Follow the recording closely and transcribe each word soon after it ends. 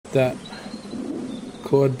that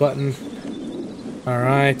record button. All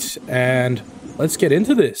right, and let's get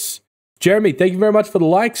into this. Jeremy, thank you very much for the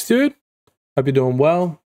likes, dude. Hope you're doing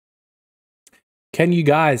well. Can you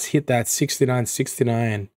guys hit that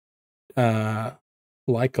 69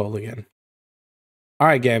 like goal again? All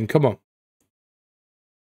right, game, come on.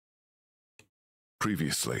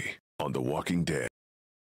 Previously on The Walking Dead.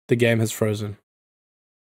 The game has frozen.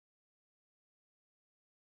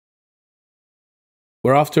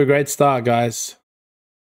 We're off to a great start, guys.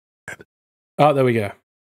 Oh, there we go.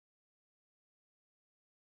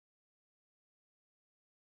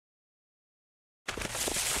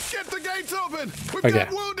 Get the gates open! We've Okay.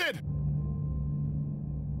 got wounded!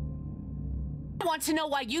 I want to know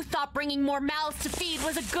why you thought bringing more mouths to feed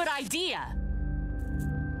was a good idea.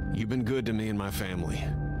 You've been good to me and my family.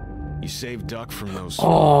 You saved Duck from those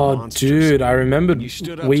monsters. Dude, I remembered you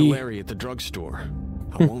stood up to Larry at the drugstore.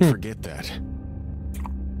 I won't forget that.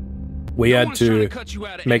 We had to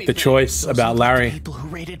make the choice about Larry. People who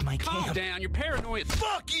raided my camp. Calm down, you're paranoid.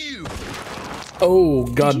 Fuck you! Oh, Did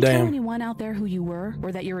you goddamn. tell anyone out there who you were,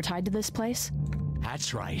 or that you were tied to this place?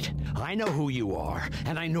 That's right. I know who you are,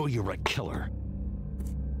 and I know you're a killer.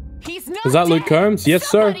 He's not Is that Luke dead. Combs? Yes,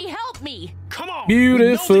 sir. Somebody help me. Come on.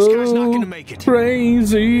 Beautiful, We know this guy's not gonna make it.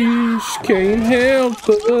 crazy, can't help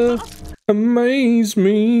but amaze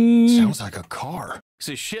me. Sounds like a car. It's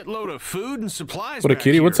a shitload of food and supplies. What a back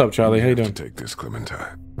cutie. here. What's up, Charlie? How you We have doing? to take this,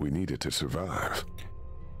 Clementine. We need it to survive.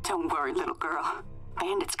 Don't worry, little girl.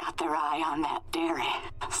 Bandits got their eye on that dairy.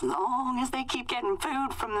 As long as they keep getting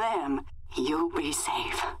food from them, you'll be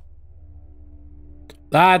safe.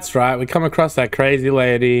 That's right. We come across that crazy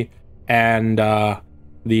lady and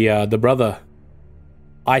the brother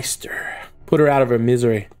iced her, put her out of her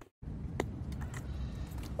misery.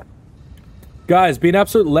 Guys, be an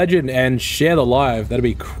absolute legend and share the live. That'd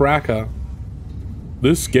be cracker.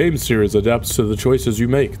 This game series adapts to the choices you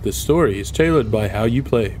make. The story is tailored by how you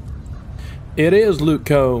play. It is Luke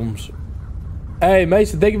Combs. Hey,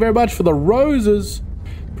 Mason, thank you very much for the roses.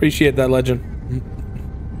 Appreciate that, legend.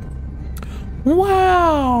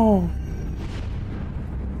 Wow.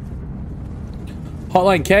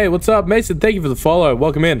 Hotline K, what's up? Mason, thank you for the follow.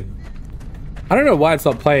 Welcome in. I don't know why it's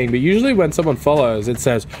not playing, but usually when someone follows, it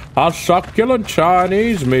says, a succulent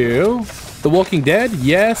Chinese meal. The Walking Dead?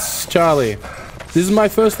 Yes, Charlie. This is my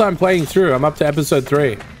first time playing through. I'm up to episode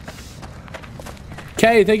 3.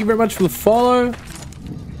 K, thank you very much for the follow.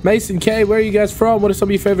 Mason K, where are you guys from? What are some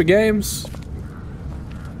of your favorite games?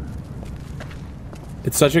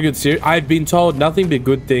 It's such a good series. I've been told nothing but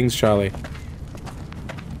good things, Charlie.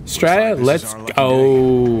 Australia, let's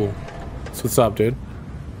go. That's what's up, dude.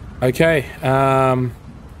 Okay, Yeah,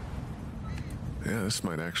 this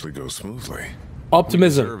might actually go smoothly.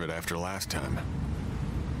 Optimism. Deserve it after last time.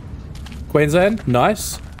 Queensland,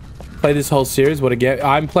 nice. Play this whole series. What a game.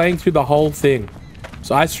 I'm playing through the whole thing.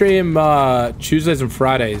 So I stream Tuesdays and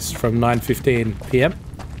Fridays from 9:15 p.m.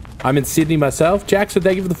 I'm in Sydney myself. Jackson,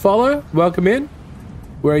 thank you for the follow. Welcome in.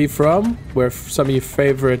 Where are you from? Where are some of your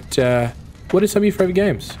favorite... what are some of your favorite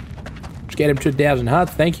games? Just get him to 1,000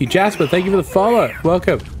 hearts. Thank you. Jasper, thank you for the follow.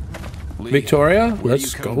 Welcome. Lee, Victoria, where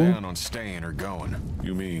let's you come go. down on staying or going?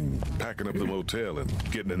 You mean packing up the motel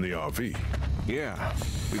and getting in the RV? Yeah,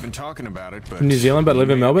 we've been talking about it, but New Zealand, but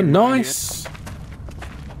live in Melbourne. Nice.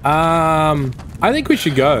 I think we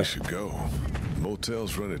should go. We should go.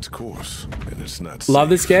 Motel's run its course, and it's not Love safe.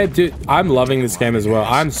 this game, dude. I'm loving this game as well.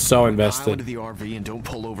 I'm so Pile invested. into the RV and don't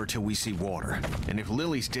pull over till we see water. And if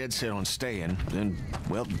Lily's dead set on staying, then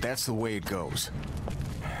well, that's the way it goes.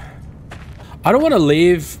 I don't want to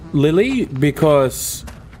leave Lily because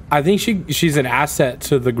I think she's an asset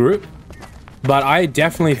to the group. But I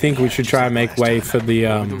definitely think we should try and make way for the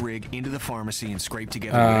Load the rig into the pharmacy and scrape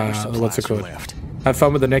together whatever supplies what's it are called? left. Have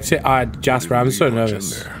fun with the next hit. Jasper, I'm so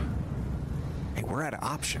nervous. Hey, we're out of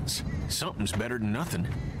options. Something's better than nothing.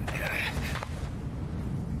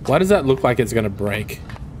 Why does that look like it's gonna break?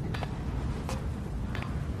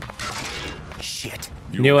 Shit.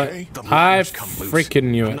 Knew okay? it. The I liner's come loose. freaking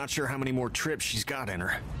knew I'm it. not sure how many more trips she's got in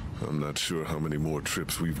her. I'm not sure how many more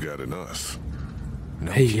trips we've got in us.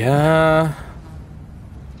 No Hey, kidding. yeah.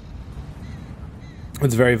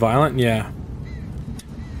 It's very violent, yeah.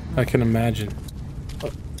 I can imagine.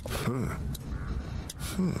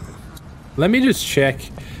 Let me just check.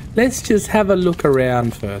 Let's just have a look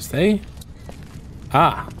around first, eh?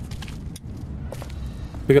 Ah.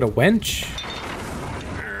 We got a wench.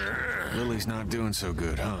 Lily's not doing so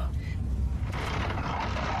good, huh?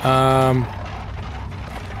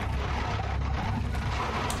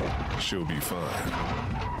 She'll be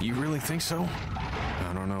fine. You really think so?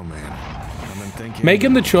 I don't know, man.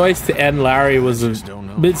 Making the choice to end Larry was a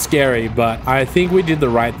bit scary, but I think we did the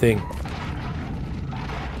right thing.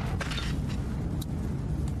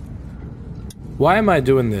 Why am I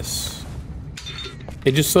doing this?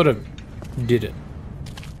 It just sort of did it.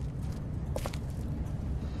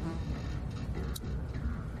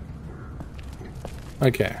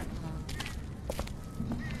 Okay.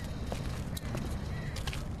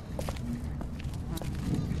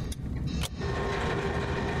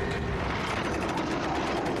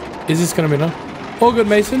 Is this gonna be enough? All good,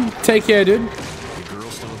 Mason. Take care, dude. Your girl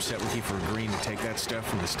still upset with you for agreeing to take that stuff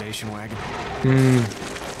from the station wagon?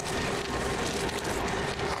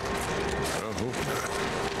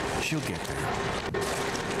 She'll get there.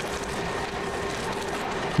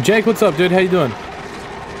 Jake, what's up, dude? How you doing?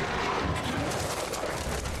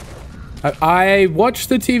 I watched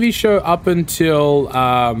the TV show up until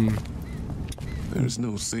There's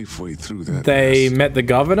no safe way through that. they met the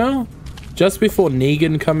governor, just before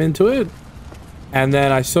Negan come into it, and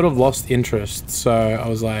then I sort of lost interest. So I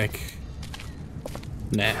was like,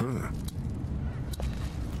 nah.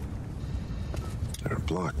 They're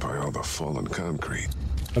blocked by all the fallen concrete.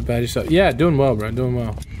 How bad yourself? Yeah, doing well, bro. Doing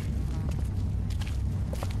well.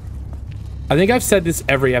 I think I've said this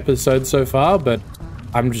every episode so far, but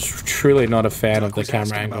I'm just truly not a fan of the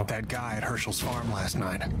camera angle. About that guy at Herschel's farm last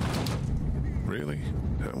night. Really?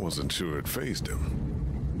 I wasn't sure it fazed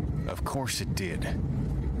him. Of course it did.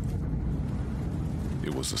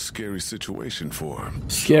 It was a scary situation for him.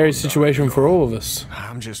 Scary situation for all of us.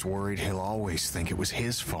 I'm just worried he'll always think it was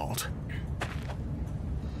his fault.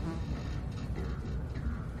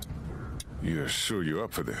 You're sure you're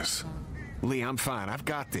up for this? Lee, I'm fine. I've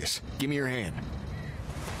got this. Give me your hand.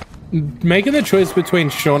 Making the choice between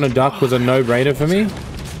Sean and Duck was a no-brainer for me.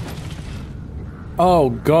 Oh,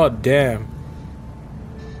 god damn.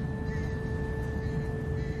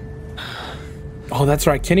 Oh, that's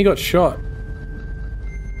right. Kenny got shot.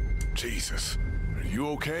 Jesus. Are you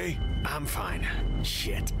okay? I'm fine.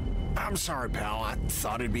 Shit. I'm sorry, pal. I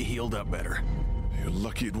thought it'd be healed up better. You're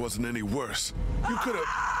lucky it wasn't any worse. You could have...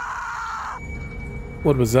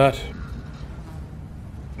 What was that?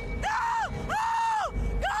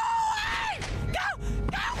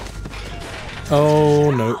 Oh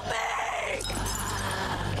no.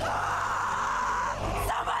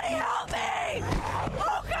 Somebody help me!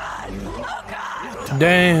 Oh god! Oh god!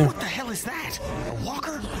 Damn. What the hell is that? A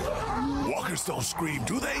walker? Walkers don't scream,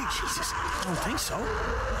 do they? Jesus, I don't think so.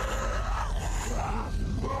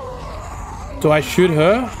 Do I shoot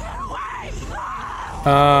her?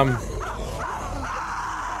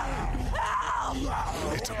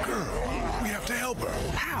 It's a girl. We have to help her.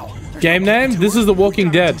 How? Game name? This is The Walking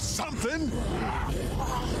Dead. Something?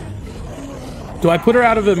 Do I put her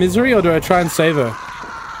out of her misery or do I try and save her?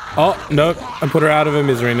 Oh, nope. I put her out of her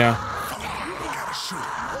misery now. We gotta shoot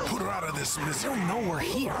her. Put her out of this misery. They'll know we're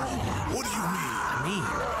here. What do you mean?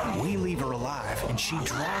 I mean, we leave her alive and she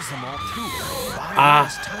draws them all to her. Ah.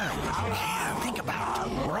 This time. Think about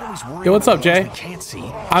it. We're always worried Yo, what's about up, those Jay? we can't see.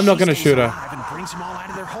 I'm not She gonna stays shoot her. alive and brings them all out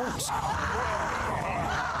of their homes.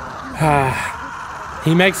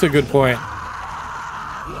 He makes a good point.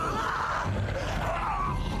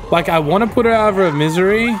 Like, I want to put her out of her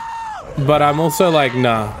misery, but I'm also like,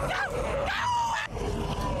 nah.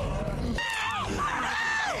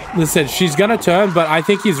 Listen, she's gonna turn, but I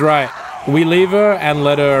think he's right. We leave her and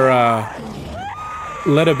let her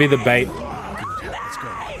be the bait. Let's go.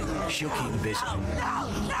 She'll keep him busy.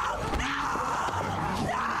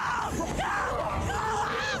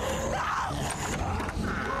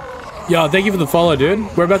 Yo, thank you for the follow, dude.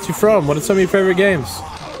 Whereabouts you from? What are some of your favorite games?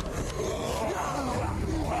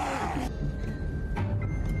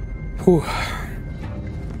 Whew.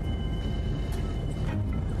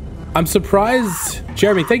 I'm surprised.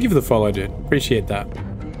 Jeremy, thank you for the follow, dude. Appreciate that.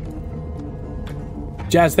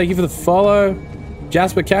 Jazz, thank you for the follow.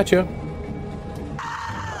 Jasper, catch ya.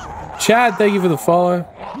 Chad, thank you for the follow.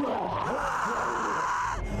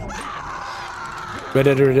 Red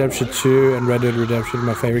Dead Redemption 2 and Red Dead Redemption are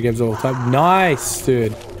my favorite games of all time. Nice,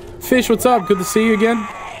 dude. Fish, what's up? Good to see you again.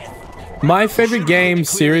 My favorite game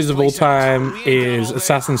series of all time is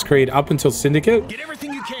Assassin's Creed up until Syndicate.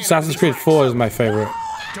 Assassin's Creed 4 is my favorite.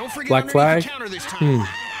 Black Flag.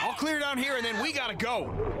 I'll clear down here and then we gotta go.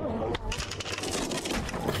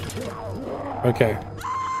 Okay.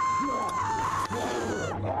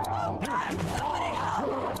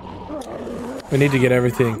 We need to get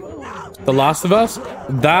everything. The Last of Us?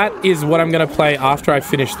 That is what I'm gonna play after I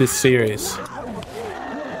finish this series.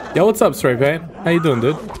 Yo, what's up, Stray Pain? How you doing,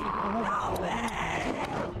 dude?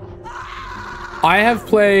 I have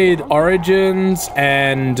played Origins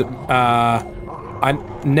and I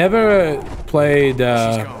never played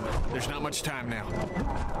There's not much time now.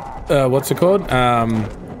 what's it called?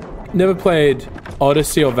 Never played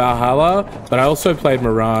Odyssey or Valhalla, but I also played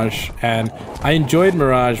Mirage, and I enjoyed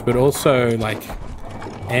Mirage, but also like,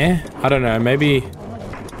 I don't know, maybe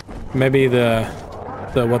the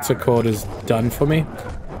what's it called is done for me.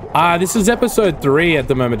 This is episode 3 at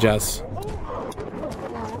the moment, Jazz.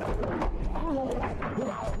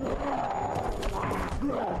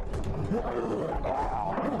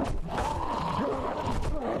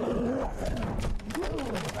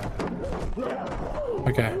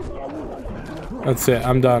 Okay. That's it.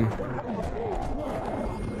 I'm done.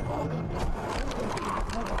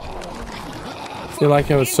 Feel like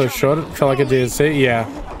it was so short. It felt like a DLC. Yeah.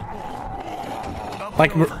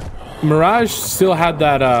 Like Mirage still had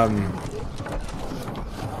that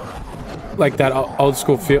like that old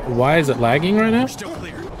school feel. Why is it lagging right now? Still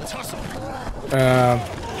clear. Let's hustle.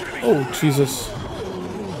 Oh Jesus.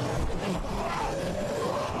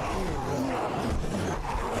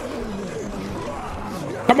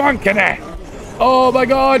 Come on, Kenny! Oh my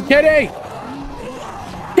God, Kenny!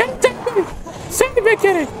 Kenny, save me,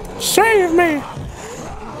 Kenny! Save me!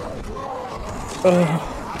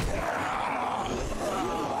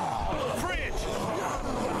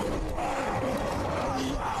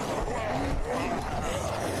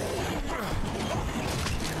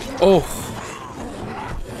 Oh.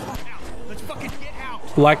 Let's fucking get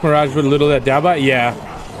out. Like Mirage with a little that dabba? Yeah.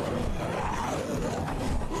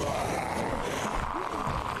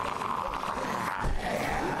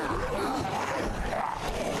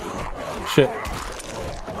 Shit.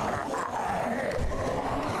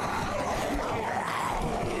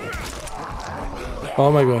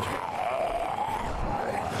 Oh my God.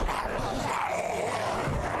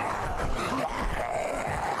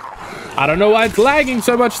 I don't know why it's lagging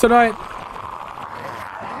so much tonight.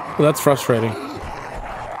 Well, that's frustrating.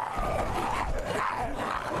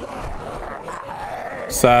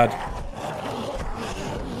 Sad.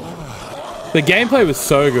 The gameplay was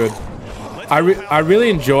so good. I really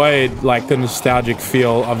enjoyed like the nostalgic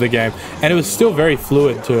feel of the game, and it was still very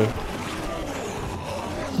fluid too.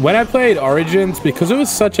 When I played Origins, because it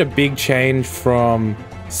was such a big change from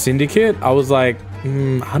Syndicate, I was like,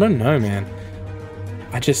 I don't know, man.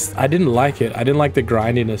 I didn't like it. I didn't like the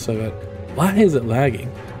grindiness of it. Why is it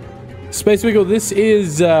lagging? Space Wiggle, this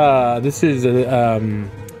is The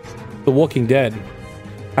Walking Dead.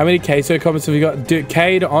 How many queso comments have you got? Dude,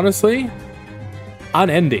 Cade, honestly,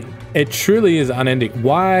 unending. It truly is unending.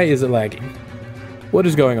 Why is it lagging? What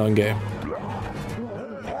is going on, game?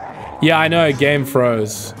 Yeah, I know, game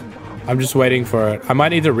froze. I'm just waiting for it. I might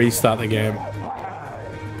need to restart the game.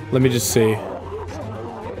 Let me just see.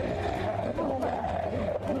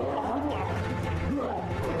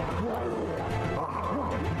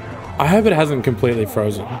 I hope it hasn't completely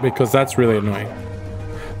frozen, because that's really annoying.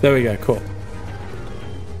 There we go, cool.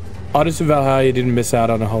 Odyssey Valhalla, you didn't miss out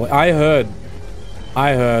on a whole... I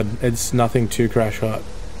heard it's nothing too crash hot.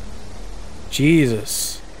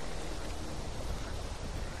 Jesus.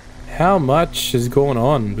 How much is going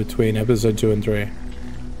on between episode 2 and 3?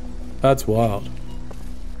 That's wild.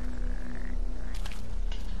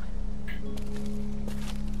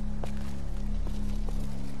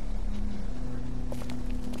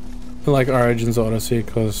 I like Origins Odyssey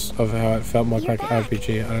because of how it felt more like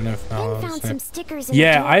RPG. I don't know if Valhalla was the same.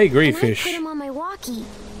 Yeah, I agree, Fish. I put 'em on my walkie.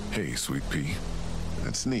 Hey, Sweet Pea.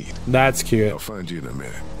 That's neat. That's cute. I'll find you in a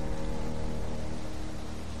minute.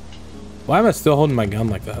 Why am I still holding my gun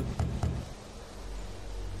like that?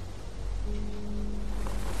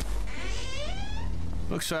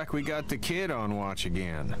 Looks like we got the kid on watch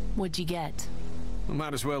again. What'd you get? We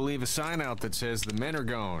might as well leave a sign out that says the men are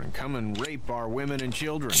gone and come and rape our women and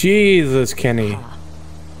children. Jesus, Kenny.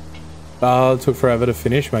 Oh, it took forever to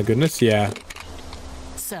finish. My goodness, yeah.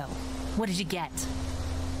 So, what did you get?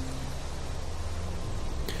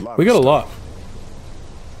 We got a lot.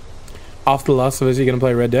 After The Last of Us, you're gonna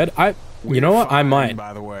play Red Dead? You know what? I might.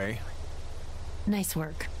 By the way. Nice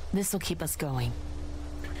work. This'll keep us going.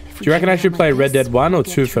 Do you reckon I should play Red Dead 1 or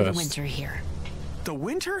 2 first? Winter here. The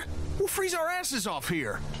winter? We'll freeze our asses off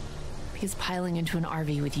here. Because piling into an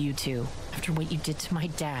RV with you two, after what you did to my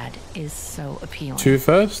dad, is so appealing. 2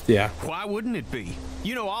 first? Yeah. Why wouldn't it be?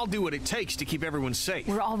 You know I'll do what it takes to keep everyone safe.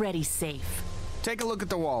 We're already safe. Take a look at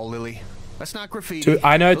the wall, Lily. That's not graffiti. 2,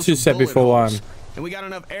 I know Those 2 are set bullet before holes. 1. And we got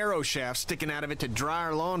enough arrow shafts sticking out of it to dry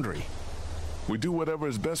our laundry. We do whatever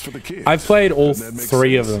is best for the kids. I've played all Doesn't that make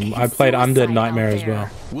 3 of sense? them. I played Undead Suicide Nightmare out as well.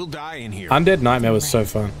 there. We'll die in here. Undead Nightmare was so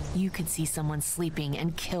fun. You could see someone sleeping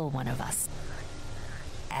and kill one of us.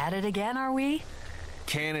 At it again, are we?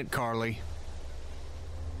 Can it, Carly?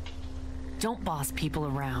 Don't boss people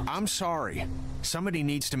around. I'm sorry. Somebody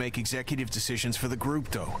needs to make executive decisions for the group,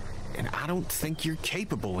 though. And I don't think you're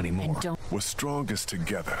capable anymore. And don't. We're strongest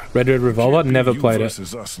together. Red Dead Revolver, Can't be never you played it.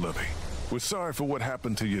 versus us, Lily. We're sorry for what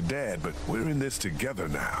happened to your dad, but we're in this together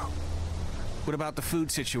now. What about the food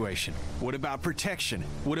situation? What about protection?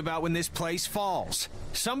 What about when this place falls?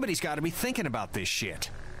 Somebody's got to be thinking about this shit.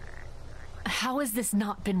 How has this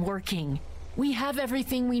not been working? We have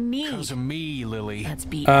everything we need. Because of me, Lily. That's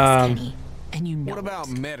BS, Kenny. And you know What about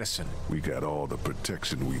it. medicine? We got all the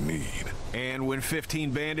protection we need. And when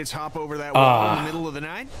 15 bandits hop over that wall in the middle of the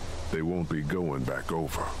night? They won't be going back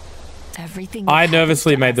over. Everything I that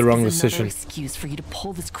nervously happens made the to us wrong is another decision. excuse for you to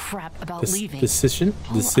pull this crap about leaving. Decision?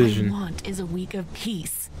 All Decision. I want is a week of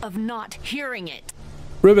peace, of not hearing it.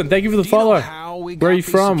 Ruben, thank you for the Do you know follow. how we Where are got you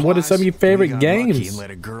these from? What are some of your supplies? favorite We got lucky games? and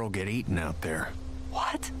let a girl get eaten out there.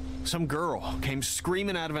 What? Some girl came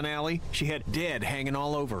screaming out of an alley. She had dead hanging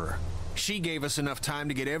all over her. She gave us enough time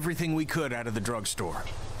to get everything we could out of the drugstore.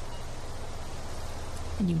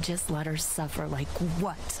 And you just let her suffer like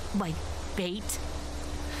what? Like bait?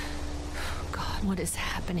 God, what is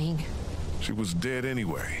happening? She was dead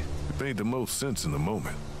anyway. It made the most sense in the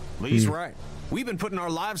moment. Lee's right. We've been putting our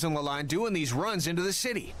lives on the line doing these runs into the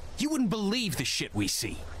city. You wouldn't believe the shit we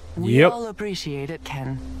see. We all appreciate it,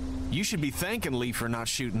 Ken. You should be thanking Lee for not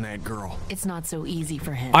shooting that girl. It's not so easy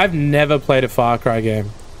for him. I've never played a Far Cry game.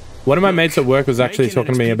 One of my mates at work was actually Macon and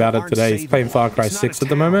talking to me his about people it today. He's aren't playing Far savable. Cry It's not 6 a at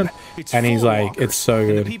the town. moment, It's and he's full of like, walkers. it's so And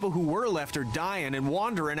good. the people who were left are dying and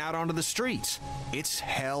wandering out onto the streets. It's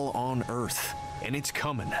hell on earth, and it's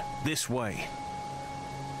coming this way.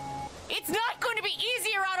 It's not going to be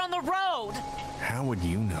easier out on the road! How would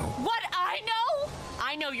you know? What I know?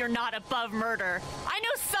 I know you're not above murder. I know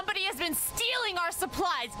somebody has been stealing our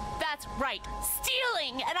supplies. That's right,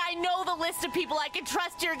 stealing! And I know the list of people I can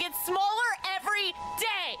trust here gets smaller every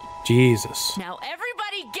day. Jesus. Now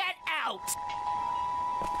everybody get out!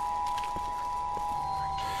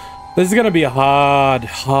 This is going to be a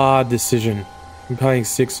hard decision. I'm playing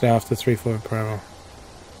 6 now after 3-4 promo.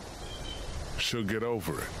 She'll get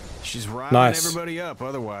over it. She's riding Nice. everybody up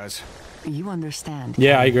otherwise. You understand.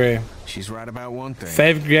 Yeah, I agree. She's right about one thing.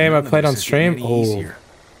 Favorite game I None of played this on is stream? getting Oh, easier.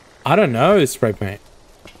 I don't know, Spray Paint.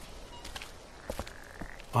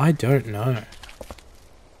 I don't know.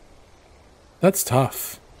 That's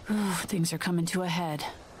tough. Things are coming to a head.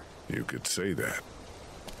 You could say that.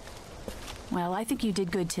 Well, I think you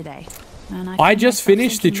did good today. And I find just myself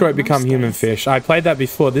finished thinking Detroit that Become most Human days, Fish. I played that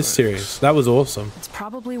before this series. That was awesome. It's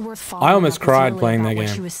probably worth I almost following up with cried Lily playing about that what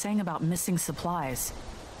game. she was saying about missing supplies.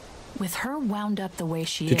 With her wound up the way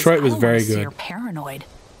she Detroit is, was I don't very wanna see good. her paranoid.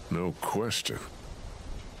 No question.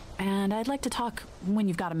 And I'd like to talk when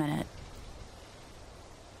you've got a minute.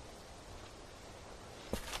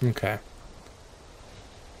 Okay.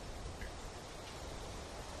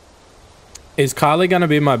 Is Kylie gonna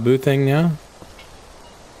be my boo thing now?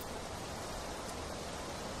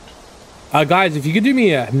 Guys, if you could do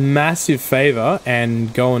me a massive favor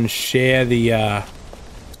and go and share the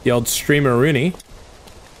old streamer Rooney.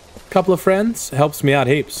 Couple of friends helps me out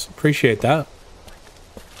heaps. Appreciate that.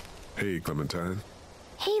 Hey, Clementine.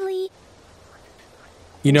 Haley.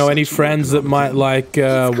 You know any friends that might like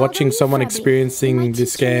watching someone experiencing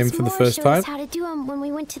this game for the first time? How to do 'em when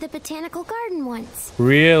we went to the botanical garden once.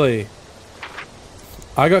 Really?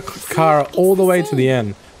 I got Kara all the way to the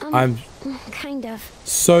end. I'm Kind of.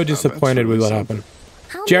 so disappointed with what happened.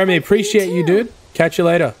 I'll Jeremy, be back for you appreciate you, too. dude. Catch you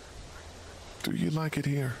later. Do you like it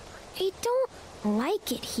here? I don't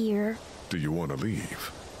like it here. Do you want to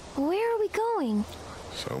leave? Where are we going?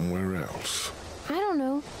 Somewhere else. I don't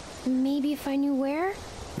know. Maybe if I knew where?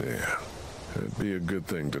 Yeah, that'd be a good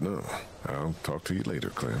thing to know. I'll talk to you later,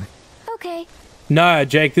 Clem. Okay. No,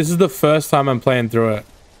 Jake, this is the first time I'm playing through it.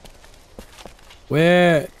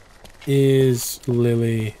 Where is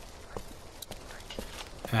Lily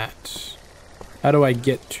at? How do I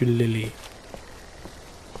get to Lily?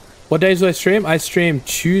 What days do I stream? I stream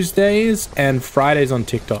Tuesdays and Fridays on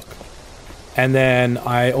TikTok. And then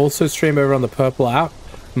I also stream over on the Purple app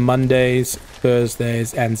Mondays,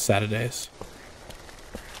 Thursdays, and Saturdays.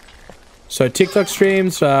 So TikTok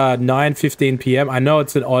streams 9:15 p.m. I know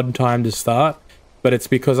it's an odd time to start, but it's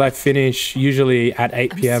because I finish usually at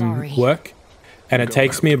 8 p.m. sorry. work, and it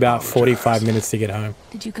takes me about 45 minutes to get home.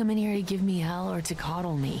 Did you come in here to give me hell or to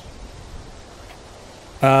coddle me?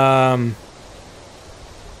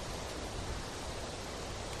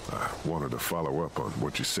 I wanted to follow up on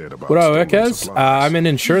what you said about What do I work stolen as? supplies. I'm an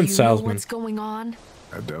insurance Do you know salesman. what's going on?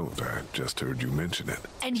 I don't. I just heard you mention it.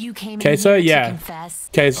 And you came in Queso? here to Yeah. confess?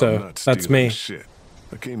 I'm Queso, not that's stealing me. Shit.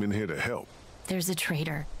 I came in here to help. There's a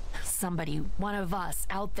traitor. Somebody, one of us,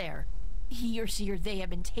 out there. he or she or they have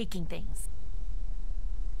been taking things.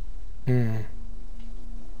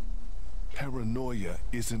 Paranoia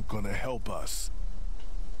isn't gonna help us.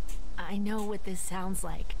 I know what this sounds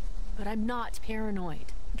like, but I'm not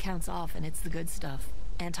paranoid. Counts off and it's the good stuff.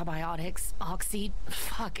 Antibiotics, oxy,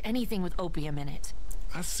 fuck, anything with opium in it.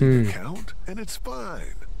 I see the count, and it's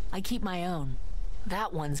fine. I keep my own.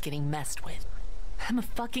 That one's getting messed with. I'm a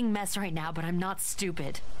fucking mess right now, but I'm not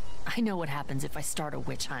stupid. I know what happens if I start a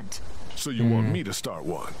witch hunt. So you want me to start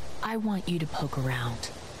one? I want you to poke around.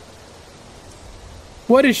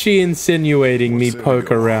 What is she insinuating me What's in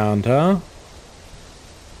poke it? around, huh?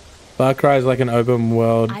 Far Cry is like an open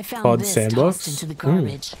world I found COD this sandbox. tossed into the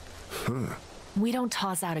garbage. We don't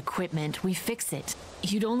toss out equipment, we fix it.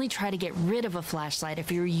 You'd only try to get rid of a flashlight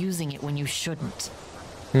if you were using it when you shouldn't.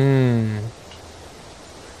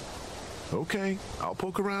 Okay, I'll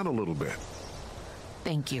poke around a little bit.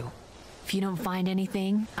 Thank you. If you don't find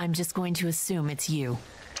anything, I'm just going to assume it's you.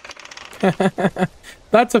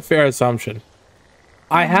 That's a fair assumption.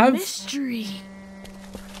 I have Mystery.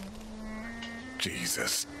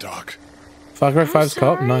 Jesus, Doc. Far Cry 5's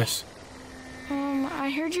co-op. sorry. Nice. I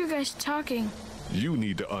heard you guys talking. You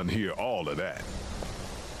need to unhear all of that.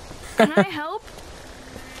 Can I help?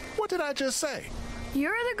 What did I just say?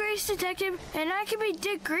 You're the Grace Detective, and I can be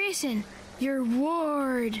Dick Grayson, your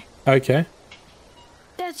ward. Okay.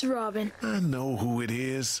 That's Robin. I know who it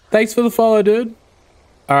is. Thanks for the follow, dude.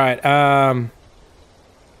 All right.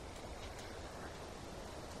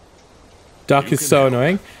 Duck You is can so help.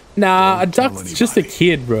 annoying. Nah, Don't tell Duck's just a anybody.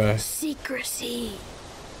 kid, bro. Secrecy.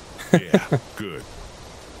 Yeah, good.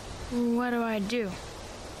 What do I do?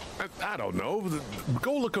 I don't know.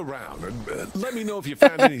 Go look around. Let me know if you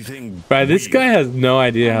find anything. Right, this weird. guy has no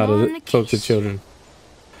idea how I'm on to the talk to case. children.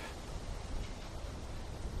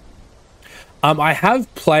 I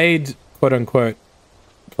have played, quote unquote,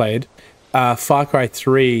 Far Cry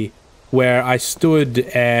 3, where I stood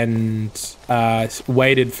and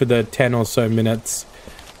waited for the 10 or so minutes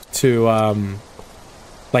to,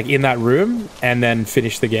 like, in that room and then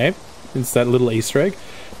finish the game. It's that little Easter egg.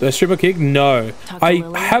 The stream on Kick? No. Talk to I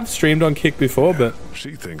Lily? have streamed on Kick before, but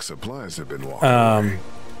She thinks supplies have been walking away.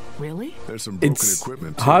 Really? There's some broken it's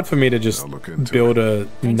equipment. too. hard for me to just I'll look into build it.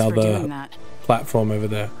 Thanks for doing another that. platform over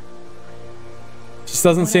there. Just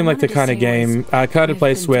doesn't What I seem like the wanted to kind of say game, was, kind of I've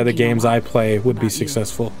place been where the thinking a games lot I play would be about you.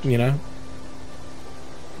 successful, you know?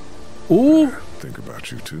 Ooh, Think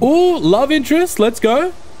about you too. ooh, love interest, let's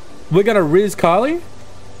go. We're gonna Riz Carly.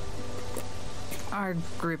 Our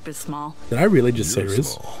group is small. Did I really just say You're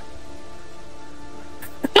Riz? small.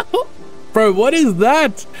 Bro, what is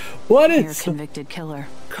that? What You're a is... convicted killer.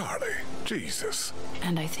 Carly, Jesus.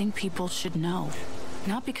 And I think people should know.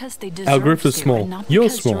 Not because they deserve Our group is to, small. and not You're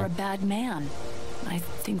because small. you're a bad man. I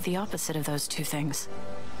think the opposite of those two things.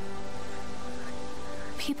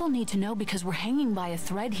 People need to know because we're hanging by a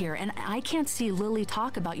thread here, and I can't see Lily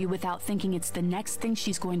talk about you without thinking it's the next thing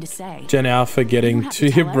she's going to say. Gen Alpha You getting don't have to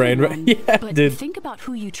your tell brain, right? everyone, Yeah, but dude. think about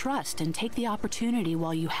who you trust and take the opportunity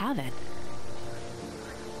while you have it.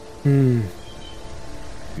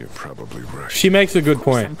 You're probably right. She makes a good Of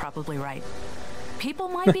course point. I'm probably right. People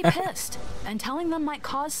might be pissed, and telling them might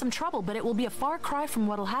cause some trouble, but it will be a far cry from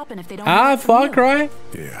what'll happen if they don't. hear Ah, it from Far you. Cry?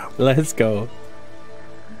 Yeah. Let's go.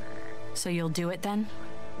 So you'll do it then?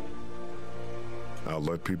 I'll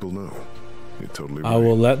let people know. You're totally right. I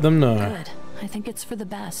will let them know. Good. I think it's for the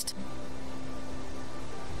best.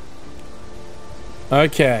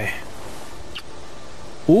 Okay.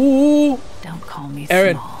 Ooh. Don't call me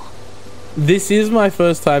Aaron. small. This is my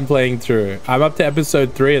first time playing through. I'm up to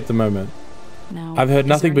episode 3 at the moment. No. I've heard is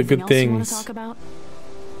nothing there but good anything else things. you wanna talk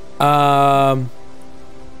about?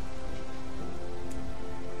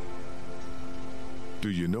 Do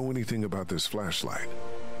you know anything about this flashlight?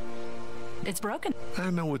 It's broken, I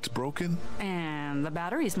know it's broken. and the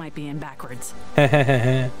batteries might be in backwards.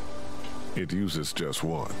 It uses just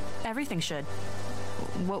one. Everything should.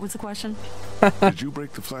 What was the question? Did you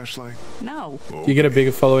break the flashlight? No. You get a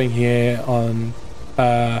bigger following here on Do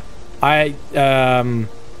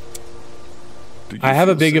you I have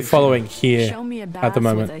a feel bigger safe following here? here Show me a bath at the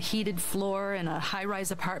moment. with a heated floor in a high-rise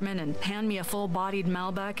apartment and hand me a full-bodied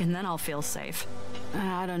Malbec and then I'll feel safe.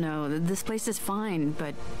 I don't know. This place is fine,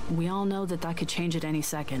 but we all know that that could change at any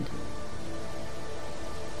second.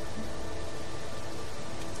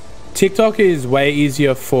 TikTok is way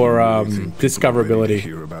easier for You think people are ready to discoverability.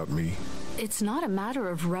 hear about me? It's not a matter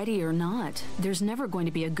of ready or not. There's never going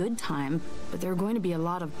to be a good time, but there are going to be a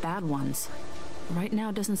lot of bad ones. Right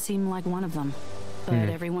now doesn't seem like one of them. But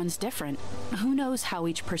everyone's different. Who knows how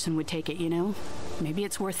each person would take it, you know? Maybe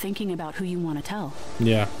it's worth thinking about who you want to tell.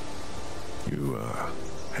 Yeah. You,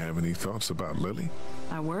 Have any thoughts about Lily?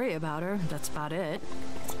 I worry about her. That's about it.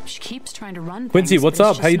 She keeps trying to run Quincy, things, what's but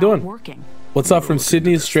it's up? How just you not doing? Working. What's up from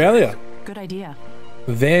Sydney, Australia? Good idea.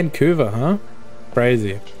 Vancouver, huh?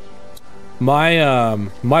 Crazy. My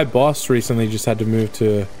my boss recently just had to move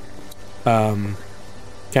to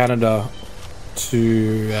Canada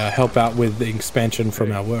to help out with the expansion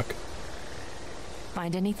from our work.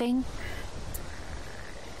 Find anything?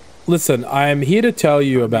 Listen, I'm here to tell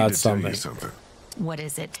you about something. What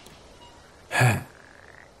is it?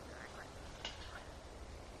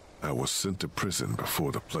 I was sent to prison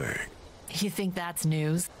before the plague. You think that's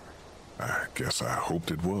news? I guess I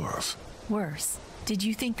hoped it was. Worse. Did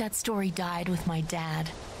you think that story died with my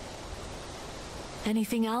dad?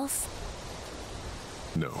 Anything else?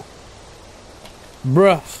 No.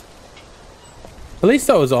 Bruh. At least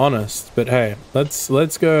I was honest, but hey,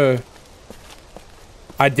 let's go.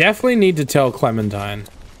 I definitely need to tell Clementine.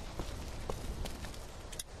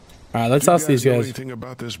 Alright, let's ask these know guys. Anything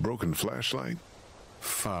about this broken flashlight?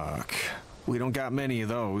 Fuck. We don't got many of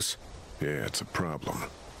those. Yeah, it's a problem.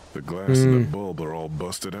 The glass and the bulb are all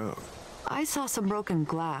busted out. I saw some broken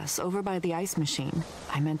glass over by the ice machine.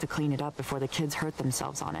 I meant to clean it up before the kids hurt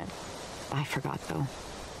themselves on it. I forgot, though.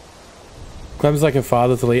 Clem's like a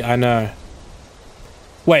father to Lee. I know.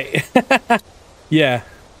 Wait. Yeah.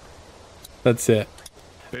 That's it.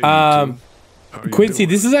 Hey, Quincy,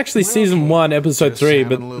 this is actually season 1, episode 3,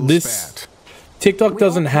 but this TikTok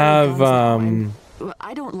doesn't have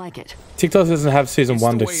I don't like it. TikTok doesn't have season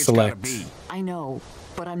 1 to select. I know,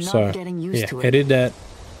 but I'm not So, getting used yeah, to it. edit that.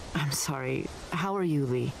 I'm sorry. How are you,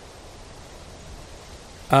 Lee?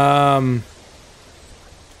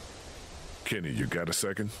 Kenny, you got a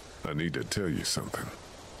second? I need to tell you something.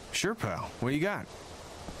 Sure, pal. What you got?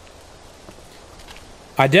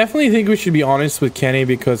 I definitely think we should be honest with Kenny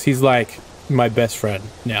because he's like my best friend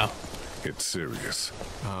now. It's serious.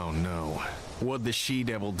 Oh, no. What'd the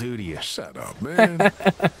she-devil do to you? Shut up, man.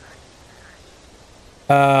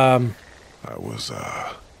 I was,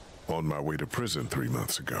 on my way to prison 3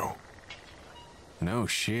 months ago. No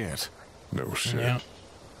shit. No shit. Yeah.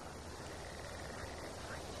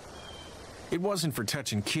 It wasn't for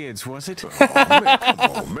touching kids, was it? Oh, man, come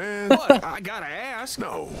on, man. What? I gotta ask.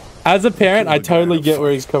 No. As a parent, I Killed the guy in totally the get where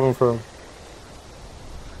fight. he's coming from.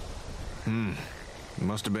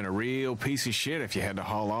 Must have been a real piece of shit if you had to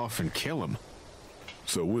haul off and kill him.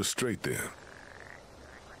 So we're straight then.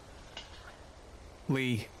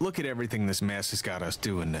 Lee, look at everything this mess has got us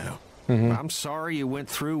doing now. I'm sorry you went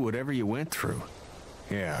through whatever you went through.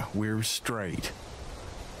 Yeah, we're straight.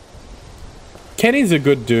 Kenny's a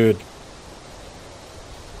good dude.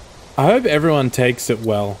 I hope everyone takes it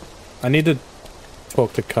well. I need to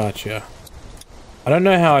talk to Katya. I don't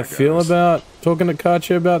know how I feel about talking to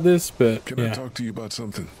Katya about this, but Can I yeah. talk to you about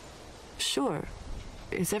something? Sure.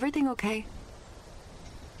 Is everything okay?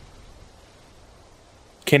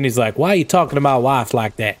 Kenny's like, why are you talking to my wife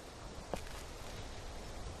like that?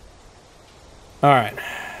 Alright.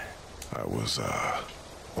 I was,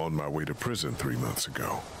 on my way to prison 3 months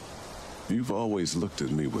ago. You've always looked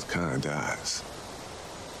at me with kind eyes.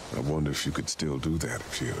 I wonder if you could still do that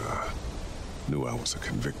if you, knew I was a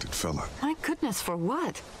convicted felon. My goodness, for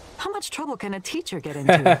what? How much trouble can a teacher get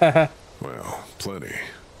into? Well, plenty.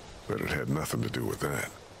 But it had nothing to do with that.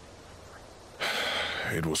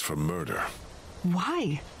 It was for murder.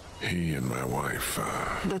 Why? He and my wife,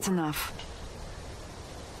 That's enough.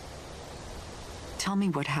 Tell me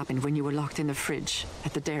what happened when you were locked in the fridge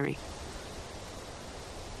at the dairy.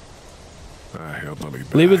 I held Lily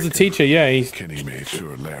back. Lee was the teacher, yeah. He's Kenny made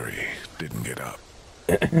sure Larry didn't get up.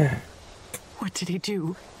 What did he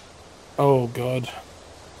do? oh god.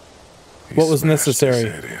 He What was smashed his necessary?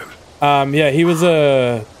 head in. Yeah, he was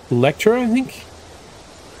a lecturer, I think.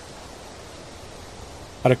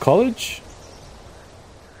 At a college?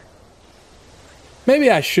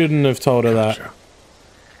 Maybe I shouldn't have told her that. Gotcha.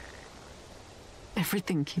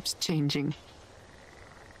 Everything keeps changing.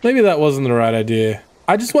 Maybe that wasn't the right idea.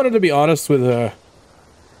 I just wanted to be honest with her.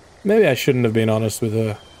 Maybe I shouldn't have been honest with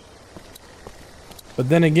her. But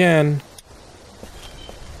then again...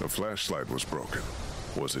 The flashlight was broken.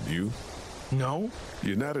 Was it you? No?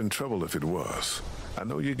 You're not in trouble if it was. I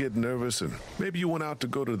know you get nervous and maybe you went out to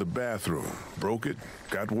go to the bathroom, broke it,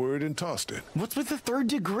 got word and tossed it. What's with the 3rd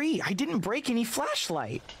degree? I didn't break any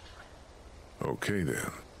flashlight. Okay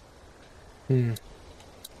then.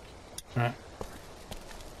 Alright.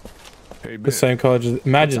 Hey Ben. The same college as...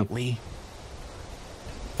 Imagine. What's up, Lee?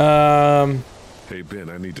 Hey Ben,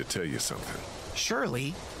 I need to tell you something.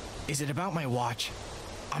 Surely. Is it about my watch?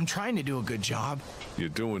 I'm trying to do a good job. You're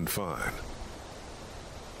doing fine.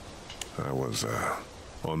 I was,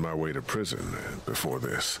 On my way to prison before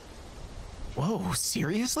this. Whoa,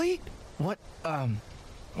 seriously? What,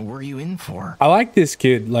 were you in for? I like this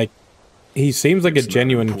kid. Like, he seems like It's a not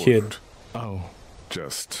genuine kid. important. Oh.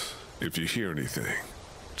 Just, if you hear anything,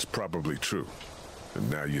 it's probably true. And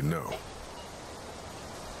now you know.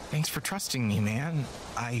 Thanks for trusting me, man.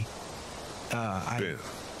 Ben,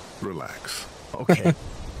 relax. Okay.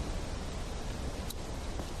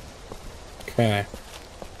 Okay.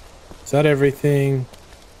 Is that everything?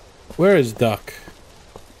 Where is Duck?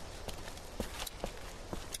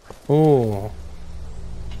 Oh.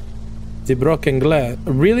 The broken glass.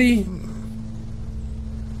 Really?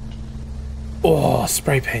 Oh,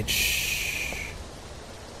 spray paint. Shh.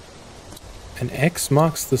 An X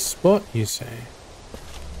marks the spot, you say?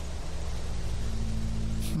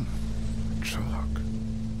 Chalk.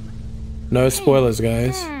 No spoilers,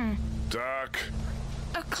 guys. Doc,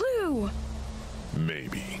 A clue.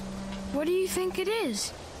 maybe. What do you think it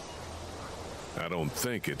is? I don't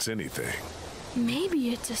think it's anything. Maybe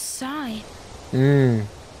it's a sign. Hmm.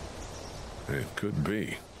 It could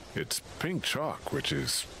be. It's pink chalk, which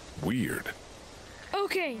is weird.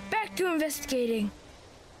 Okay, back to investigating.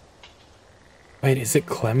 Wait, is it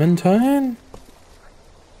Clementine?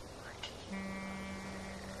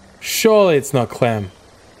 Surely it's not Clem.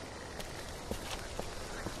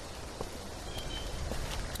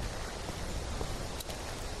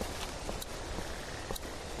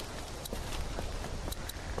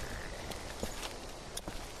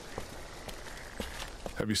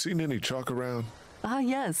 Have you seen any chalk around? Ah,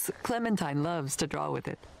 yes. Clementine loves to draw with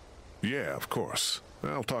it. Yeah, of course.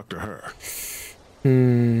 I'll talk to her.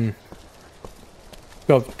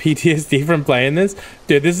 Got PTSD from playing this?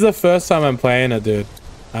 Dude, this is the first time I'm playing it, dude.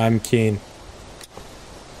 I'm keen.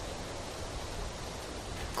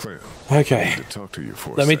 Clem, Okay. I need to talk to you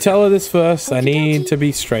for a Let me second. tell her this first. I Okie need dokie. to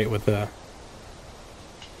be straight with her.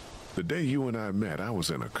 The day you and I met, I was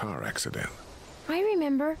in a car accident. I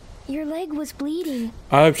remember. Your leg was bleeding.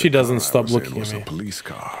 I hope she doesn't The car I stop was in looking was at a me. police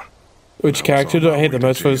car. Which I was character on do my I hate way the to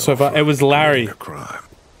most for jail so far? for It was committing Larry. a crime.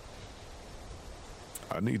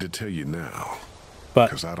 I need to tell you now, But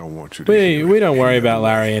because I don't want you to hear we it don't worry any about other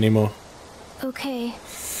Larry way. anymore. Okay,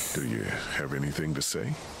 Do you have anything to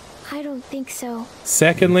say? I don't think so.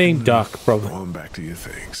 Secondly, Duck, probably. Go on back to your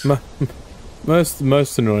things.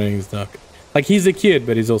 Most annoying is Duck. Like, he's a kid,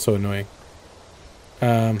 but he's also annoying.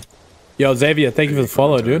 Yo, Xavier, thank you for the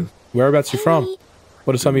follow, dude. Whereabouts you from? Hey.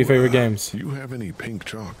 What are some of your favorite games? You have any pink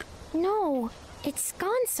chalk? No, it's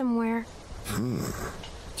gone somewhere.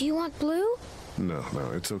 Do you want blue? No,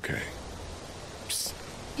 it's okay.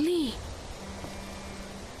 Lee.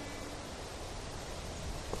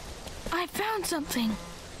 I found something.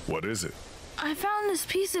 What is it? I found this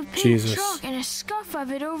piece of pink Jesus. chalk and a scuff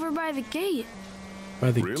of it over by the gate.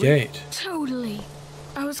 By the Really? gate. Totally.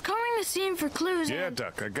 I was combing the scene for clues. Yeah, and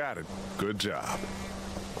Duck, I got it. Good job.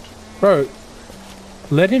 Bro,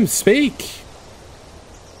 let him speak.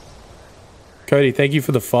 Cody, thank you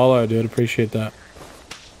for the follow, dude. Appreciate that.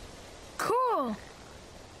 Cool.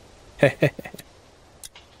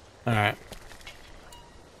 Alright.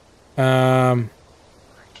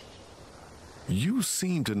 You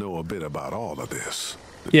seem to know a bit about all of this.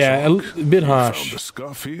 The Yeah, chalk, a bit you harsh. Found the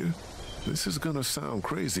scuff here. This is gonna sound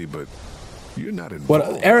crazy, but you're not involved.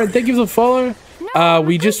 What, Aaron, are thank you for the follow. I'm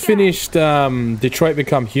We a just good guy. finished Detroit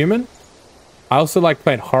Become Human. I also like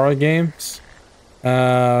playing horror games.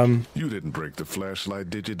 You didn't break the flashlight,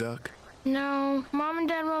 did you, Duck? No, Mom and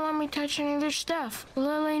Dad won't let me touch any of their stuff.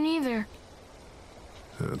 Lily neither.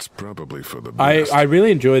 That's probably for the I best.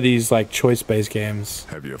 really enjoy these like choice-based games.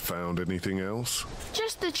 Have you found anything else?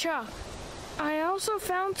 Just the chalk. I also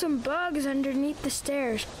found some bugs underneath the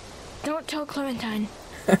stairs. Don't tell Clementine.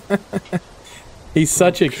 He's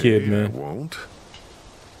such a Okay, kid, I man. won't.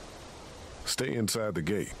 Stay inside the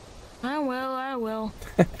gate. I will.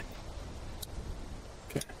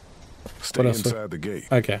 Stay What else? inside the gate.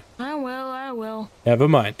 Okay, I will. never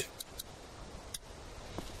mind.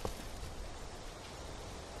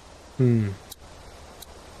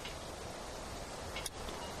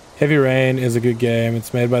 Heavy Rain is a good game.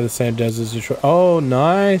 It's made by the same devs as Detroit. Oh,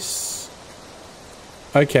 nice.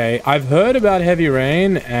 Okay, I've heard about Heavy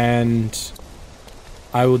Rain, and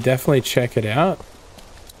I will definitely check it out.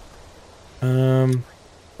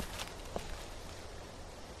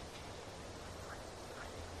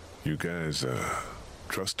 You guys,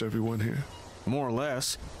 trust everyone here? More or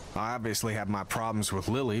less. I obviously have my problems with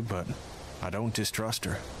Lily, but I don't distrust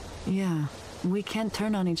her. Yeah, we can't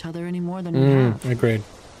turn on each other any more than we have. Agreed.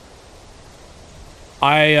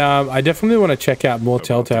 I definitely want to check out more About the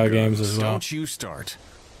Telltale guns. games as well. Don't you start.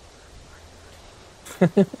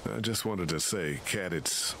 I just wanted to say, Kat,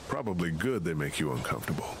 it's probably good they make you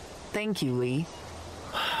uncomfortable. Thank you, Lee.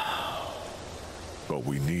 But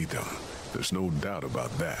we need them. There's no doubt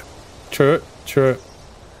about that. True, true.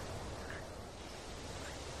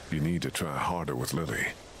 You need to try harder with Lily.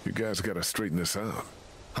 You guys gotta straighten this out.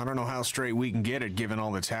 I don't know how straight we can get it given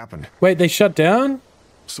all that's happened. Wait, they shut down?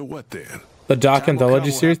 So what then? The Dark Time will Anthology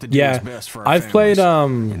come, we'll series? have to do Yeah. what's best for our I've played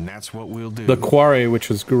and that's what we'll do. The Quarry, which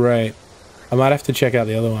was great. I might have to check out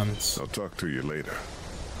the other ones. I'll talk to you later.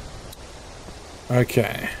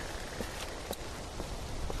 Okay.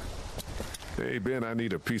 Hey, Ben, I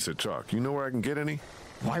need a piece of chalk. You know where I can get any?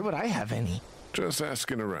 Why would I have any? Just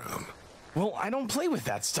asking around. Well, I don't play with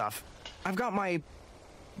that stuff. I've got my,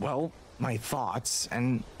 well, my thoughts,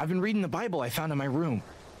 and I've been reading the Bible I found in my room.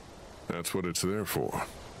 That's what it's there for.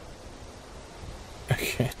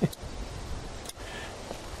 Okay.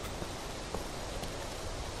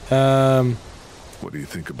 What do you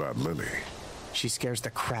think about Lily? She scares the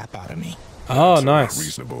crap out of me. Oh, That's nice. a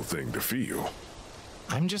reasonable thing to feel.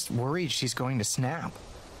 I'm just worried she's going to snap.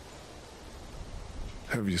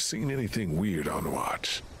 Have you seen anything weird on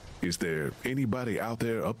watch? Is there anybody out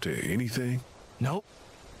there up to anything? Nope.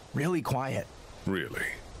 Really quiet. Really?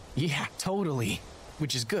 Yeah, totally.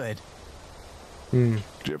 Which is good. Did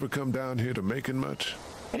you ever come down here to Macon much?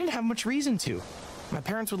 I didn't have much reason to. My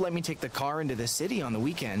parents would let me take the car into the city on the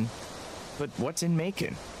weekend. But what's in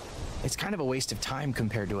Macon? It's kind of a waste of time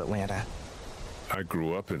compared to Atlanta. I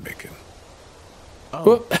grew up in Macon.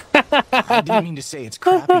 Oh, I didn't mean to say it's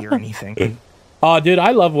crappy or anything. Oh, dude,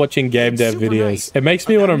 I love watching game dev super videos. nice. It makes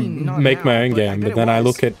me want to not make now, my own but game, bet but then it I was.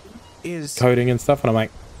 look at Is coding and stuff, and I'm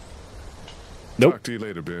like, nope. Talk to you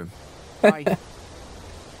later, Ben. I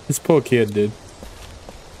This poor kid, dude.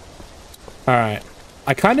 Alright.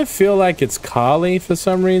 I kind of feel like it's Carly for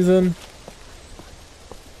some reason.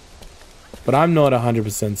 But I'm not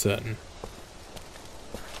 100% certain.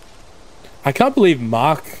 I can't believe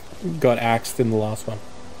Mark got axed in the last one.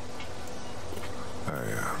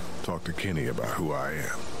 I talked to Kenny about who I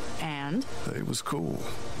am. And? It was cool.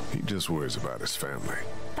 He just worries about his family.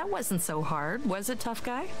 That wasn't so hard, was it, tough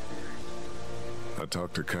guy? I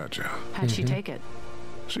talked to Katja. How'd she take it?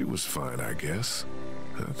 She was fine, I guess.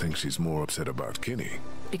 I think she's more upset about Kenny.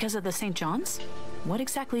 Because of the St. John's? What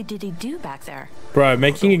exactly did he do back there? Bro,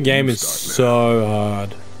 making a game is so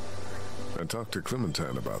hard. I talked to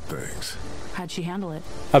Clementine about things. How'd she handle it?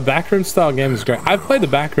 A backroom style game is great. I've played the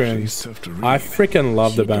backrooms. She's tough to read. I freaking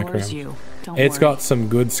love the She adores backroom. you. Don't It's worry. got some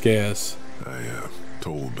good scares. I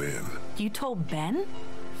told Ben. You told Ben?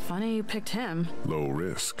 Funny you picked him. Low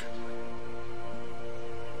risk.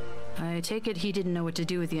 I take it he didn't know what to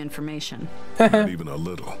do with the information. Not even a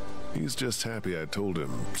little. He's just happy I told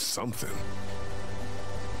him something.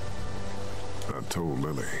 I told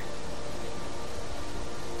Lily.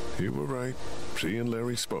 You were right. She and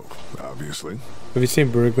Larry spoke, obviously. Have you seen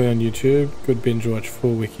Brooklyn on YouTube? Good binge watch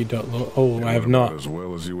full wiki.log. Oh, It I have went not. about as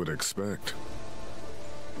well as you would expect.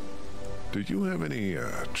 Do you have any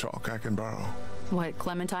chalk I can borrow? What,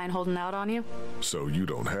 Clementine holding out on you? So you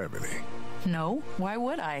don't have any. No, why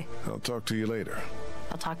would I? I'll talk to you later.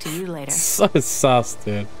 I'll talk to you later. So sus,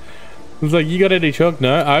 dude. It's like, you got any chalk?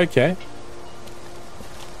 No? Oh, okay.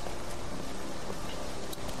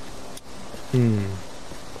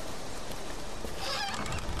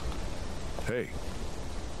 Hey,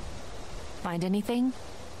 Find anything?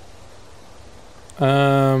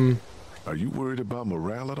 are you worried about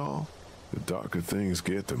morale at all? The darker things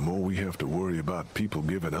get, the more we have to worry about people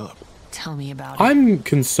giving up. Tell me about it. I'm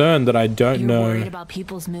concerned that I don't You're know. worried about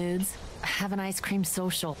people's moods? Have an ice cream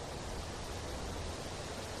social.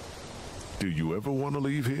 Do you ever want to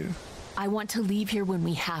leave here? I want to leave here when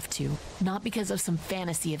we have to, not because of some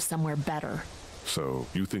fantasy of somewhere better. So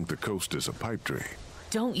you think the coast is a pipe dream?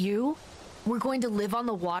 Don't you? We're going to live on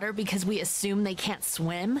the water because we assume they can't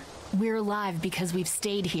swim? We're alive because we've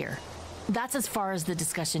stayed here. That's as far as the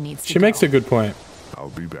discussion needs to She go. makes a good point. I'll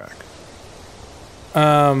be back.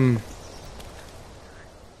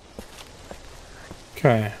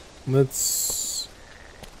 Okay, let's...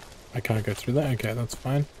 I can't go through that. Okay, that's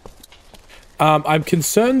fine. I'm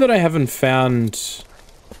concerned that I haven't found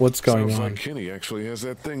what's going Sounds on. like Kenny actually has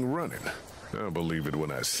that thing running. I'll believe it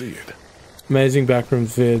when I see it. Amazing backroom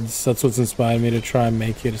vids. That's what's inspired me to try and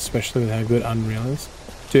make it, especially with how good Unreal is.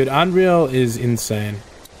 Dude, Unreal is insane.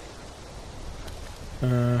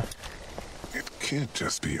 It can't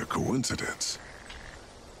just be a coincidence.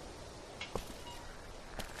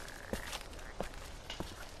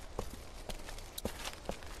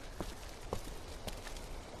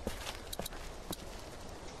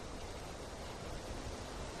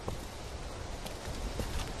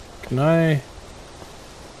 Can I...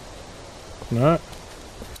 No.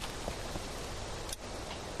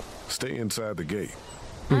 Stay inside the gate.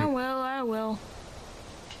 I will.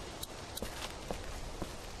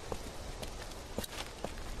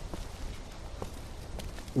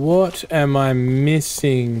 What am I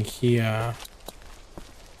missing here?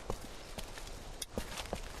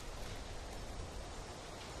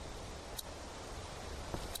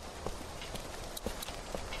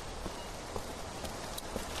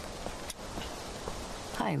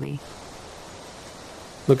 Hi, Lee.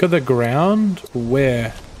 Look at the ground.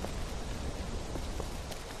 Where?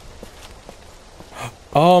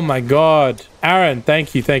 Oh my god. Aaron,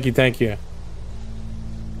 thank you.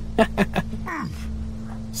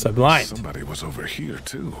 So blind. Somebody was over here,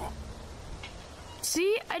 too.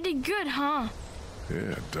 See, I did good, huh?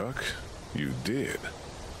 Yeah, Duck, you did.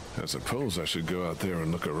 I suppose I should go out there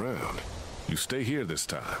and look around. You stay here this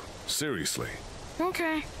time. Seriously.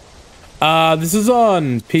 Okay. This is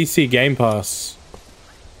on PC Game Pass.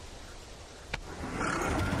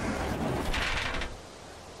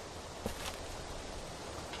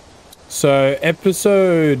 So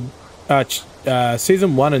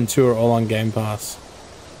season 1 and 2 are all on Game Pass.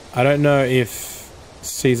 I don't know if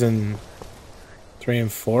season 3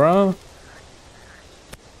 and 4 are.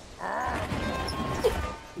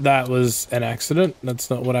 That was an accident. That's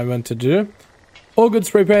not what I meant to do. All good,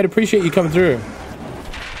 Spray Parade. Appreciate you coming through.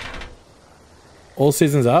 All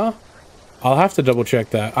seasons are? I'll have to double check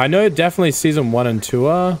that. I know definitely season 1 and 2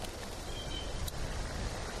 are.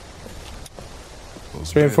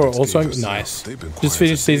 3 and 4 are also nice. Just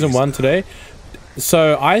finished season 1 today.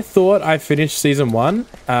 So I thought I finished season 1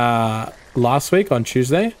 last week on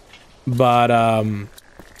Tuesday, but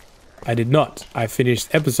I did not. I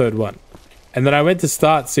finished episode 1. And then I went to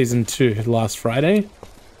start season 2 last Friday,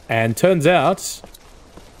 and turns out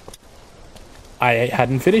I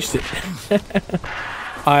hadn't finished it.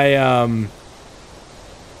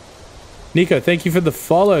 Nico, thank you for the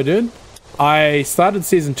follow, dude. I started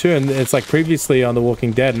season 2 and it's like previously on The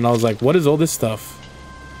Walking Dead, and I was like, what is all this stuff?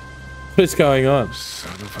 What is going on?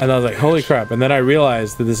 And I was like, holy crap. And then I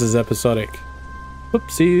realized that this is episodic.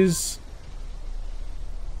 Whoopsies.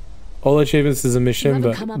 All achievements is a mission,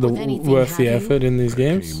 but worth the effort in these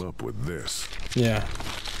games. Came up with this. Yeah.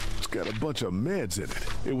 It's got a bunch of meds in it.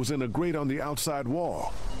 It was in a grate on the outside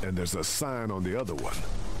wall, and there's a sign on the other one.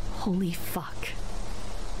 Holy fuck.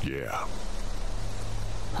 Yeah.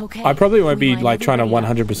 Okay. I probably won't be like trying to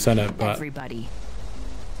 100% it, but everybody.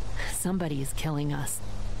 Somebody is killing us.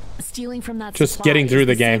 Stealing from that just getting through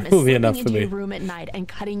the game will be enough for me. Your room at night and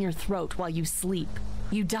cutting your throat while you sleep.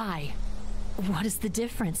 You die. What is the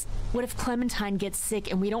difference? What if Clementine gets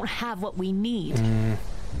sick and we don't have what we need?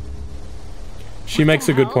 She makes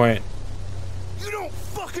a good point. You don't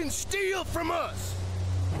fucking steal from us.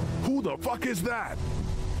 Who the fuck is that?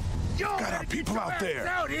 Y'all got our people out there.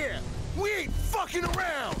 Out here. We ain't fucking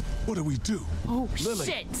around. What do we do? Oh, Lily.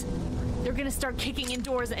 shit. They're gonna start kicking in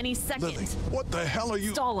doors any second. Lily, what the hell are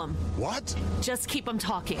you? Stall them. What? Just keep him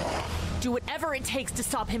talking. Do whatever it takes to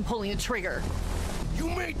stop him pulling the trigger. You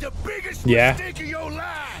made the biggest mistake of your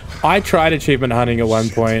life. I tried achievement hunting at one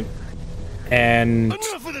point, and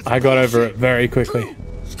I got over it very quickly.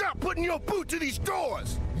 Stop putting your boot to these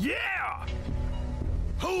doors. Yeah.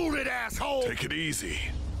 Hold it, asshole. Take it easy.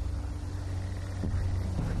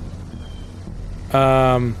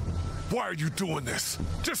 Why are you doing this?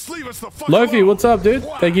 Just leave us the fuck Lofi, alone. what's up, dude?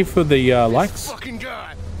 Why? Thank you for the likes. Fucking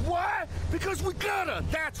guy. Why? Because we gotta.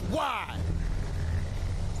 That's why.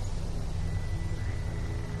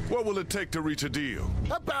 What will it take to reach a deal?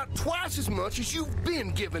 About twice as much as you've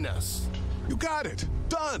been giving us. You got it.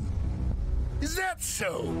 Done. Is that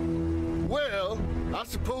so? Well, I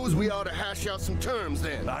suppose we ought to hash out some terms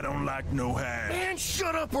then. I don't like no hash. Man,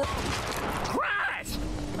 shut up or... Christ!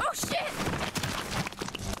 Oh, shit!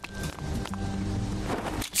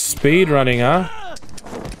 Speed running, huh?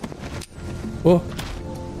 Oh.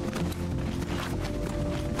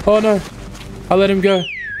 Oh no. I let him go.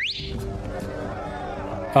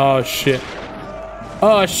 Oh shit.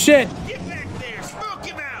 Oh shit. Get back there! Smoke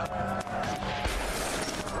him out!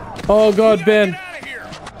 Oh god, Ben. Get out of here!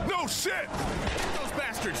 No shit! Get those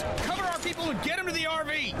bastards! Cover our people and get them to the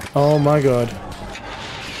RV! Oh my god.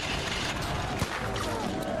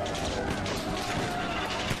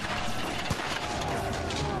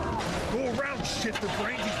 Go around, shit the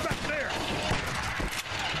brains. He's back there!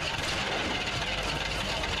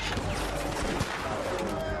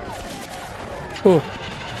 Oh.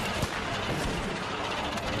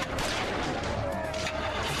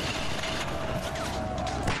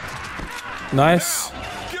 Nice.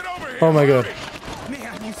 Oh my god.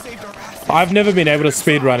 Man, you saved our ass. I've never been able to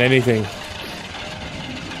speedrun anything.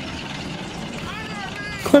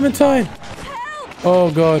 Clementine! Oh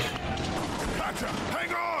god.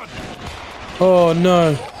 Hang on! Oh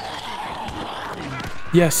no.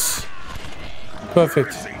 Yes.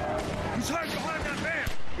 Perfect. He's hiding behind that van.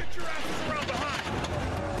 Get your asses around behind.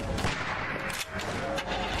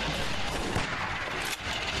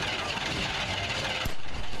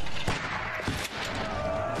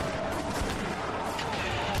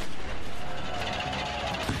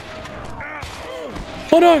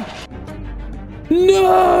 Oh no!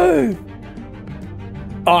 No!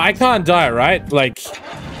 Oh, I can't die, right? Like...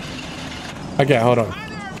 Okay, hold on.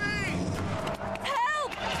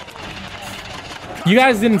 You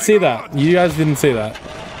guys didn't see that. You guys didn't see that.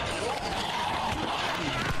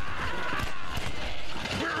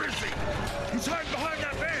 Where is he? He's hiding behind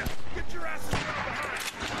that van. Get your asses around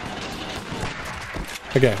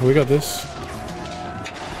behind. Okay, we got this.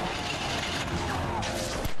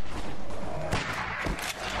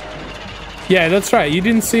 Yeah, that's right. You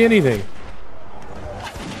didn't see anything.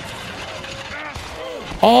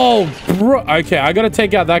 Oh, bro. Okay, I gotta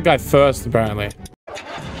take out that guy first, apparently.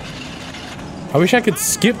 I wish I could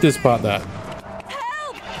skip this part, though.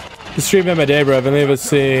 The stream made my day, bro. I've only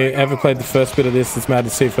ever played the first bit of this. It's mad to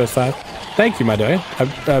see first time. Thank you, my dude.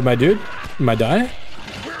 My dude? My die?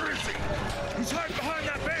 Where is he? He's hiding behind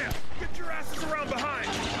that van. Get your asses around behind.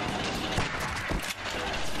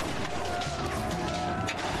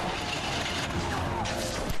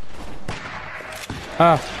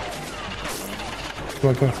 Ah. Come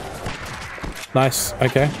on, come on. Nice.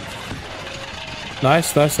 Okay.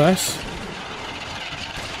 Nice, nice, nice.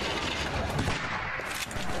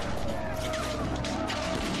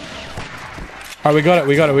 Alright, we got it,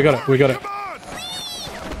 we got it, we got it, we got it.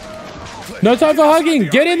 No time for hugging!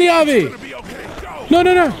 Get in the RV! No,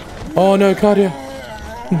 no, no! Oh no, cardio.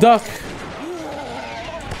 Duck.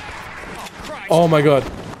 Oh my god.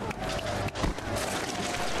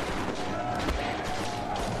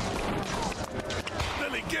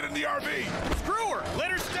 Lily, get in the RV. Screw her. Let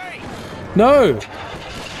her stay. No!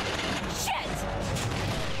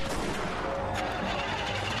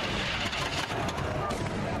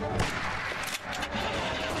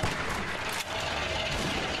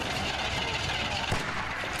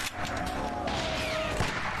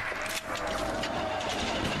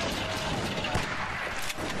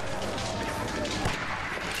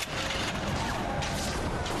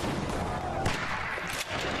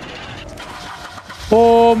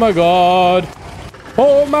 Oh my god.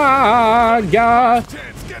 Oh my god.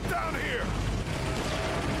 Get down here.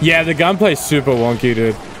 Yeah, the gunplay's super wonky,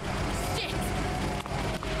 dude.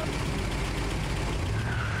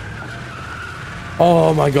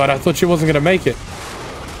 Oh my god, I thought she wasn't gonna make it.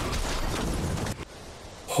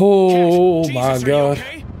 Oh my god.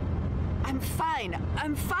 Okay? I'm fine.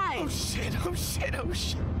 I'm fine. Oh shit, oh shit, oh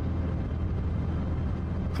shit.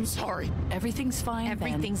 I'm sorry. Everything's fine,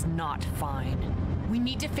 Ben. Everything's not fine. We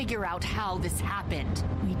need to figure out how this happened.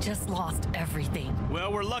 We just lost everything.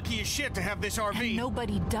 Well, we're lucky as shit to have this RV. And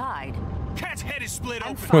nobody died. Cat's head is split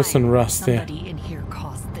open. What's some rust here? Somebody in here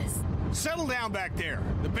caused this. Settle down back there.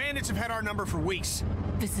 The bandits have had our number for weeks.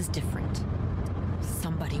 This is different.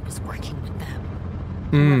 Somebody was working with them.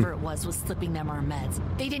 Whoever it was slipping them our meds.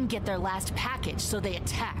 They didn't get their last package, so they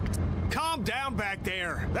attacked. Calm down back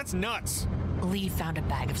there. That's nuts. Lee found a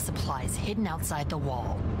bag of supplies hidden outside the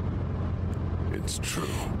wall. It's true.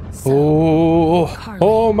 Oh, Carly,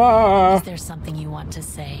 oh my. Is there something you want to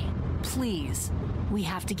say? Please. We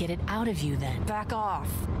have to get it out of you then. Back off.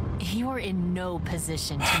 You're in no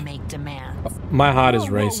position to make demands. My heart is Whoa,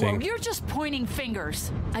 whoa, racing. whoa. You're just pointing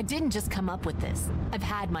fingers. I didn't just come up with this. I've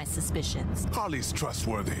had my suspicions. Harley's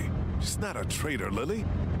trustworthy. She's not a traitor, Lily.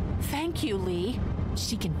 Thank you, Lee.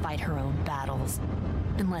 She can fight her own battles.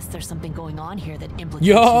 Unless there's something going on here that implicates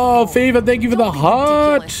Yo, you both. Fever, thank you for the Don't be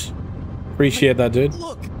heart. ridiculous. Appreciate that, dude.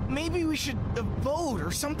 Look, maybe we should vote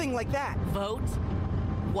or something like that. Vote?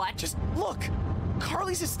 What? Just look.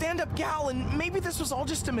 Carly's a stand-up gal, and maybe this was all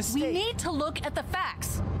just a mistake. We need to look at the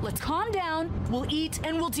facts. Let's calm down. We'll eat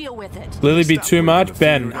and we'll deal with it. Lily be Stop too pointing much? the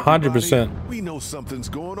Ben, finger at everybody. 100%. We know something's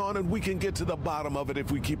going on, and we can get to the bottom of it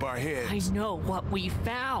if we keep our I heads. know what we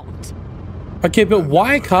found. Okay, but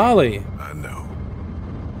why Carly? I know.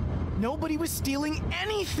 Nobody was stealing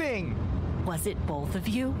anything. Was it both of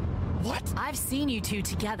you? What? I've seen you two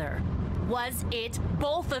together. Was it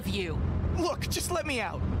both of you? Look, just let me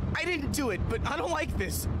out. I didn't do it, but I don't like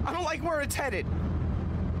this. I don't like where it's headed.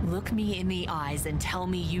 Look me in the eyes and tell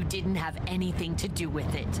me you didn't have anything to do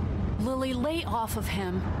with it. Lily, lay off of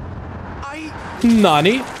him.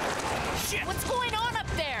 Nani? Shit, what's going on up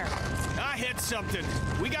there? I hit something.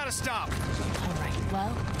 We gotta stop. All right,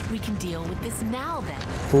 well, we can deal with this now then.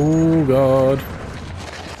 Oh, God.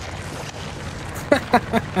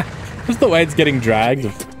 Just the way it's getting dragged.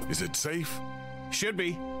 Is it safe? Should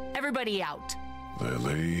be. Everybody out.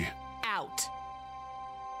 Lily. Out.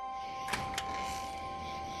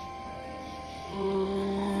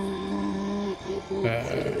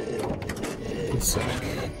 One sec.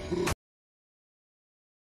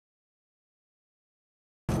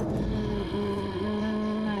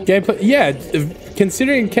 Gameplay, yeah,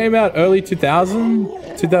 considering it came out early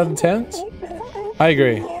 2010s, I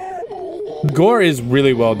agree. Gore is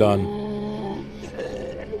really well done.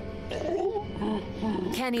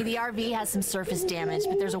 Kenny, the RV has some surface damage,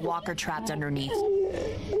 but there's a walker trapped underneath.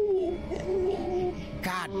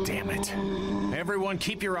 God damn it. Everyone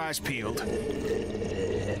keep your eyes peeled.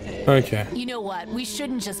 Okay. You know what? We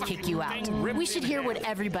shouldn't just kick you out. We should hear what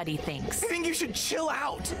everybody thinks. I think you should chill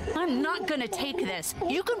out. I'm not gonna take this.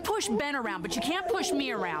 You can push Ben around, but you can't push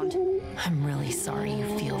me around. I'm really sorry you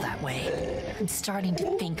feel that way. I'm starting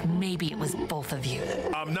to think maybe it was both of you.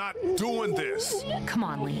 I'm not doing this. Come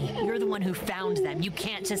on, Lee. You're the one who found them. You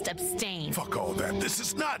can't just abstain. Fuck all that. This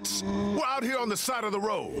is nuts. We're out here on the side of the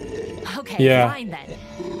road. Okay, Yeah. fine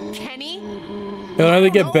then. Kenny? It'll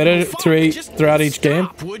only get better throughout each game.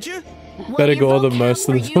 Would you? Better gore than most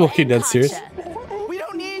of the Walking Dead series. We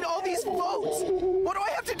don't need all these votes. What do I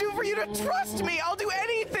have to do for you to trust me? I'll do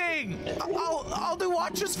anything. I'll do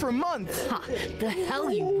watches for months. Huh, the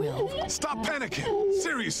hell you will. Stop panicking.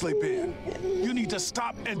 Seriously, Ben. You need to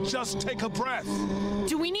stop and just take a breath.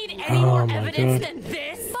 Do we need any more my evidence God. than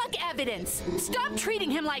this? Fuck evidence. Stop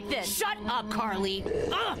treating him like this. Shut up, Carly.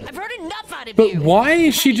 Ugh, I've heard enough out of But you. why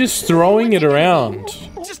is she just throwing it around?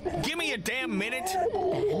 Just give me a damn minute.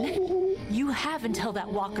 Ben, you have until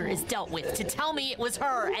that walker is dealt with to tell me it was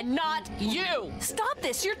her and not you. Stop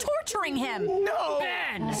this. You're torturing him. No.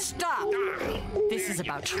 Ben, stop. This is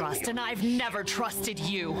about trust, and I've never trusted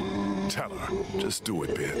you. Tell her. Just do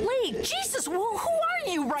it, Ben. Lee, Jesus, who are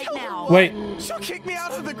you right now? Wait, She'll kick me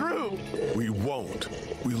out of the group. We won't.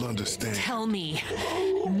 We'll understand. Tell me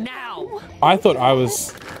now. I thought I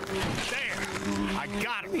was... There. I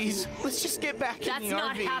got him. Please, let's just get back That's in the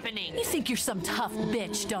not RV. happening. You think you're some tough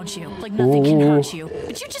bitch, don't you? Like nothing can hurt you.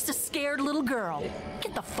 But you're just a scared little girl.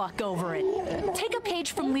 Get the fuck over it. Take a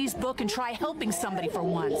page from Lee's book and try helping somebody for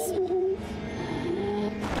once.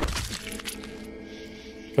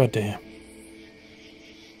 God damn.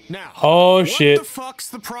 Now. Oh, shit. What the fuck's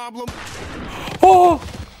the problem? Oh!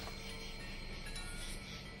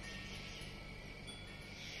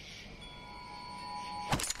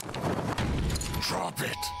 Drop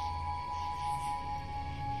it.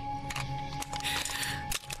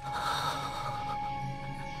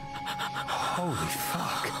 Holy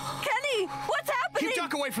fuck. Kenny, what's happening? Keep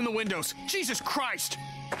duck away from the windows. Jesus Christ.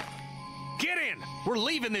 Get in. We're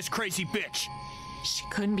leaving this crazy bitch. She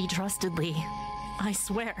couldn't be trusted, Lee. I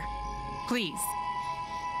swear. Please.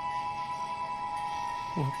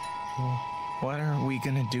 What are we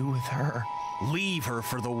gonna do with her? Leave her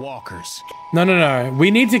for the walkers. No, no, no.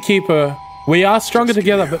 We need to keep her. We are stronger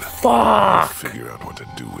together, but fuck! Figure out what to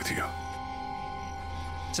do with you.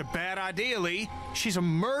 It's a bad idea, Lee. She's a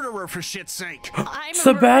murderer, for shit's sake. I'm It's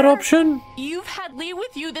a bad murderer. option? You've had Lee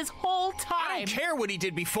with you this whole I time. don't care what he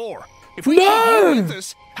did before. If we keep you with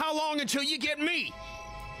us, how long until you get me?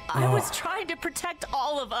 I was trying to protect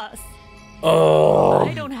all of us. Oh.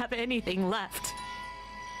 I don't have anything left.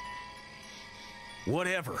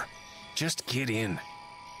 Whatever. Just get in.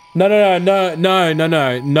 No,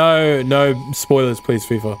 no spoilers, please,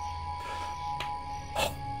 FIFA.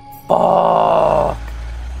 Fuck.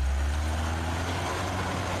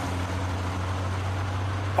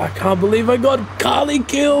 I can't believe I got Carly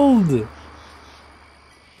killed.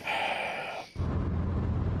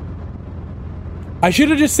 I should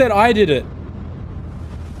have just said I did it.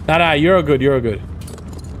 Nah, you're all good, you're all good.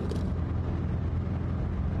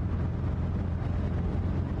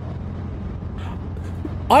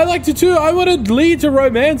 I liked it too. I wanted Lee to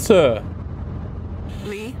romance her.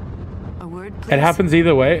 Lee, a word, please. It happens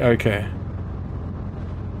either way? Okay.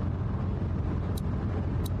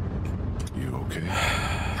 You okay?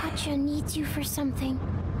 Katja needs you for something.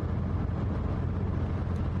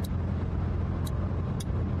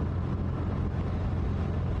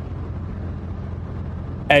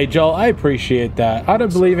 Hey, Joel, I appreciate that. I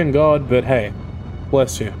don't believe in God, but hey,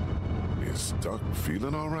 bless you. Is Duck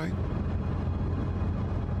feeling all right?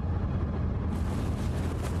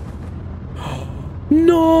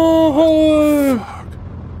 No! Fuck.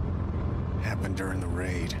 Happened during the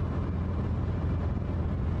raid.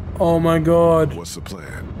 Oh my God. What's the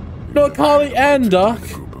plan? Not Carly and Duck.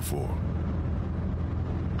 The group before.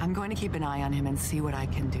 I'm going to keep an eye on him and see what I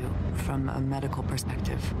can do from a medical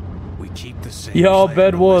perspective. We keep the same. Yo, plan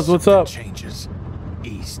Bed Wars, unless what's something up? Changes.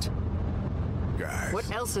 east. Guys. What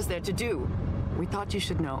else is there to do? We thought you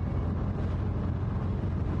should know.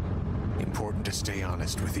 Important to stay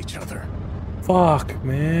honest with each other. Fuck,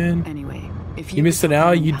 man. Anyway, if You missed an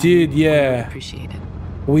hour? You did, yeah. Appreciate it.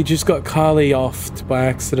 We just got Carly offed by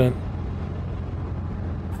accident.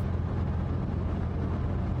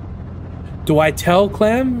 Do I tell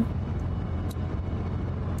Clem?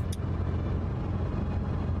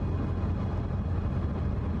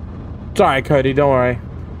 It's alright, Cody, don't worry.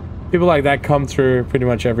 People like that come through pretty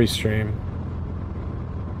much every stream.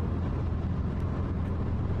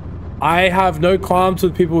 I have no qualms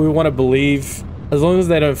with people who want to believe, as long as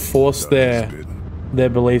they don't force their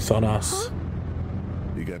beliefs on us.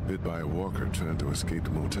 You got bit by a walker trying to escape the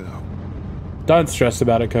motel. Don't stress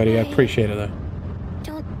about it, Cody. I appreciate it, though.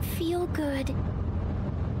 Don't feel good.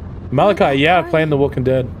 Malachi, yeah, playing The Walking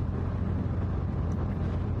Dead.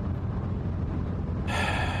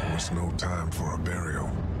 There's no time for a burial.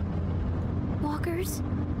 Walkers?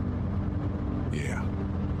 Yeah.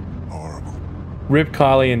 Horrible. Rip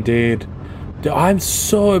Carly, indeed. Dude, I'm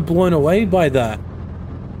so blown away by that.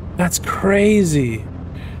 That's crazy.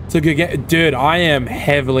 It's a good game. Dude, I am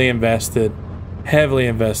heavily invested. Heavily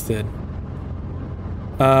invested.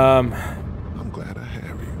 I'm glad I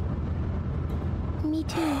have you. Me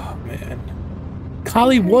too. Oh, man.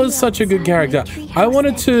 Carly was such a good character. I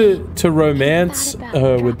wanted to romance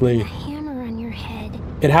her with Lee. Hammer on your head.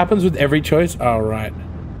 It happens with every choice. Oh, right.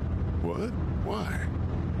 What? Why?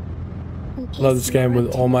 Love this game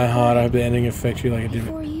with all my heart. I hope the ending affects you like it did.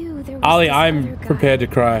 Ali, I'm prepared to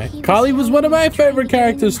cry. Carly was one of my favorite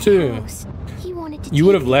characters too. You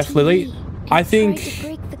would have left Lily. I think. To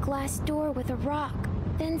break the glass door with a rock.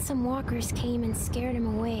 Then some walkers came and scared him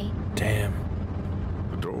away. Damn.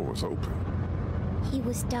 The door was open. He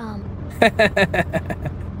was dumb.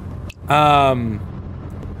 I'm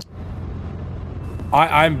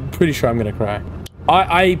pretty sure I'm gonna cry.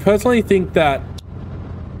 I personally think that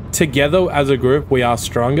together as a group we are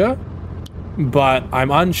stronger, but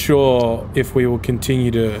I'm unsure if we will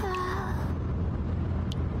continue to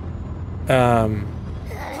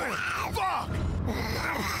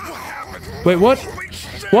wait, what?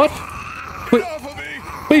 What?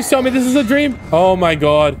 Please tell me this is a dream. Oh my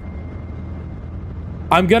god.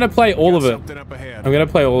 I'm gonna play all of it. I'm gonna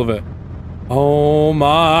play all of it. Oh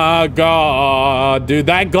my god, dude,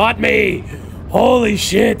 that got me. Holy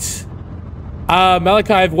shit.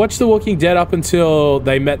 Malachi, I've watched The Walking Dead up until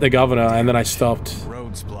they met the governor, and then I stopped.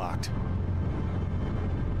 Roads blocked.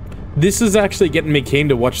 This is actually getting me keen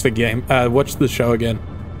to watch the game, watch the show again.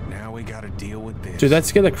 Now we gotta deal with this. Dude, that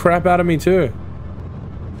scared the crap out of me too.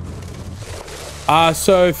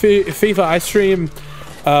 So FIFA, I stream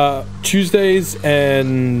Tuesdays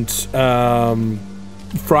and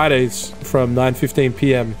Fridays from 9:15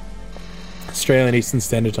 p.m. Australian Eastern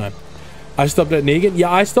Standard Time. I stopped at Negan. Yeah,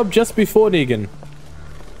 I stopped just before Negan.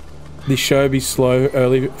 The show be slow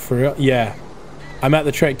early for real. Yeah, I'm at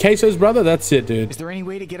the train. Queso's brother. That's it, dude. Is there any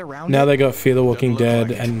way to get around now it? They got Fear the Walking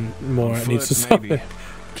Dead and more. It needs to stop it.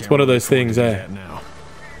 It's one of those things, eh?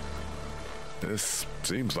 This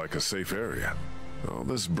seems like a safe area. All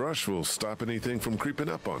this brush will stop anything from creeping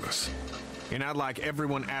up on us. And I'd like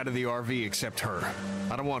everyone out of the RV except her.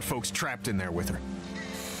 I don't want folks trapped in there with her.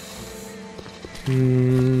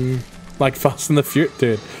 Like Fast and the Furious,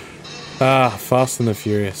 dude. Fast and the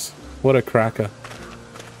Furious. What a cracker.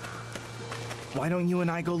 Why don't you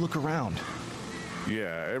and I go look around?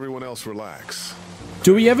 Yeah, everyone else relax.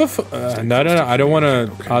 Do we ever? No. I don't want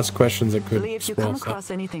to ask questions that could Lee, if you spoil come stuff.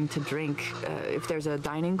 across anything to drink, if there's a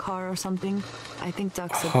dining car or something, I think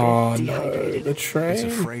Duck's a bit Oh no, dehydrated. the train. It's a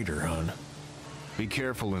freighter, hon. Be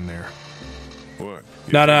careful in there. What? You No,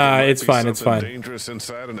 think there might it's be fine, it's something fine. Dangerous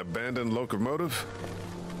inside an abandoned locomotive?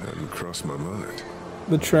 Hadn't crossed my mind.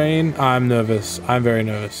 The train. I'm nervous. I'm very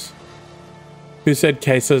nervous. Who said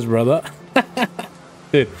Queso's brother?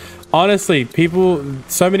 Dude, honestly,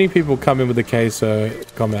 so many people come in with the Queso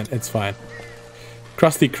comment. It's fine.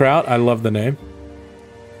 Krusty Kraut. I love the name.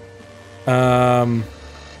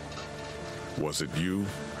 Was it you?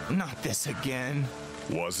 Not this again.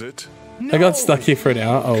 Was it? No. I got stuck here for an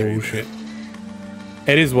hour. Oh shit.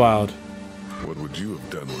 It is wild. What would you have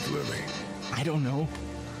done with Lily? I don't know.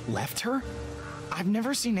 Left her? I've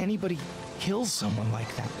never seen anybody kill someone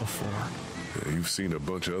like that before. Yeah, you've seen a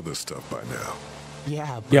bunch of other stuff by now.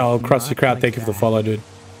 Yeah, but Yo, Krusty not Kraut. like Thank you for the that. follow, dude.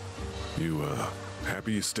 You,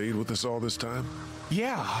 happy you stayed with us all this time?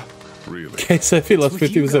 Yeah. Really? Queso, if he lost It's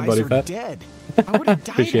with you 50% body guys are fat. dead. I would have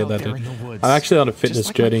died Appreciate out that, there dude. in the woods. I'm actually on a fitness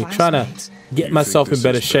Just like my journey, trying to classmates. get You myself think in this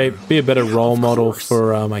better is shape, better? be a better Yeah, role of model course.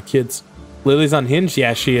 for my kids. Lily's unhinged.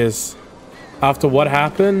 Yeah, she is. After what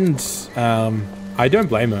happened, I don't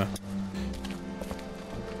blame her.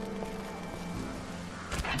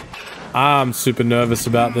 I'm super nervous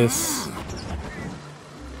about this.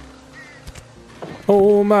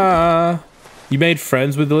 Oh my. You made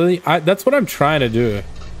friends with Lily? That's what I'm trying to do.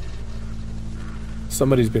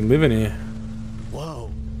 Somebody's been living here.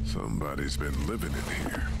 Whoa. Somebody's been living in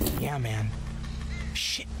here. Yeah, man.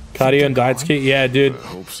 Shit. Cardio and diet's key? Yeah, dude. I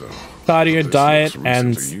hope so. Cardio, This diet, looks recent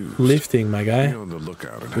and to use. lifting, my guy. Be on the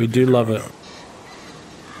lookout and We have do you love caught it. up.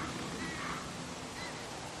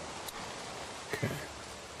 Okay.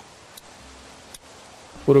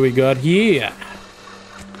 What do we got here?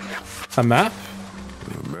 A map?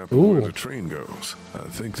 A map of Ooh. where the train goes. I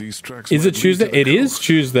think these tracks Is might it lead Tuesday? to the It is coast.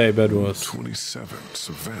 Tuesday, Bedwars. 27,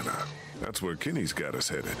 Savannah. That's where Kenny's got us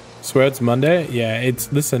headed. Swear it's Monday? Yeah,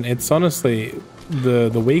 it's, listen, it's honestly, the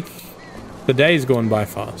week, the day's gone by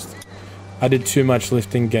fast. I did too much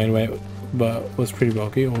lifting, gain weight, but was pretty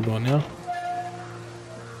bulky. All gone now.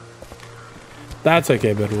 That's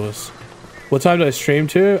okay, Bedwars. What time do I stream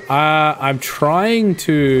to? I'm trying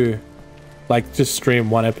to, like, just stream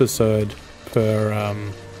one episode per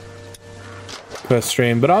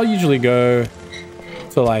stream, but I'll usually go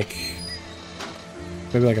to, like,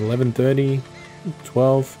 maybe like 11:30,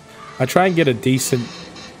 12. I try and get a decent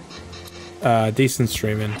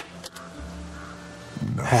stream in.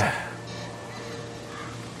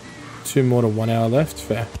 Two more to 1 hour left.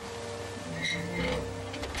 Fair.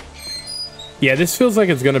 Yeah, this feels like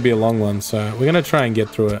it's going to be a long one, so we're going to try and get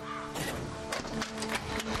through it.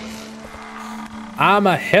 I'm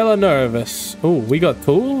a hella nervous. Oh, we got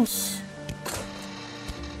tools.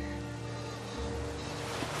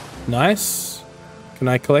 Nice. Can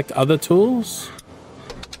I collect other tools?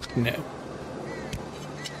 No.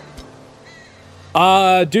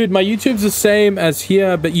 Dude, my YouTube's the same as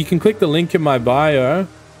here, but you can click the link in my bio.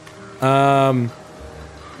 I'm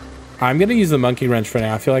gonna use the monkey wrench for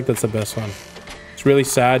now. I feel like that's the best one. It's really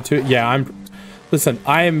sad too. Yeah, listen,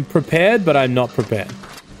 I am prepared, but I'm not prepared.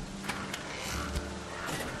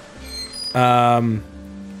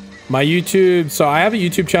 My YouTube, so I have a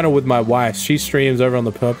YouTube channel with my wife. She streams over on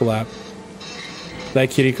the Purple app. That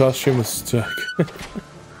kitty costume was stuck.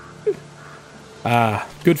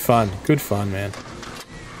 Good fun, man.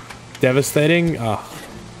 Devastating.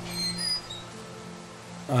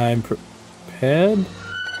 I'm prepared.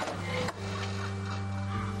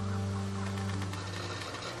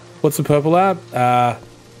 What's the Purple app? I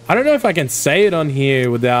don't know if I can say it on here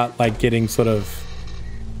without like getting sort of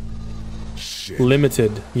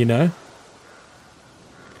limited, you know?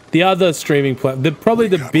 The other streaming platform, probably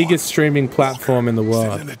the biggest streaming platform in the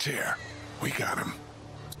world. Sit in a chair. We got him.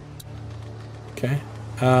 Okay.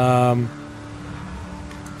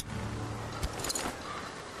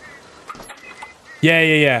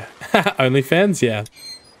 Yeah. OnlyFans, yeah.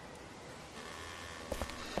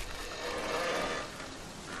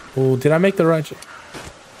 Oh, did I make the right?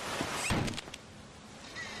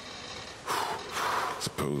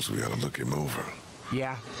 Suppose we ought to look him over.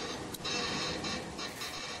 Yeah.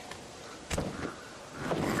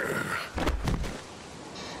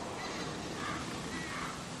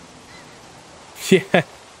 Yeah.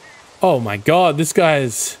 Oh my god, this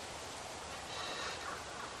guy's...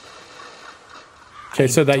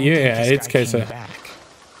 Queso, that you? Yeah, it's Queso.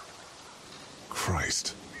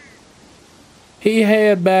 Christ. He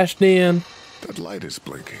had bashed in. That light is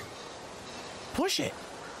blinking. Push it.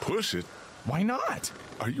 Push it? Why not?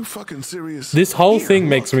 Are you fucking serious? This whole thing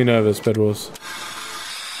makes me nervous, Bedwars.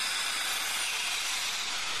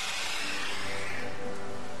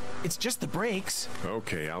 It's just the brakes.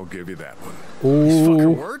 Okay, I'll give you that one. This fucker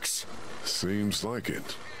Ooh. works? Seems like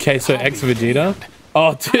it. Queso X Vegeta.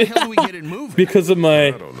 Oh, dude. How the hell do we get it moving? Because of my...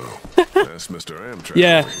 I don't know. That's Mr. Amtrak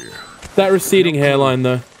Yeah. over here. That receding hairline,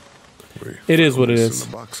 though. It is what it is.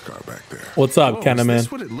 In the boxcar back there. What's up, Whoa, Canna is Man?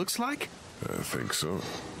 this what it looks like? I think so.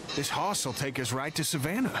 This hoss will take us right to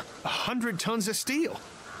Savannah. 100 tons of steel.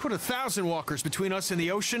 Put 1,000 walkers between us and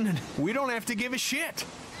the ocean, and we don't have to give a shit.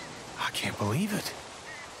 I can't believe it.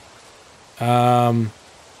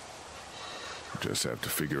 Just have to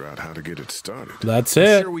figure out how to get it started. That's I'm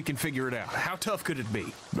it. sure we can figure it out. How tough could it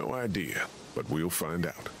be? No idea, but we'll find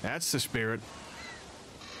out. That's the spirit.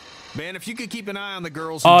 Man, if you could keep an eye on the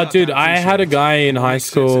girls. Oh, and duck dude, out I these had a things, guy in we'll high make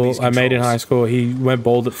sense of school. these I made in controls. high school. He went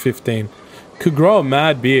bald at 15. Could grow a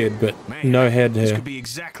mad beard, but Man, no head This hair. could be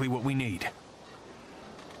exactly what we need.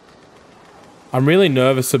 I'm really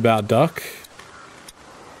nervous about Duck.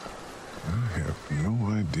 I have no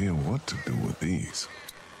idea what to do with these.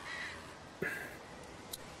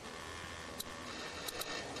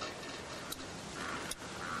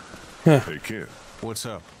 Hey, kid. What's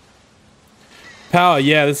up? Power,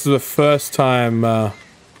 yeah, this is the first time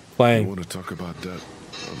playing. You want to talk about that?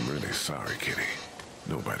 I'm really sorry, Kitty.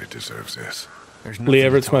 Nobody deserves this. Lee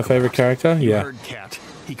Everett's my favorite character. Yeah. Heard Cat.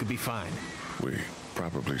 He could be fine. We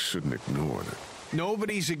probably shouldn't ignore it.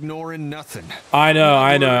 Nobody's ignoring nothing. I know.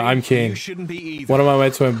 I'm keen. You shouldn't be either. One of my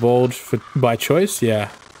mates went bald by choice.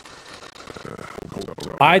 Yeah.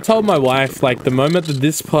 I told my wife, like, the moment that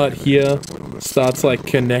this part here starts, like,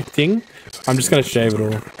 connecting, I'm just gonna shave it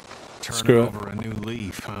all. Screw it. Over a new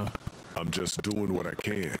leaf, huh? I'm just doing what I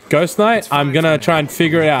can. Ghost Knight, I'm gonna try and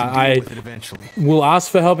figure it out. I will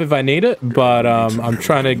ask for help if I need it, but I'm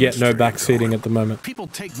trying to get no backseating at the moment. People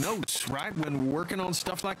take notes, right, when working on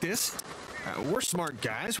stuff like this? We're smart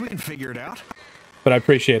guys. We can figure it out. But I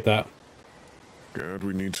appreciate that. God,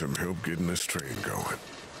 we need some help getting this train going.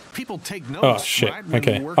 People take notes. Oh shit. Right, when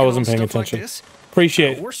Okay, working I wasn't on paying stuff like attention. this?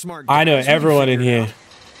 Appreciate. We're smart I know guys. We can everyone in figure it here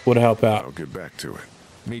out. would help out. I'll get back to it.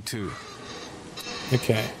 Me too.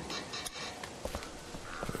 Okay.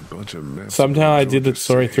 A bunch of mess. Somehow I did the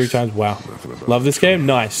story 3 times. Wow. Love this game.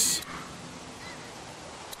 Nice.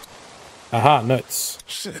 Aha, notes.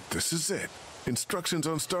 Shit, this is it. Instructions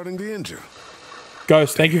on starting the engine.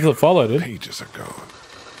 Ghost, thank you for the follow, dude. Pages are gone.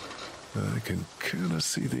 I can kind of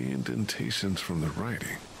see the indentations from the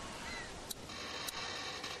writing.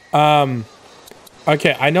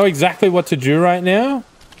 Okay, I know exactly what to do right now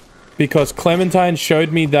because Clementine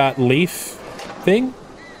showed me that leaf thing.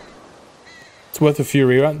 It's worth a few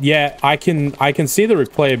reruns. Yeah, I can see the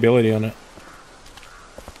replayability on it.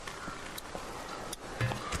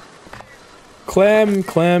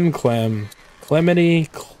 Clementine.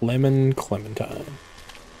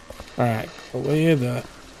 Alright, where the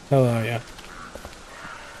hell are ya?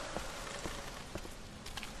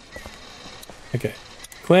 Okay.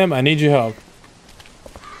 Clem, I need your help.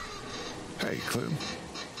 Hey, Clem.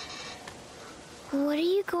 What are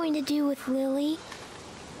you going to do with Lily?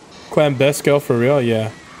 Clem, best girl for real?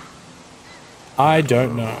 Yeah. I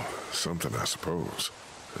don't know. Something, I suppose.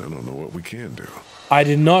 I don't know what we can do. I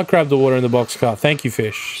did not grab the water in the boxcar. Thank you,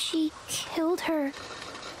 fish. She killed her.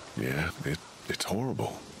 Yeah, it's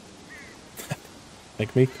horrible.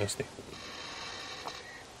 Make me thirsty.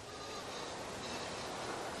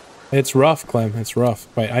 It's rough, Clem. It's rough.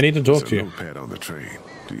 Wait, I need to talk to you. There's a notepad on the train.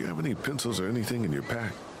 Do you have any pencils or anything in your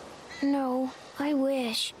pack? No, I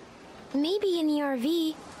wish. Maybe in the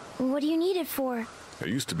RV. What do you need it for? There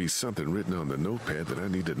used to be something written on the notepad that I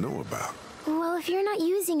need to know about. Well, if you're not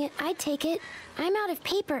using it, I'd take it. I'm out of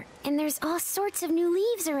paper, and there's all sorts of new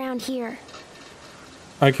leaves around here.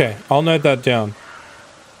 Okay, I'll note that down.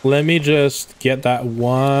 Let me just get that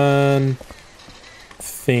one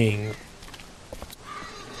thing.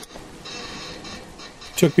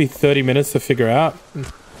 Took me 30 minutes to figure out.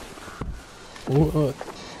 Ooh,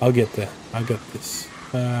 I'll get there. I got this.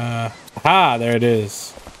 Aha, there it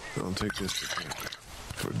is. I'll take this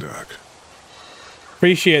for Doug.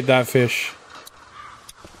 Appreciate that, fish.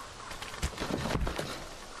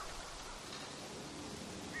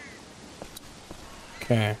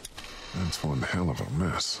 Okay. That's one hell of a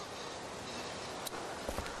mess.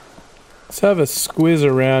 Let's have a squiz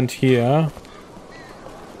around here.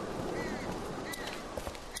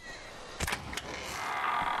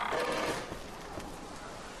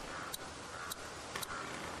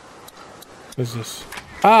 What's this?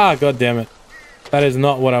 Ah, god damn it. That is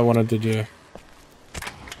not what I wanted to do.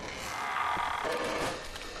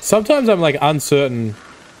 Sometimes I'm like uncertain.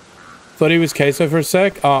 Thought he was Queso for a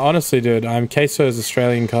sec. Oh, honestly, dude, I'm Queso's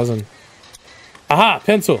Australian cousin. Aha,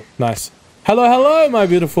 pencil. Nice. Hello, hello, my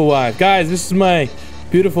beautiful wife. Guys, this is my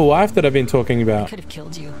beautiful wife that I've been talking about. I could have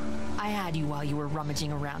killed you. I had you while you were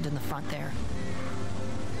rummaging around in the front there.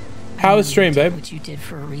 How was stream, babe? What you did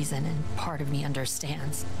for a reason, and part of me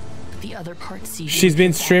understands. But the other part sees. She's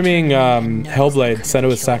been streaming Hellblade: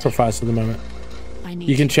 Senua's Sacrifice at the moment.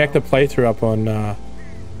 You can check the playthrough up on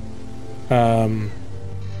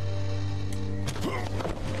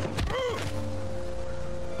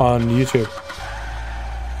YouTube.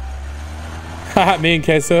 Haha, me and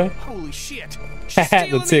Queso. Holy shit.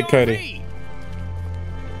 That's it, Cody.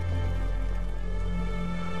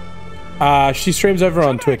 She streams over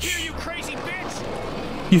on Twitch.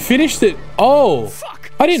 You finished it? Oh,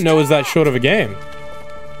 I didn't know it was that short of a game.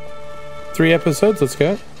 3 episodes, let's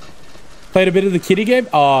go. Played a bit of the kiddie game.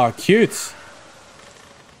 Oh, cute.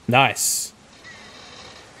 Nice.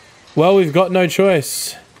 Well, we've got no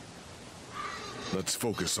choice. Let's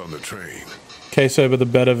focus on the train. Queso with a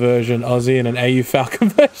better version, Aussie, and an AU Falcon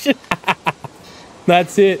version.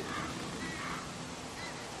 That's it.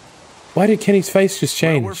 Why did Kenny's face just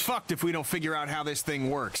change? Well, we're fucked if we don't figure out how this thing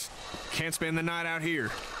works. Can't spend the night out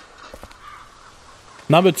here.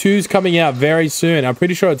 Number 2's coming out very soon. I'm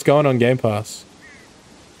pretty sure it's going on Game Pass.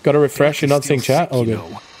 Got to refresh. You're not seeing chat? All good.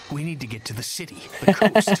 We need to get to the city, the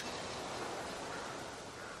coast.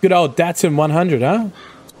 Good old Datsun 100, huh?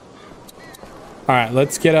 Alright,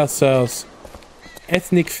 let's get ourselves...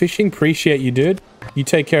 Ethnic fishing. Appreciate you, dude. You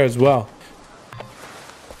take care as well.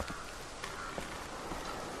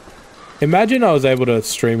 Imagine I was able to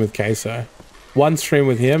stream with Queso. One stream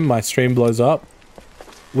with him, my stream blows up.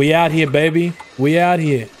 We out here, baby. We out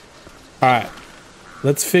here. Alright.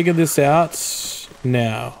 Let's figure this out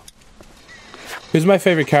now. Who's my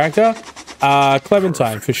favorite character?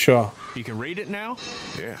 Clementine, for sure. You can read it now?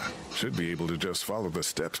 Yeah, should be able to just follow the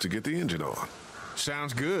steps to get the engine on.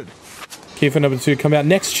 Sounds good. Key for number 2 come out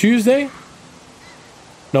next Tuesday?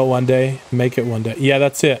 Not one day. Make it one day. Yeah,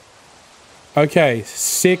 that's it. Okay,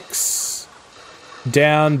 6.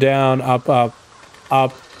 Down, down, up, up.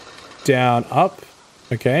 Up, down, up.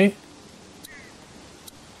 Okay.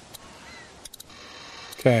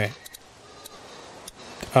 Okay.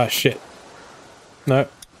 Oh, shit. No.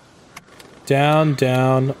 Down,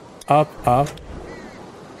 down, up, up.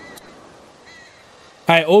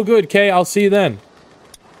 Hey, all good, Kay. I'll see you then.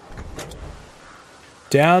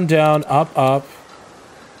 Down, down, up, up.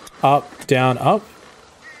 Up, down, up.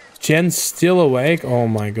 Jen's still awake? Oh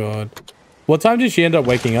my god. What time did she end up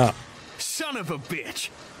waking up? Son of a bitch.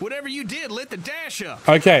 Whatever you did lit the dash up.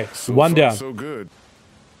 Okay, So one far, down. so good.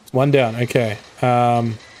 One down, okay. How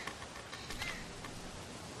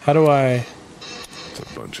do I... It's a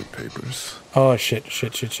bunch of papers. Oh shit,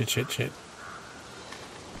 shit, shit, shit, shit, shit.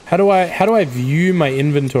 How do I view my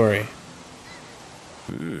inventory?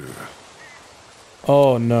 Ew.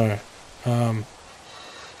 Oh no.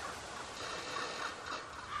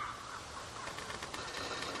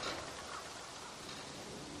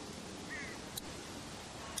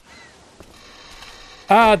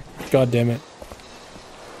 God damn it.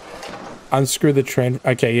 Unscrew the train.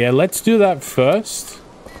 Okay, yeah, let's do that first.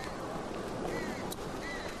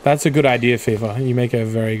 That's a good idea, FIFA. You make a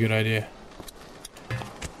very good idea.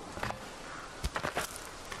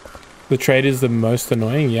 The trade is the most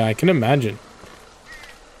annoying? Yeah, I can imagine.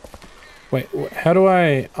 Wait, how do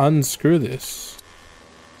I unscrew this?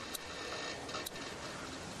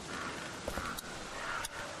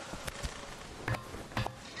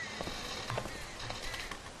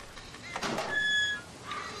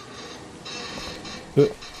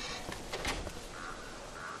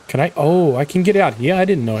 Can I? Oh, I can get out here. I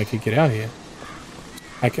didn't know I could get out here.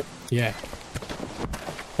 I can. Yeah.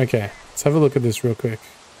 Okay. Let's have a look at this real quick.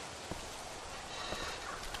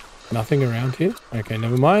 Nothing around here? Okay,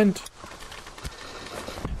 never mind.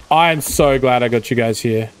 I'm so glad I got you guys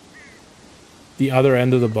here. The other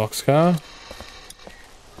end of the boxcar.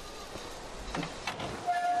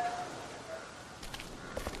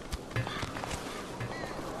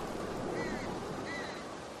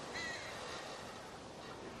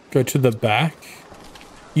 Go to the back?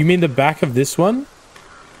 You mean the back of this one?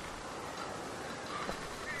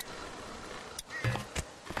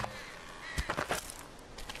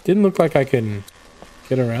 Didn't look like I can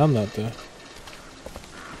get around that though.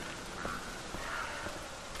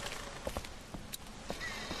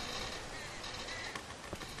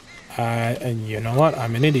 And you know what?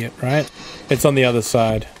 I'm an idiot, right? It's on the other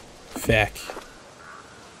side. Feck.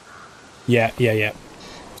 Yeah.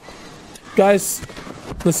 Guys,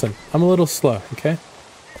 listen, I'm a little slow, okay?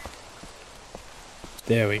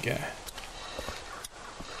 There we go.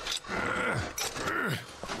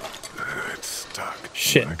 It's stuck.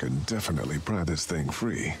 Shit. I can definitely pry this thing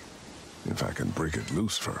free. If I can break it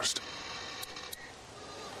loose first.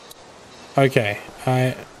 Okay,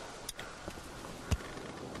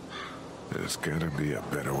 There's gotta be a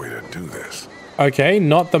better way to do this. Okay,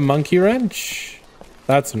 not the monkey wrench.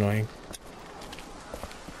 That's annoying.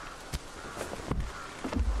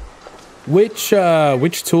 Which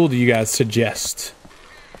tool do you guys suggest?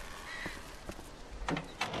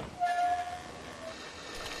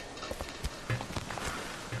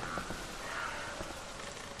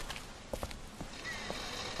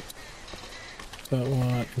 That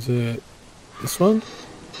one, is it this one?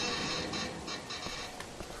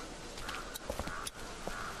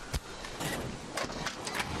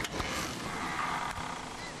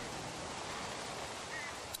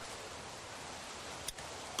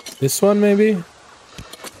 This one, maybe?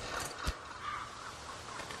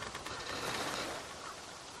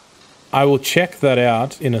 I will check that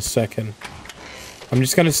out in a second. I'm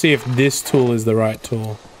just going to see if this tool is the right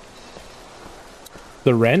tool.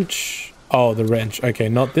 The wrench? Oh, the wrench. Okay,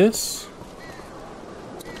 not this.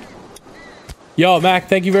 Yo, Mac,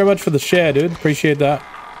 thank you very much for the share, dude. Appreciate that.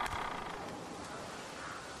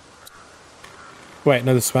 Wait,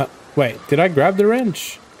 no, the span. Wait, did I grab the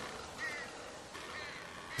wrench?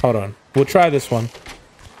 Hold on. We'll try this one.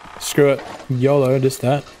 Screw it. YOLO, just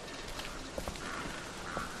that.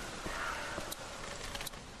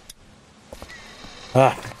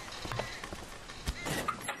 Ah.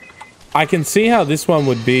 I can see how this one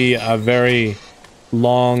would be a very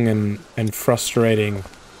long and frustrating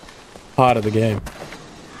part of the game.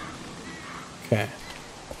 Okay.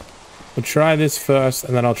 We'll try this first,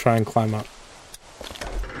 and then I'll try and climb up.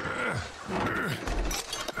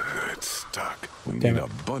 It's stuck. We need a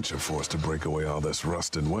bunch of force to break away all this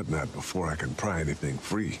rust and whatnot before I can pry anything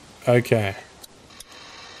free. Okay.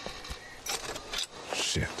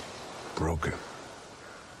 Shit. Broken.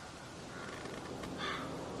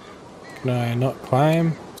 Can I not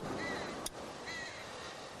climb?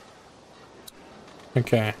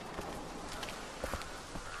 Okay.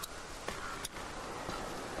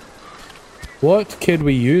 What could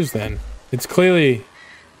we use then? It's clearly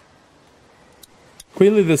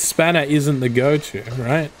the spanner isn't the go-to,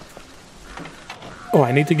 right? Oh,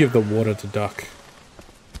 I need to give the water to Duck.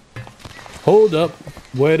 Hold up.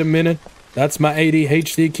 Wait a minute. That's my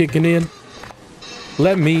ADHD kicking in.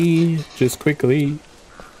 Let me just quickly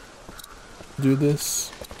do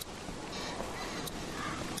this.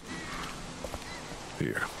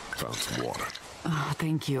 Here, found some water. Oh,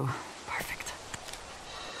 thank you. Perfect.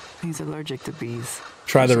 He's allergic to bees.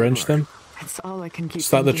 Try the wrench then. It's all I can keep.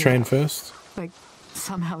 Start the thinking train of. first. Like,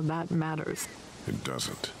 somehow that matters. It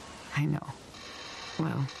doesn't. I know.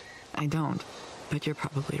 Well, I don't, but you're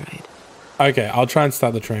probably right. Okay, I'll try and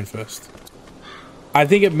start the train first. I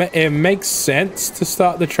think it makes sense to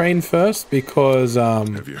start the train first because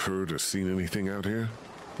Have you heard or seen anything out here?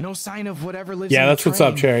 No sign of whatever lives yeah, in that's the what's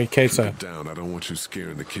up, train. Cherry. Queso. Keep it down. I don't want you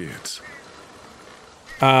scaring the kids.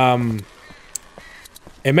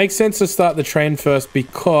 It makes sense to start the train first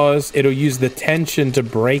because it'll use the tension to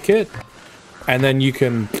break it, and then you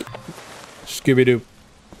can Scooby-Doo.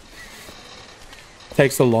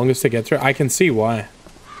 Takes the longest to get through. I can see why.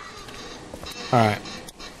 Alright.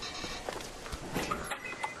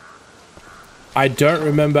 I don't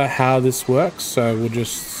remember how this works, so we'll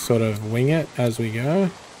just sort of wing it as we go.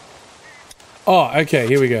 Oh, okay,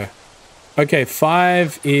 here we go. Okay,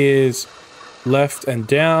 5 is left and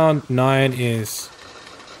down. 9 is...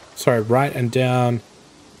 Sorry, right and down.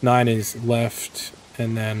 9 is left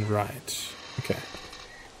and then right. Okay.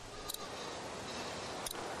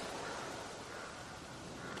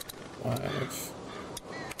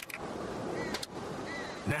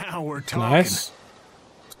 Now we're talking. Nice.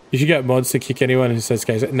 You should get mods to kick anyone who says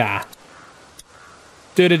case. Nah.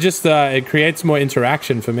 Dude, it just, it creates more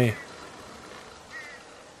interaction for me.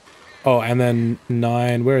 Oh, and then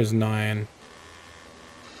 9. Where is 9?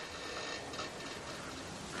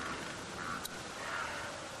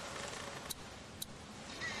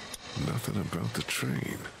 Nothing about the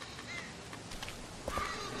train.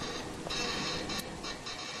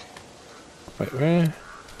 Wait, where?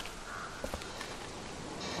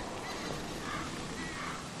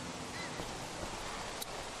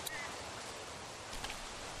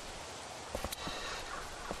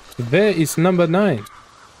 There is number 9.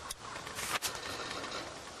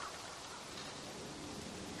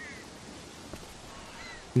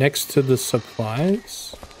 Next to the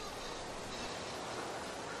supplies.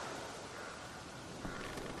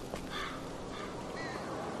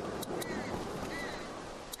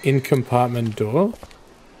 In compartment door.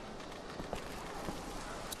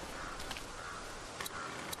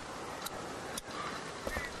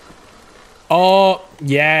 Oh,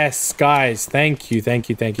 yes, guys. Thank you, thank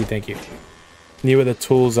you, thank you, thank you. Knew where the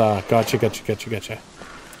tools are. Gotcha, gotcha, gotcha, gotcha.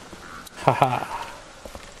 Haha.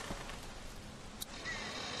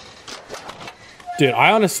 Dude,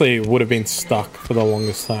 I honestly would have been stuck for the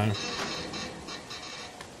longest time.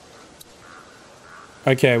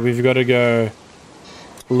 Okay, we've got to go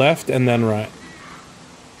left and then right.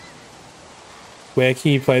 Where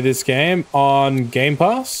can you play this game? On Game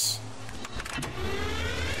Pass?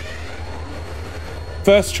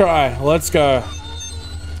 First try. Let's go.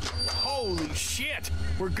 Holy shit!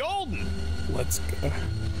 We're golden. Let's go.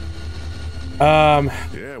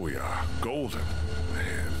 Yeah, we are. Golden.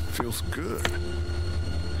 Man, feels good.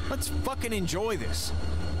 Let's fucking enjoy this.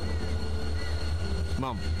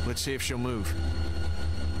 Mom, let's see if she'll move.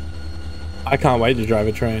 I can't wait to drive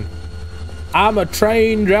a train. I'm a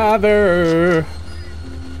train driver.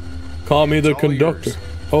 Call me the conductor.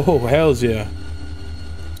 Oh, hells yeah.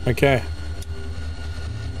 Okay.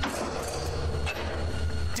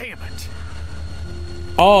 Damn it.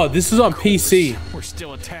 Oh, this is on PC. We're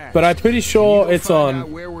still attached. But I'm pretty sure it's on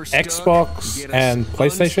Xbox and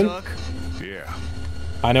PlayStation. Yeah.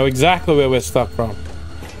 I know exactly where we're stuck from.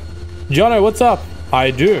 Jono, what's up?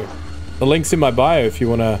 I do. The link's in my bio if you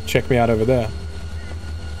want to check me out over there.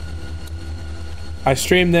 I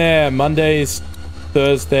stream there Mondays,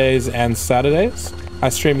 Thursdays, and Saturdays. I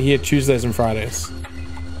stream here Tuesdays and Fridays.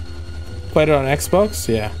 Played it on Xbox?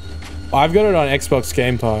 Yeah. I've got it on Xbox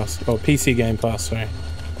Game Pass. Or PC Game Pass, sorry.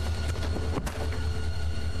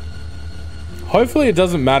 Hopefully it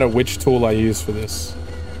doesn't matter which tool I use for this.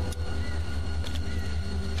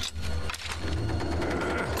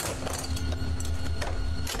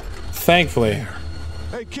 Thankfully.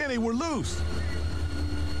 Hey, Kenny, we're loose.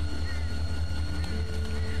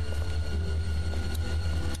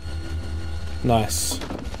 Nice.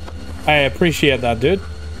 I appreciate that, dude.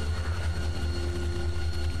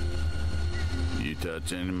 You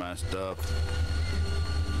touch any of my stuff?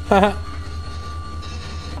 Haha.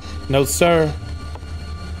 No, sir.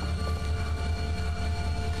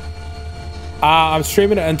 I'm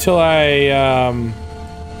streaming it until I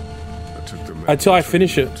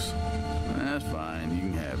finish it. That's fine. You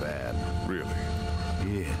can have that. Really?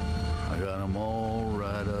 Yeah. I got them all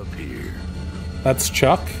right up here. That's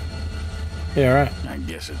Chuck? Yeah, right. I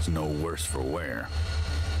guess it's no worse for wear.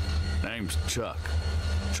 Name's Chuck.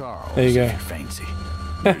 Charles. There you go. If you're fancy.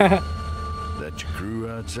 That your crew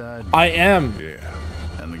outside? I am. Yeah.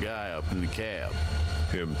 And the guy up in the cab.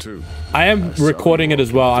 Him too. I am recording it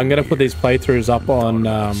as well. I'm gonna put these playthroughs up on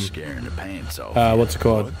scaring the pants off what's it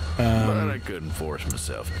called? But I couldn't force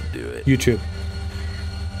myself to do it. YouTube.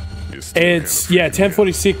 It's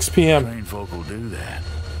 10:46 p.m. Trained folk will do that.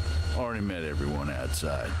 Already met everyone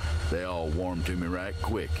outside. They all warmed to me right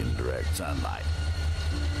quick in direct sunlight.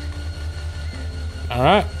 All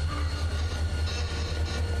right.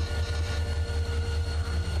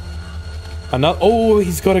 Another. Oh,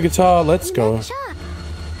 he's got a guitar. Let's go.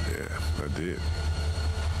 Yeah, I did.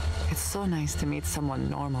 It's so nice to meet someone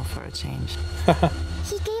normal for a change.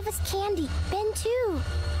 He gave us candy. Ben too.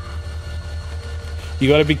 You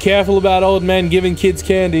gotta be careful about old men giving kids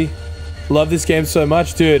candy. Love this game so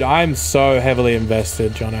much, dude. I'm so heavily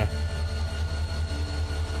invested, Jono.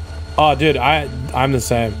 Oh, dude, I'm the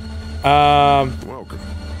same. Welcome.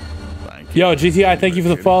 Yo, GTI, thank you for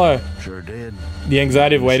the follow. Sure did. The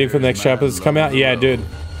anxiety of waiting for the next chapters to come out. Yeah, dude.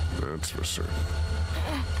 That's for certain.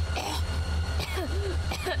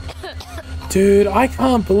 Dude, I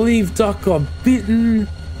can't believe Duck got bitten.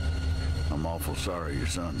 I'm awful sorry your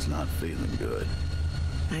son's not feeling good.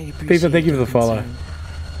 People, thank you for the follow.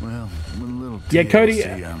 Well, with a little Yeah, Cody,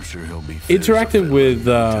 TLC, I'm sure he'll be fit interacting with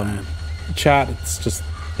chat, it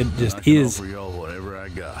just is. for y'all whatever I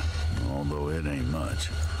got, although it ain't much.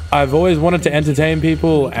 I've always wanted to entertain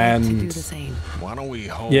people, and do the same. Why don't we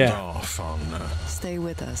hold Yeah. off on Stay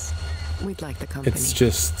with us. We'd like the company. it's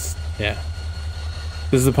just, yeah.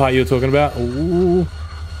 This is the part you were talking about. Ooh.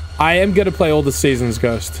 I am gonna play all the seasons,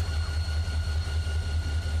 Ghost.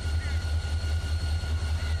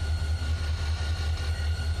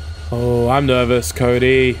 Oh, I'm nervous,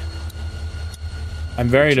 Cody. I'm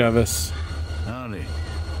very nervous. Howdy.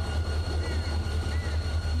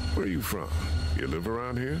 Where are you from? You live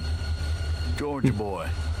around here? Georgia boy,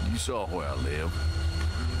 you saw where I live.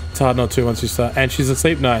 It's hard not to once you start. And she's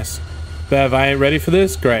asleep. Nice. Bev, I ain't ready for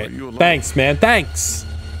this. Great. Thanks, man. Thanks.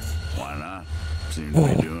 Why not? Seems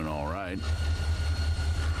to be doing all right.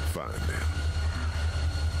 Fine, man.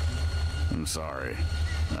 I'm sorry.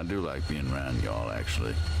 I do like being around y'all,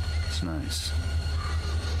 actually. It's nice.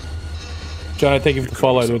 John, I thank you for the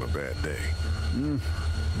follow, dude. On a bad day.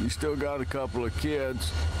 You still got a couple of kids.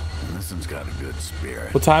 And this one's got a good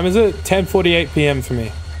spirit. What time is it? 10:48 p.m. for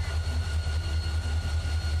me.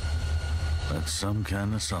 That's some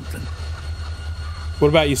kind of something. What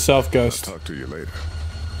about yourself, Ghost? I'll talk to you later.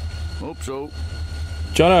 Hope so.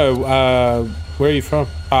 Jono, where are you from?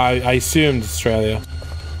 I assumed Australia.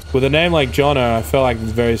 With a name like Jono, I felt like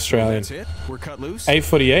it's very Australian. That's it? We're cut loose?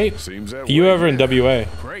 8:48? Seems that You way, over in WA?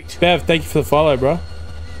 Great. Bev, thank you for the follow, bro.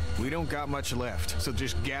 We don't got much left, so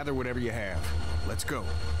just gather whatever you have. Let's go.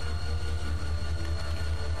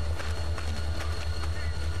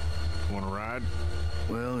 Want to ride?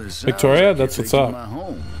 Well, it sounds Victoria, like that's you're what's taking up. my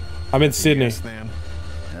home. I'm in Sydney. Yes, then.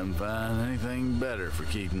 Haven't found anything better for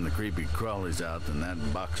keeping the creepy crawlies out than that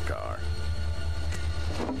boxcar.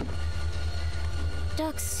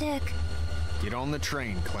 Duck's sick. Get on the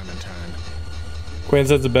train, Clementine.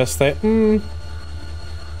 Queensland's the best state.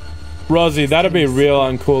 Rosie, that'd be real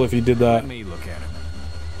uncool if you did that. Let me look at him.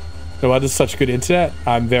 No, I just such good internet.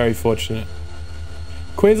 I'm very fortunate.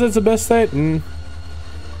 Queensland's the best state? We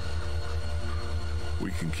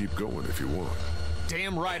can keep going if you want.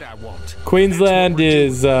 Damn right I won't. Queensland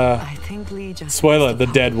is, I think Lee just spoiler, the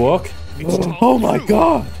dead walk. Oh my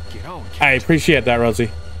god. I appreciate that, Rosie.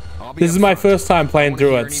 This is my first time playing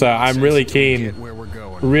through it, so I'm really keen.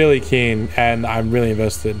 Really keen, and I'm really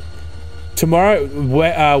invested.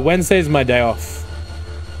 Tomorrow, Wednesday is my day off.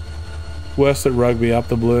 Worst at rugby, up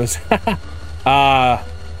the Blues. I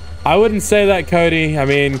wouldn't say that, Cody. I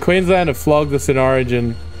mean, Queensland have flogged us in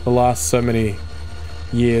Origin the last so many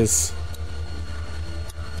years.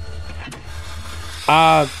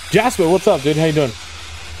 Jasper, what's up, dude? How you doing?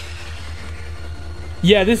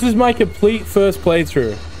 Yeah, this is my complete first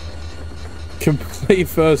playthrough. Complete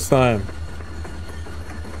first time.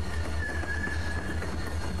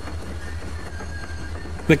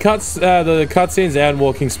 The cutscenes and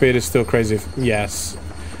walking speed is still crazy. Yes.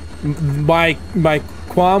 My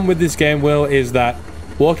qualm with this game, Will, is that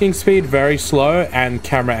walking speed very slow and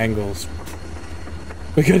camera angles.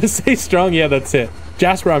 We're gonna stay strong. Yeah, that's it.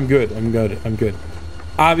 Jasper, I'm good. I'm good. I'm good.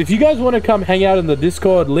 If you guys want to come hang out in the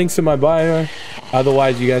Discord, links in my bio.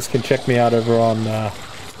 Otherwise, you guys can check me out over on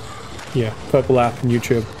yeah, Purple App and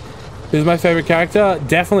YouTube. This is my favorite character.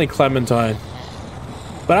 Definitely Clementine.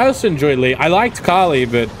 But I also enjoyed Lee. I liked Carly,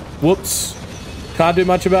 but whoops. Can't do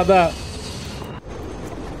much about that.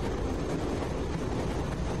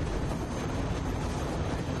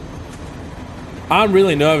 I'm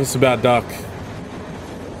really nervous about Duck.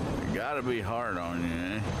 You gotta be hard on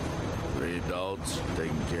you, eh? 3 adults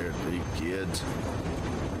taking care of 3 kids.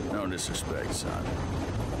 No disrespect, son.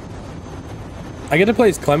 I get to play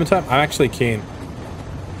as Clementine. I'm actually keen.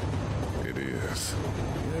 It is.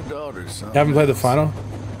 Your daughter's son. You haven't played the final?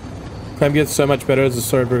 Clem gets so much better as the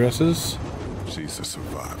story progresses. She's a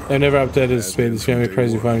survivor. They've never updated his speed. It's gonna be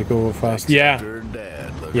crazy, funny, cool, fast. Yeah.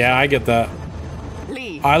 Yeah, I get that.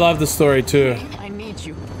 Lee. I love the story too. I need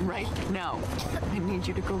you right now. I need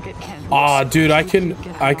you to go get Ken. Oh, dude, I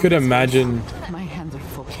could imagine My hands are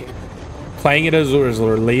full here. playing it as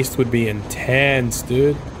released would be intense,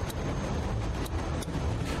 dude.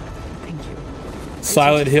 Thank you.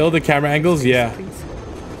 Silent Hill, the camera angles, yeah.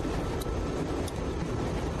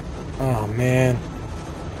 Oh man.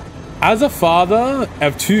 As a father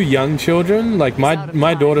of 2 young children, like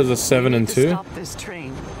my daughters are 7 and 2. Stop this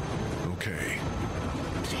train. Okay.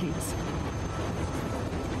 Please.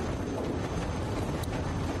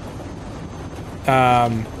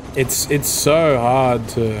 It's so hard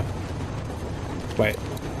to wait.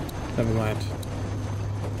 Never mind.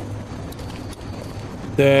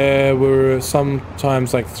 There were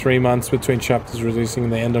sometimes like 3 months between chapters releasing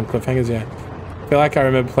and they end on cliffhangers, yeah. I feel like I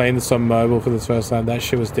remember playing this on mobile for the first time. That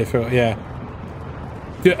shit was difficult, yeah.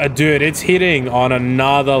 Dude, it's hitting on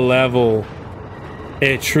another level.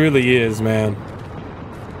 It truly is, man.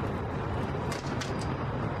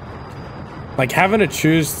 Like having to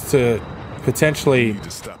choose to potentially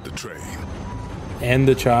stop the train. End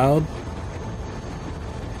the child.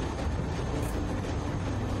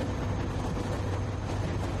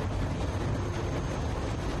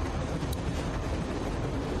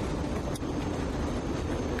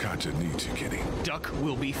 Katja needs you, Kenny. Duck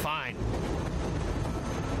will be fine.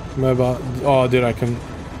 Mobile. Oh, dude, I'm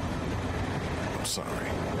sorry.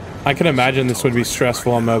 I can imagine this would be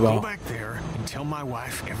stressful on Go mobile. back there and tell my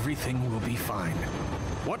wife everything will be fine.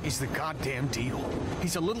 What is the goddamn deal?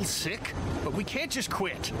 He's a little sick, but we can't just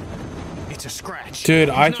quit. It's a scratch. Dude,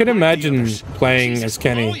 He's I not could like the imagine others. playing Jesus, as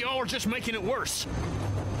Kenny. all y'all are just making it worse.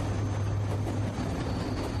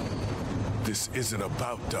 This isn't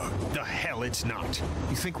about Duck. The hell it's not.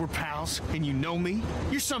 You think we're pals and you know me?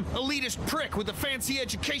 You're some elitist prick with a fancy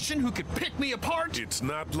education who could pick me apart? It's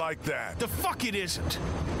not like that. The fuck it isn't.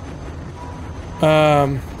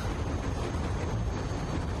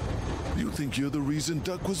 You think you're the reason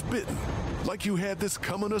Duck was bitten? Like you had this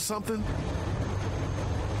coming or something?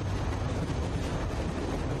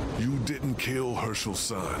 You didn't kill Herschel's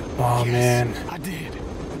son. Oh, man. I did.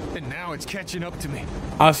 And now it's catching up to me.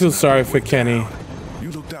 I feel sorry for Kenny.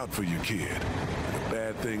 You looked out for your kid. And a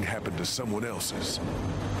bad thing happened to someone else's.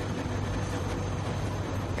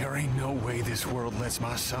 There ain't no way this world lets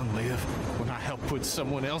my son live when I help put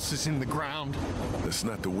someone else's in the ground. That's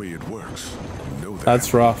not the way it works. You know that.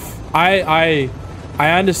 That's rough. I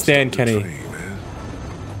understand, Kenny.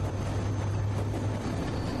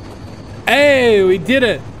 Hey, we did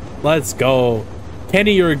it. Let's go.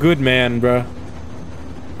 Kenny, you're a good man, bro.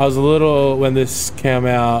 I was a little when this came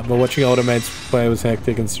out, but watching older mates play was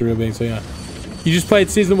hectic and surreal being, so yeah. You just played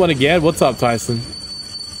season 1 again? What's up, Tyson?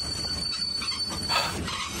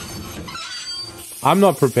 I'm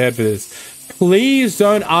not prepared for this. Please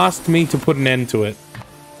don't ask me to put an end to it.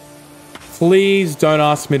 Please don't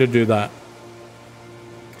ask me to do that.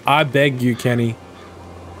 I beg you, Kenny.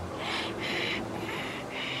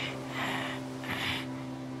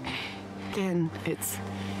 again.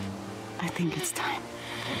 I think it's time.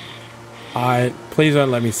 Please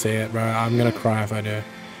don't let me see it, bro. I'm gonna cry if I do.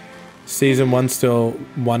 Season 1's still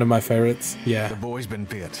one of my favorites. Yeah. The boy's been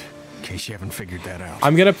bit, in case you haven't figured that out.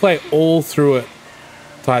 I'm gonna play all through it,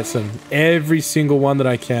 Tyson. Every single one that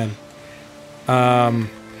I can.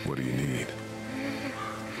 What do you need?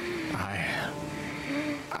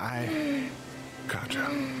 Gotcha.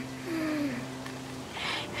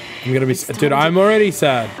 I'm gonna be... Dude, I'm already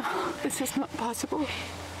sad. This is not possible.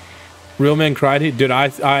 Real man cried here. Dude,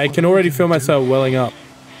 I can already feel myself welling up.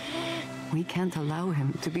 We can't allow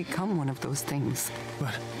him to become one of those things.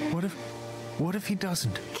 But what if he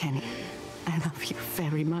doesn't? Kenny, I love you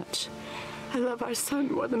very much. I love our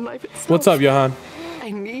son more than life itself. What's up, Johan?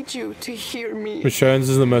 I need you to hear me. Returns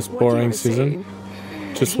is the most boring season.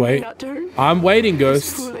 Just wait. I'm waiting,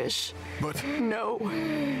 Ghost. Foolish. But no.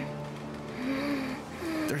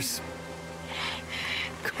 There's...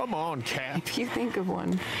 Come on, Cat. If you think of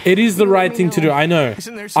one. It is the right thing to do, I know.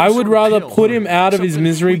 I would rather put him out of his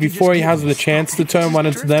misery before he has the chance to turn one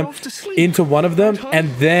into one of them, and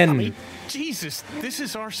then Jesus, this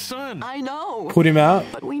is our son. I know. Put him out.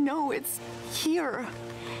 But we know it's here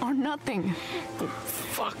or nothing. Oh,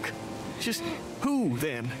 fuck. Just who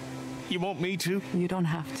then? You want me to? You don't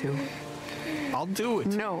have to. I'll do it.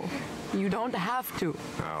 No, you don't have to.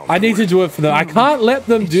 I need to do it for them. I can't let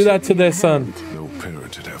them do that to their son. No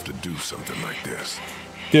parent should have to do something like this.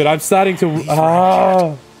 Dude, I'm starting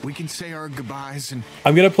to... We can say our goodbyes and...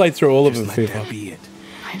 I'm gonna play through all of them, people.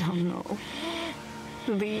 I don't know.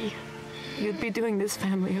 Lee, you'd be doing this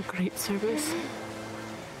family a great service.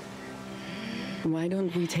 Why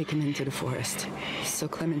don't we take him into the forest so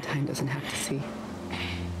Clementine doesn't have to see?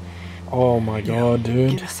 Oh my god,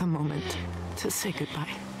 dude. Give us a moment to say goodbye.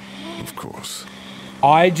 Of course.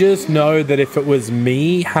 I just know that if it was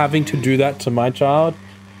me having to do that to my child,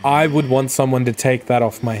 I would want someone to take that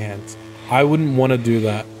off my hands. I wouldn't want to do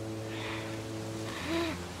that.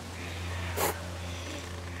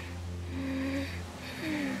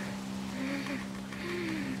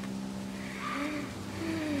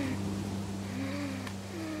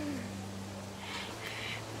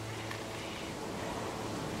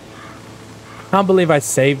 I can't believe I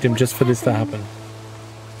saved him just for this to happen.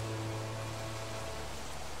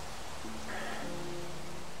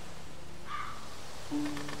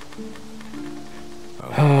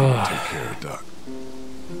 I'll take care of Duck.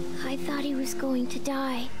 I thought he was going to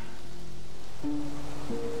die.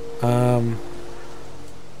 I'm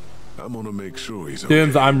gonna make sure he's okay.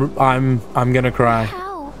 Dooms, I'm gonna cry.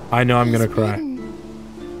 How? I know I'm gonna cry.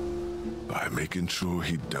 By making sure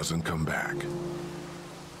he doesn't come back.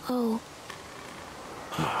 Oh.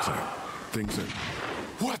 Looks like things are...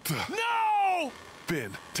 What the? No!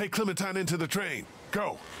 Ben, take Clementine into the train.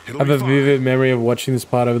 Go. I have a vivid memory of watching this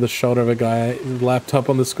part over the shoulder of a guy, his laptop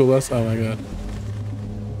on the school bus. Oh my god.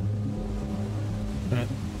 Right.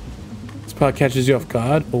 This part catches you off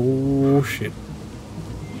guard. Oh shit.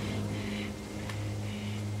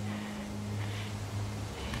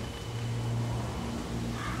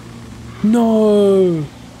 No!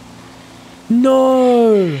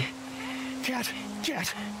 No! Cat!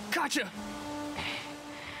 Gotcha!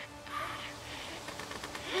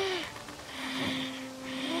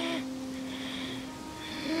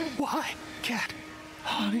 Why? Cat?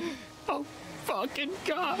 Honey? Oh, fucking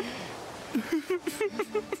God!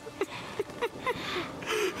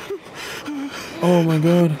 Oh my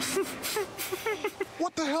god.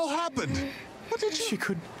 What the hell happened? What did she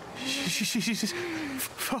could... She just...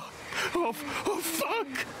 Fuck. Oh, fuck!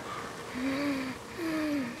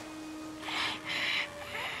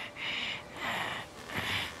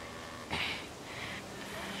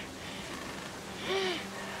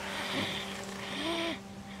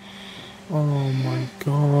 Oh my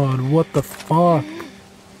god, what the fuck?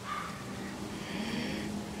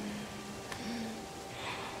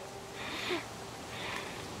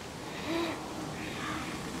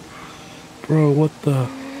 Bro, what the...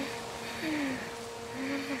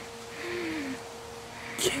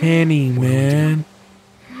 Kenny, man.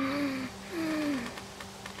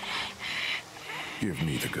 Give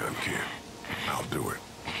me the gun, kid. I'll do it.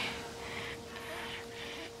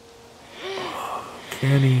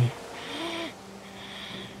 Kenny.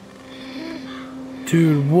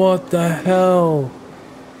 Dude, what the hell?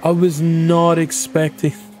 I was not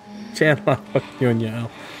expecting... Chandler, fuck you and your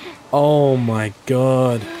L. Oh my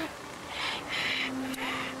god.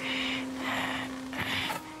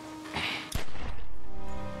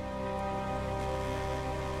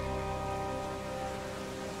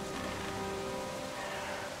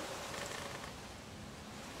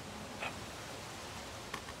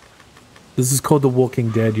 This is called The Walking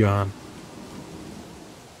Dead, Johan.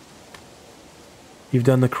 You've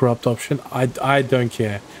done the corrupt option. I don't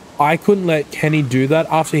care. I couldn't let Kenny do that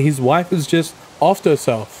after his wife was just offed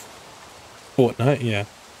herself. Fortnite, yeah.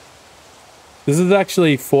 This is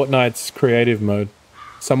actually Fortnite's creative mode.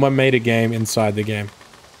 Someone made a game inside the game.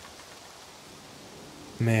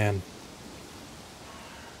 Man.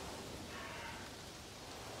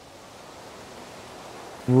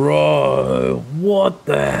 Bro, what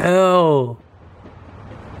the hell?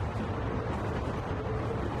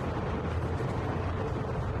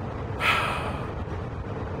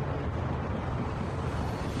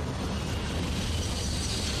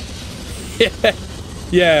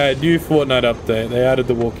 Yeah, new Fortnite update. They added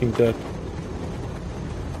The Walking Dead.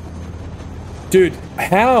 Dude,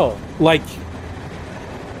 how? Like,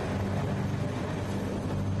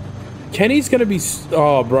 Kenny's gonna be...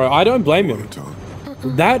 Oh, bro, I don't blame him.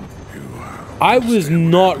 That... I was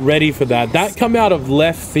not ready for that. That come out of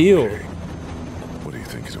left field. What are you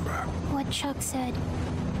thinking about? What Chuck said.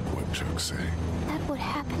 What Chuck say? That what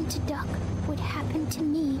happened to Duck would happen to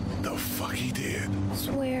me. The fuck he did.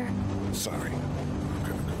 Swear. Sorry. I'm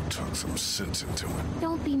gonna go talk some sense into him.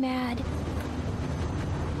 Don't be mad.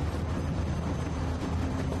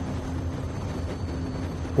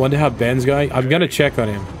 Wonder how Ben's going. I'm gonna check on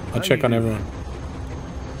him. I'll check on everyone.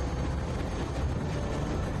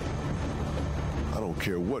 I don't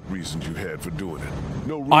care what reasons you had for doing it.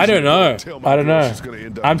 No reason. I don't know. I don't know.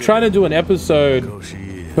 I'm trying to do an episode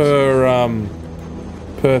per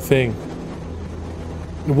thing.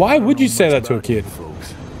 Why would you say that to a kid?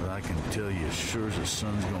 Folks, but I can tell you as sure as the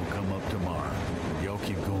sun's gonna come up tomorrow. Y'all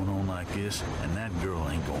keep going on like this, and that girl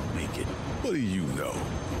ain't gonna make it. What do you know?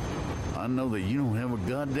 I know that you don't have a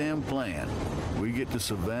goddamn plan. We get to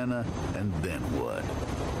Savannah, and then what?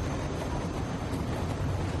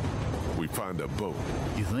 We find a boat.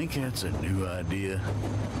 You think that's a new idea?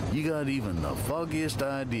 You got even the foggiest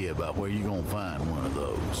idea about where you're gonna find one of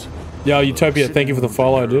those. Yo, Utopia, thank you for the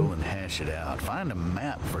follow, dude. And hash it out. Find a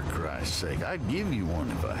map, for Christ's sake. I'd give you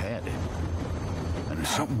one if I had it. And if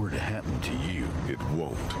something were to happen to you, it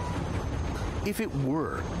won't. If it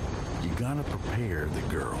were, you gotta prepare the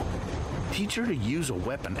girl. Teach her to use a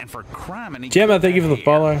weapon, and for crime, and Gemma, thank you for the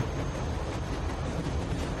follow.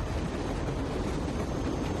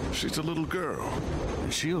 She's a little girl.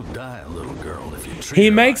 She'll die a little girl if you treat He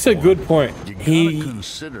her makes like a good one. point. You gotta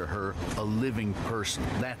consider her a living person.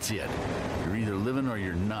 That's it. You're either living or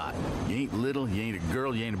you're not. You ain't little, you ain't a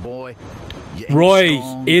girl, you ain't a boy. You ain't Roy,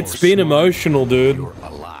 strong it's or been smart. emotional, dude. You're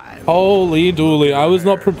alive. Holy dooly, I was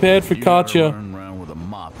not prepared for Katya. Run around with a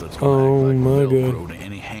mop that's Oh gonna my act like god. Velcro to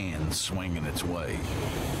any hand swinging its way.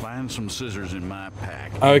 Find some scissors in my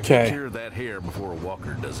pack. Okay. Take care of that hair before a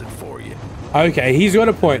walker does it for you. Okay, he's got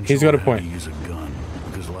a point. He's got a point. Use a gun,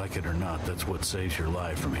 because like it or not, that's what saves your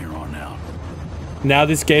life from here on out. Now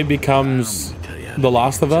this game becomes The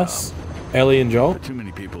Last of Us. Ellie and Joel. Too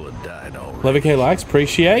many people have died already. 11K likes,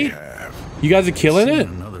 appreciate. You guys are killing it.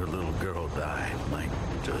 Another little girl die. Like,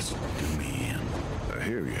 just do me in. I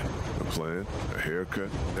hear you. A plan, a haircut,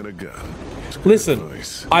 and a gun. Listen,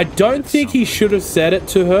 I don't think he should have said it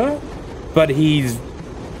to her, but he's...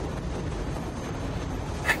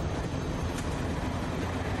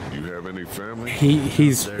 You have any family?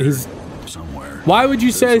 He's... Somewhere. Why would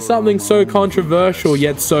you say something so controversial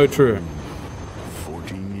yet so true?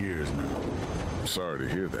 14 years now. Sorry to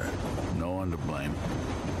hear that. No one to blame.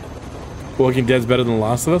 Walking Dead's better than The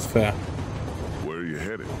Last of Us? Fair. Where are you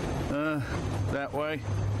headed? That way?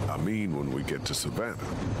 I mean when we get to Savannah.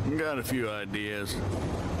 Got a few ideas.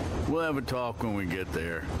 We'll have a talk when we get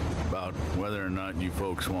there about whether or not you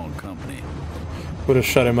folks want company. Would have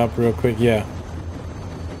shut him up real quick, yeah.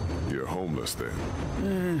 You're homeless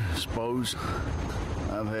then? Suppose.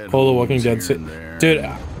 I've had All the Walking Dead... Dude,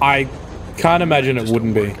 I can't imagine it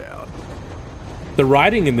wouldn't be. The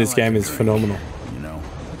writing in this game is phenomenal. You know?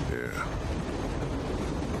 Yeah.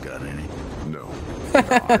 Got any? No.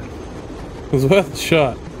 It was worth a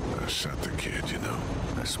shot. I shot the kid, you know.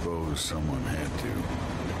 I suppose someone had to.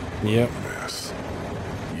 Yep. Yes.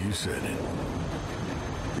 You said it.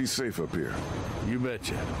 Be safe up here. You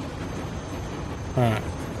betcha. Alright.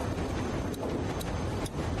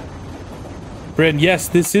 Brent, yes,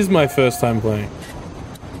 this is my first time playing.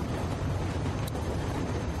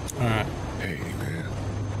 Alright. Hey, man.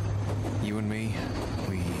 You and me, oh,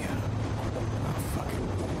 fuck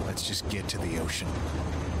it. Let's just get to the ocean.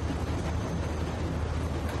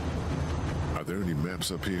 Are there any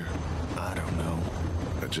maps up here? I don't know.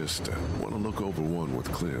 I just want to look over one with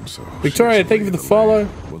Clem, so... Victoria, thank you for the follow.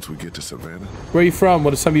 Once we get to Savannah, Where are you from?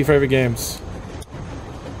 What are some of your favorite games?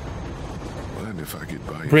 mind if I get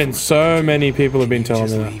by you? Brent, so many people have been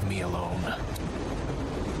telling me that. Leave me alone.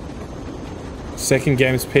 Second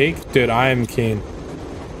game's peak? Dude, I am keen.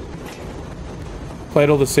 Played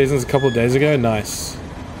all the seasons a couple of days ago. Nice.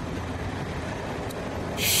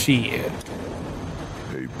 Shit.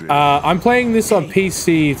 I'm playing this on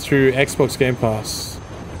PC through Xbox Game Pass.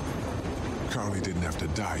 Carly didn't have to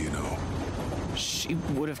die, you know. She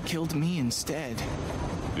would have killed me instead.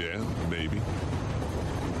 Yeah, maybe.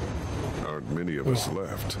 Aren't many of us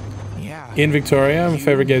left. Yeah. In Victoria, my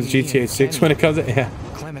favorite game is GTA 6 when it comes to... Yeah.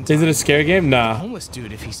 Is it a scary game? Nah. Homeless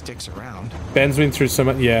dude if he sticks around. Ben's been through so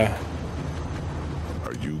much... Yeah.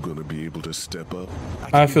 Are you gonna be able to step up?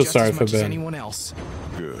 I feel sorry for Ben. Anyone else.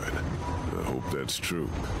 Good. I hope that's true.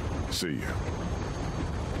 See ya.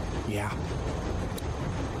 Yeah.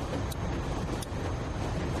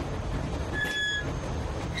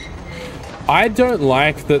 I don't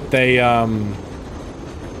like that they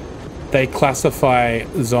classify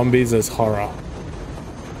zombies as horror.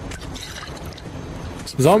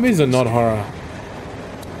 Zombies are not horror.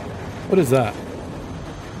 What is that?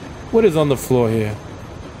 What is on the floor here?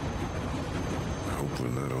 I hope we're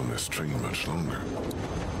not on this train much longer.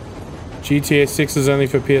 GTA 6 is only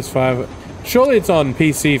for PS5. Surely it's on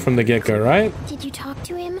PC from the get-go, right? Did you talk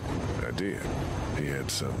to him? I did. He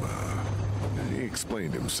had some, he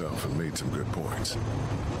explained himself and made some good points.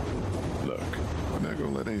 Look, we're not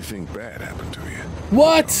gonna let anything bad happen to you.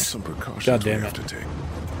 What? Some precautions God damn we it. have to take.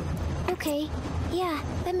 Okay, yeah,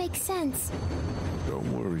 that makes sense.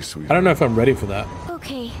 Don't worry, sweetie. I don't know if I'm ready for that.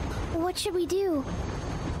 Okay, what should we do?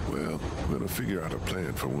 Well, we're gonna figure out a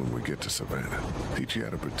plan for when we get to Savannah. Teach you how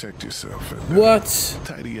to protect yourself and What?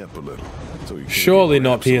 tidy up a little. So you Surely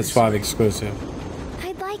not PS5 exclusive.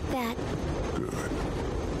 I'd like that. Good.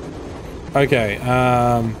 Okay,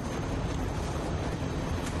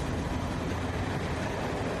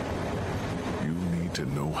 You need to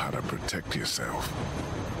know how to protect yourself.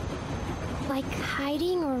 Like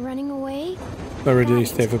hiding or running away? no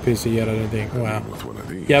release date for PC yet, I don't think. Wow. With one of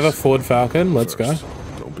these. You have a Ford Falcon? Let's go.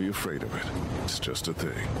 Don't be afraid of it. It's just a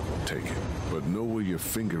thing. Take it. But know where your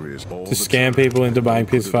finger is all To the scam time. people into buying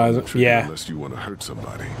Don't put it on the PS5s? trigger Yeah. Unless you want to hurt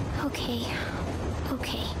somebody. Okay.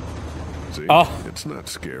 Okay. See? Oh. It's not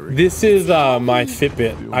scary. This is my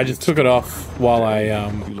Fitbit. I just took it off while I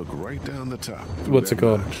You look right down the top. through what's it that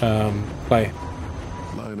called? notch. Play.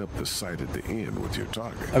 Line up the sight at the end with your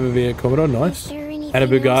target. I have a V8 Commodore, nice. there anything And a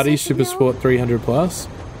else I Bugatti should Super know? Sport 300 Plus.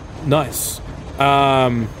 Nice.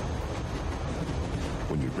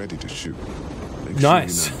 When you're ready to shoot, make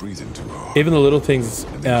Nice. sure you're not breathing too hard. Even the little things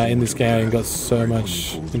in this game got so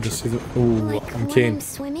much interesting. Ooh, I'm keen.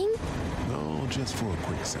 Swimming? No, just for a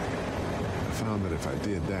quick second. I found that if I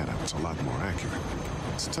did that, I was a lot more accurate.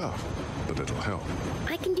 It's tough, but it'll help.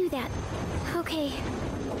 I can do that. Okay.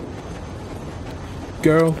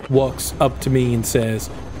 Girl walks up to me and says,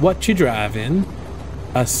 "What you driving?"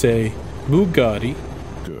 I say, "Bugatti."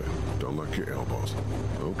 Good. Don't lock your elbows.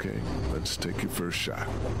 Okay, let's take your first shot.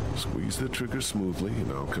 Squeeze the trigger smoothly,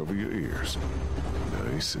 and I'll cover your ears.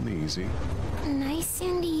 Nice and easy. Nice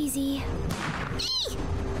and easy.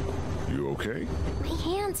 You okay? My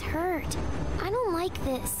hands hurt. I don't like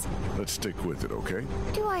this. Let's stick with it, okay?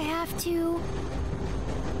 Do I have to?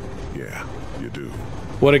 Yeah, you do.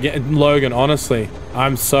 What again, Logan? Honestly,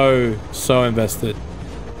 I'm so invested.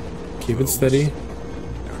 Keep it steady.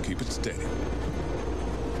 Now keep it steady.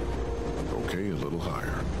 Okay, a little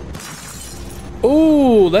higher.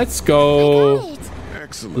 Ooh, let's go.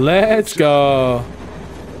 Excellent. Let's go.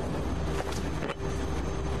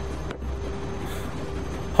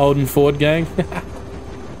 Holden Ford gang.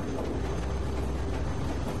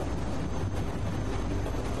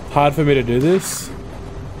 Hard for me to do this.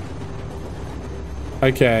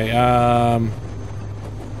 Okay,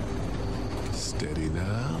 Steady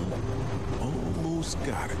now. Almost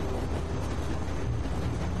got it.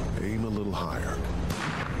 Aim a little higher.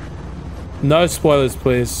 no spoilers,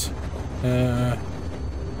 please.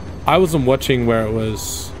 I wasn't watching where it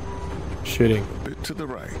was shooting. A bit to the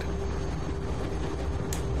right.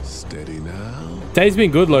 Steady now. Day's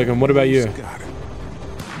been good, Logan. What about you? Got it.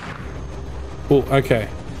 Oh, okay.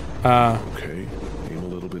 Okay, aim a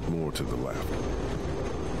little bit more to the left.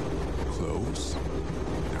 Close.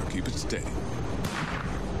 Now keep it steady.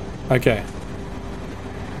 Okay.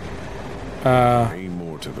 Aim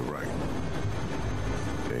more to the right.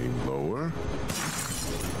 Aim lower.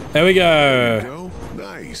 There we There go. you go.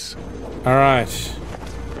 Nice. All right.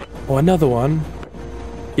 Oh, another one.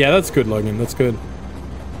 Yeah, that's good, Logan. That's good.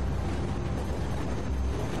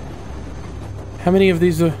 How many of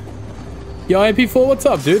these are... Yo, AP4, what's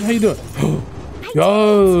up, dude? How you doing?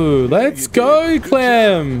 Yo, let's go,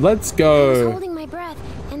 Clem. Let's I was go. holding my breath,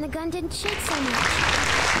 and the gun didn't shake so much.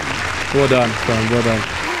 Well done, Clem. Well done.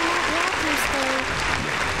 I'm not walking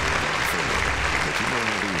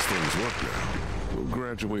work now. We'll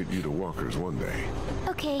graduate you to walkers one day.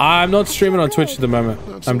 Okay. I'm not streaming on Twitch at the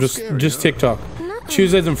moment. I'm just TikTok.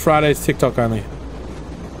 Tuesdays and Fridays TikTok only.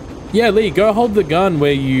 Yeah, Lee, go hold the gun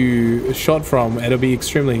where you shot from. It'll be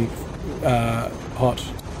extremely hot.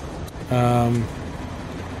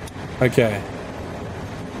 Okay.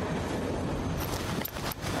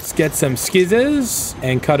 Let's get some skizzers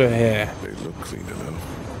and cut her hair. They look clean enough.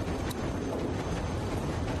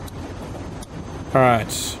 All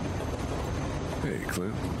right. Hey,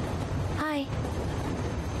 Clint. Hi.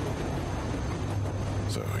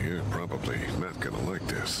 So you're probably not gonna like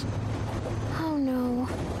this. Oh no.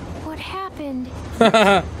 What happened?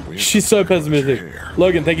 She's so pessimistic.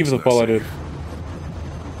 Logan, thank you for the follow, dude.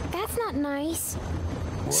 That's not nice.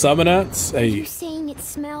 Summonats? Are you Hey. saying it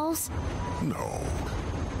smells? No.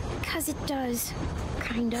 Cause it does.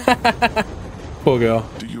 Kinda. Poor girl.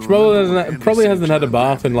 She probably hasn't had a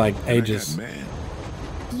bath in like ages.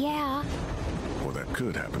 Yeah. Well, that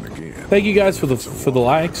could happen again. Thank you guys for the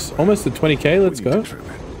likes. Almost at 20k. Let's go.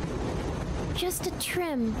 Just a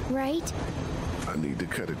trim, right? I need to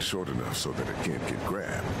cut it short enough so that it can't get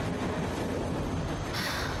grabbed.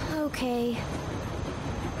 Okay.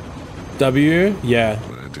 W? Yeah.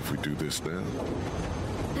 Mind if we do this now?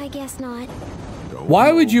 I guess not.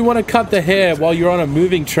 Why would you want to cut the hair while you're on a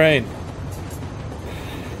moving train?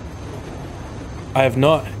 I have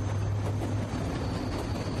not.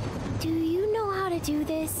 Do you know how to do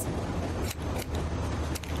this?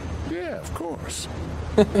 Yeah, of course.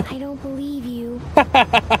 I don't believe you.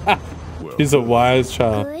 He's a wise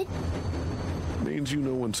child. Good? Means you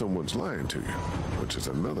know when someone's lying to you, which is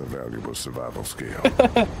another valuable survival skill.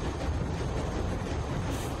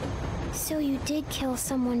 So you did kill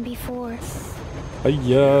someone before.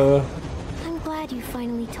 Yeah. I'm glad you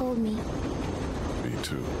finally told me. Me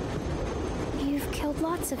too. You've killed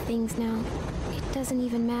lots of things now. It doesn't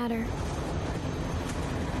even matter.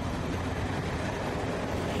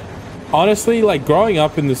 Honestly, like growing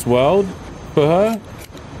up in this world for her,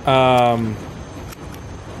 No,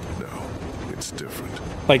 it's different.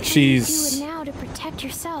 like Do she's it now to protect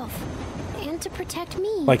yourself and to protect me.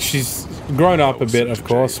 like she's grown up a bit, of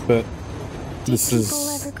course, but this People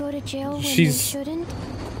is ever go to jail when they she's shouldn't?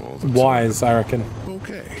 wise, I reckon.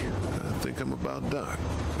 Okay, I think I'm about done.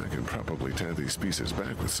 I can probably tie these pieces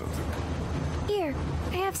back with something. Here,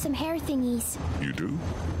 I have some hair thingies. You do?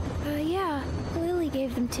 Yeah. Lily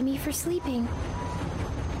gave them to me for sleeping.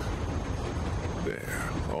 There,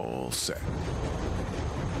 all set.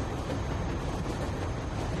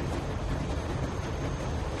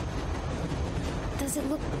 Does it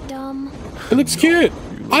look dumb? It looks cute.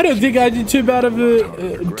 I don't think I did too bad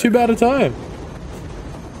a time.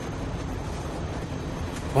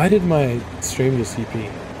 Why did my stream just CP?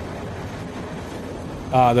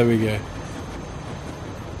 Ah, there we go.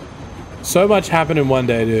 So much happened in one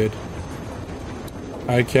day, dude.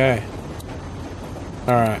 Okay.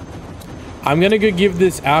 Alright. I'm gonna go give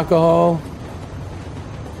this alcohol.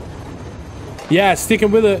 Yeah,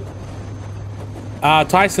 sticking with it.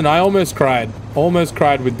 Tyson, I almost cried. Almost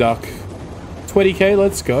cried with Duck. 20k,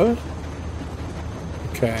 let's go.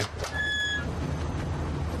 Okay.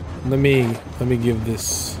 Let me give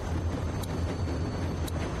this.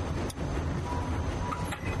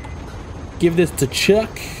 Give this to Chuck.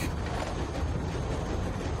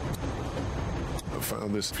 I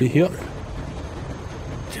found this Here.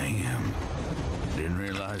 Damn. Didn't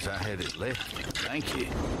realize I had it left. Thank you.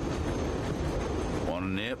 Want a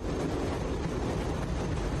nip?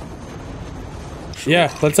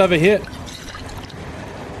 Yeah, let's have a hit.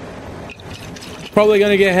 Probably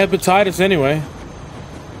gonna get hepatitis anyway.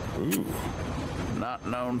 Ooh. Not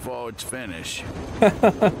known for its finish.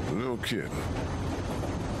 No kidding.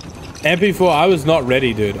 MP4, I was not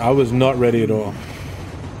ready, dude. I was not ready at all.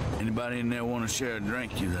 Anybody in there want to share a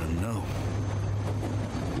drink? You let them know.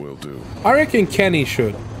 Will do. I reckon Kenny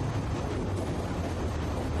should.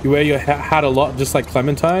 You wear your hat a lot, just like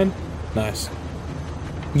Clementine? Nice.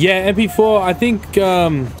 Yeah, MP4, I think,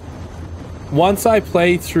 once I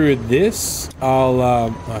play through this, I'll,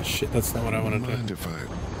 oh shit, that's not what I want to do. Mind if I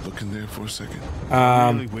look in there for a second?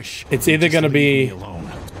 It's either gonna be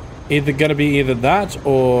either that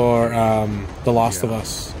or The Last of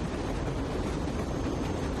Us.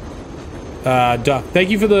 Duck, thank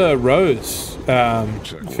you for the rose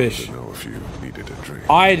fish. To know if you needed a drink.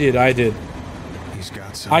 I did. He's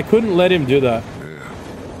got some. I couldn't let him do that.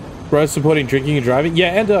 Rose supporting drinking and driving.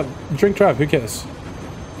 Yeah, and drink drive. Who cares?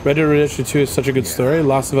 Red Dead Redemption 2 is such a good story.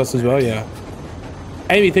 Last of Us as well. Yeah.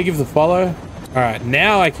 Amy, thank you for the follow. All right,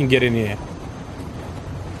 now I can get in here.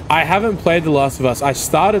 I haven't played The Last of Us. I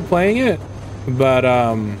started playing it, but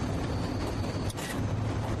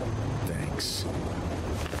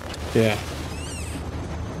Yeah.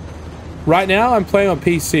 Right now, I'm playing on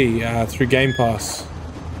PC through Game Pass.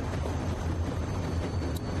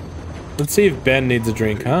 Let's see if Ben needs a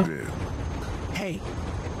drink, huh? Hey.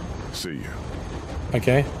 See ya.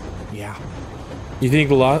 Okay. Yeah. You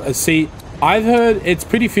think see, I've heard it's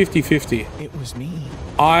pretty 50-50. It was me.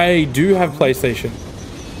 I do have PlayStation.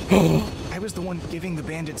 I was the one giving the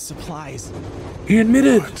bandits supplies. He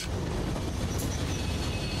admitted. What?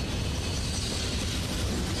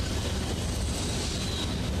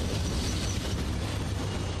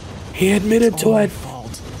 He admitted to it.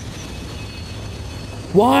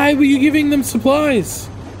 Why were you giving them supplies?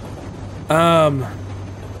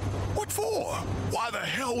 What for? Why the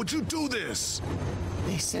hell would you do this?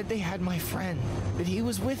 They said they had my friend, that he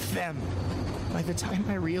was with them. By the time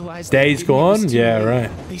I realized Days gone? Yeah, right.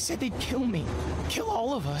 They said they'd kill me. Kill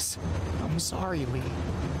all of us. I'm sorry, Lee.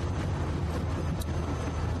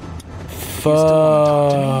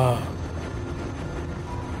 Fuck.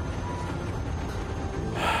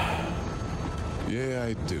 Yeah,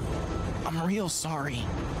 I do. I'm real sorry.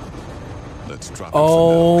 Let's drop it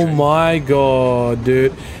Oh for now, okay? my god,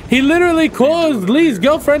 dude. He literally caused Lee's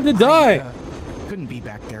girlfriend to die. Couldn't be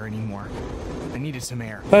back there anymore. I needed some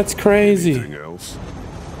air. That's crazy. Anything else?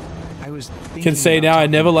 I was Can say now I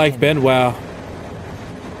never liked Ben. Wow.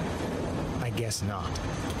 I guess not.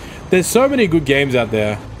 There's so many good games out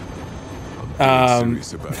there.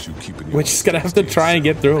 Serious about you keeping your We're just gonna have to try and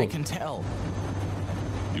get through I them. can tell.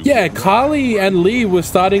 Yeah, Carly and Lee were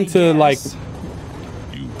starting to like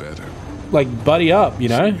You better. buddy up, you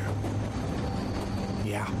know?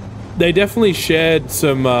 Yeah. They definitely shared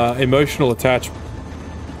some emotional attachment.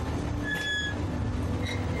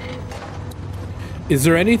 Is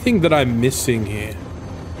there anything that I'm missing here?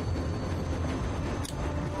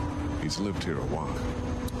 He's lived here a while.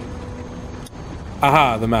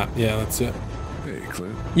 Aha, the map. Yeah, that's it. Hey,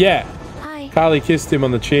 Clint. Yeah. Hi. Carly kissed him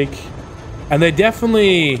on the cheek. And they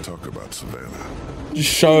definitely Talk about Savannah.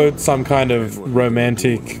 showed some kind of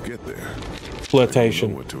romantic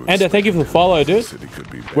flirtation. And thank you for the follow, dude.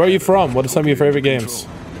 Where are you from? What are some of your favorite games?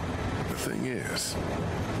 The thing is,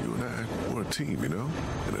 you and I, we're a team, you know?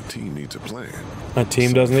 And a team needs a plan. A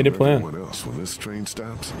team does need a plan. Everyone else, when this train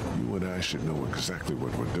stops, you and I should know exactly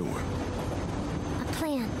what we're doing. A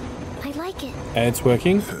plan. I like it. And it's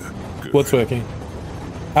working. What's working?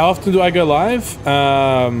 How often do I go live?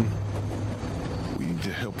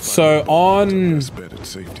 So on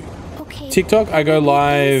TikTok, I go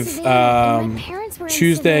live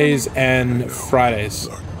Tuesdays and Fridays.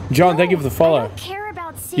 John, thank you for the follow.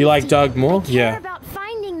 You like Doug more? Yeah. About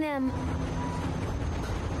finding them.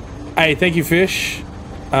 Hey, thank you, Fish.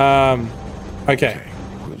 Okay.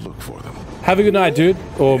 We'll look for them. Have a good night, dude.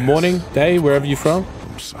 Or morning, day, wherever you're from.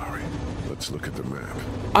 I'm sorry. Let's look at the map.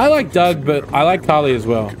 I like Doug, but I like Carly as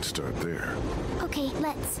well. We can start there. Okay,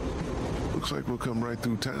 let's. Looks like we'll come right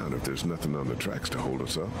through town if there's nothing on the tracks to hold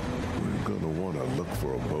us up. We're gonna want to look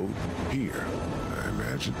for a boat here, I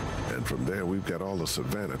imagine. And from there, we've got all of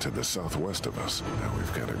Savannah to the southwest of us. Now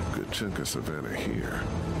we've got a good chunk of Savannah here.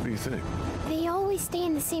 What do you think? They always stay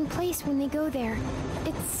in the same place when they go there.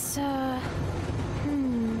 It's,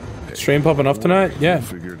 Stream popping off tonight? Yeah.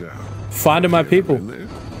 Figure it out. Finding my people.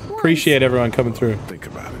 Appreciate everyone coming through. Think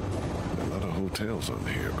about it. A lot of hotels on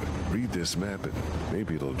here, but read this map and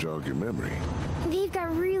maybe it'll jog your memory. They've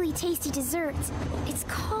got really tasty desserts. It's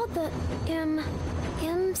called the,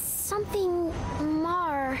 something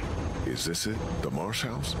Mar. Is this it? The Marsh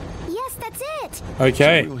House? Yes, that's it!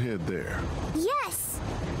 Okay. So we'll head there. Yes!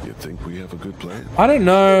 You think we have a good plan? I don't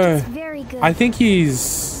know. Very good. I think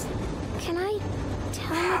he's... Can I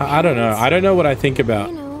tell my I don't know. parents? I don't know what I think about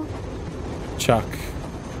You know. Chuck.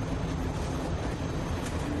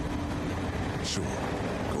 Sure.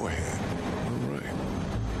 Go ahead. All right.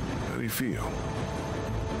 How do you feel?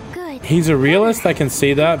 Good. He's a realist, I can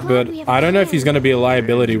see that, but I don't know if he's going to be a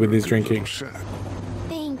liability with his drinking.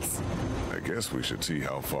 Thanks. I guess we should see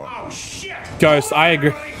how far. Oh, shit! Ghost, I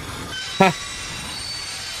agree.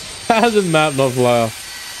 How did Matt not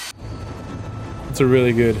laugh? It's a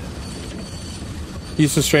really good.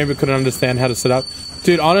 Used to stream but couldn't understand how to set up.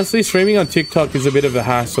 Dude, honestly, streaming on TikTok is a bit of a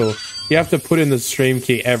hassle. You have to put in the stream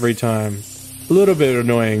key every time. A little bit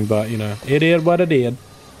annoying, but you know, it did what it did.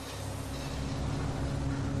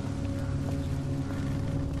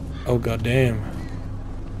 Oh, goddamn.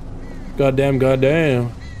 Goddamn,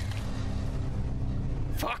 goddamn.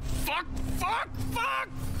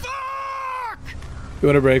 You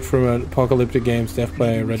want a break from apocalyptic games, Death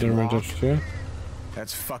by Red Dead Redemption 2?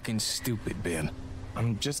 That's fucking stupid, Ben.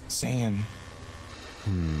 I'm just saying. I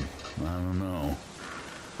don't know.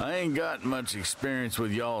 I ain't got much experience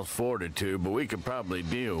with y'all's fortitude, but we could probably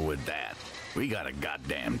deal with that. We got a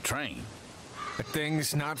goddamn train. The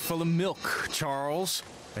thing's not full of milk, Charles.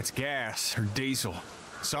 That's gas or diesel.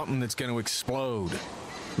 Something that's gonna explode.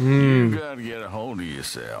 You gotta get a hold of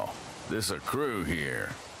yourself. This a crew here.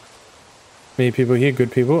 Many people here,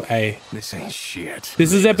 good people. Hey. This ain't shit.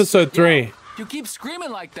 This is episode 3. You keep screaming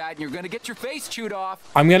like that and you're gonna get your face chewed off.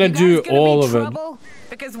 I'm gonna do all of it.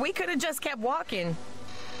 Because we could have just kept walking.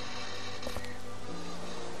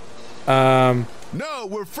 No,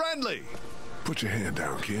 we're friendly. Put your hand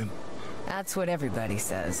down, kid. That's what everybody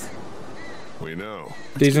says. We know.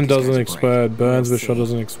 Diesel doesn't explode. Burns, but shot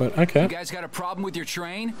doesn't explode. Okay. You guys got a problem with your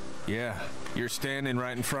train? Yeah, you're standing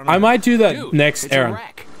right in front of I me. might do that Dude, next it's a errand.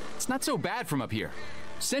 wreck. It's not so bad from up here.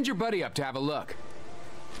 Send your buddy up to have a look.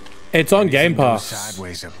 It's on Game Anything goes Pass.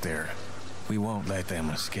 sideways up there. We won't let them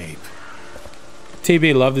escape.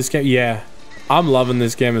 TB, love this game. Yeah, I'm loving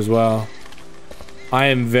this game as well. I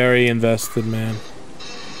am very invested, man.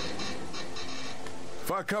 If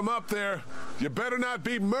I come up there, you better not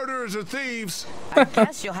be murderers or thieves. I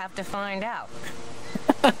guess you'll have to find out.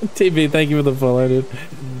 TB, thank you for the follow, dude.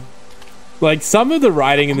 Like, some of the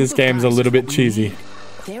writing in this game is a little bit cheesy.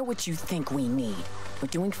 They're what you think we need. We're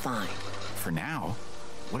doing fine. For now.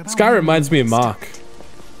 What about This guy reminds me of Mark.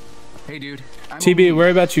 Hey, dude. TB, where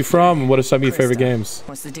about you from, and what are some of your favorite games?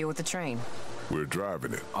 What's the deal with the train? We're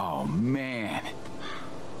driving it. Oh, man.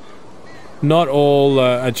 Not all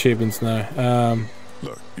achievements, no.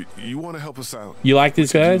 Look, you want to help us out? You like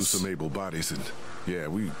these We could guys? use some able bodies, and yeah,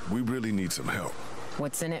 we really need some help.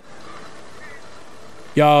 What's in it?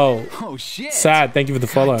 Yo. Oh, shit. Sad, thank you for the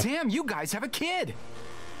follow. God damn, you guys have a kid.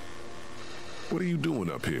 What are you doing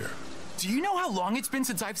up here? Do you know how long it's been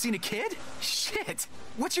since I've seen a kid? Shit.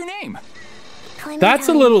 What's your name? That's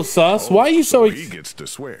a little sus. Why are you so... He gets to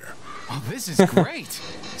swear. Oh, this is great.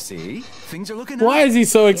 See? Things are looking Why up. is he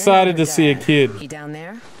so excited to see a kid? He down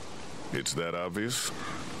there? It's that obvious?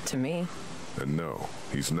 To me. And no,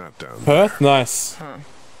 he's not down there. Perth? Nice. Huh.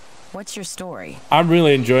 What's your story? I'm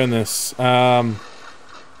really enjoying this. I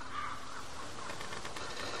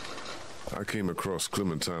came across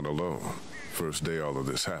Clementine alone. First day all of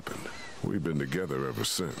this happened. We've been together ever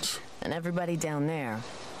since. And everybody down there,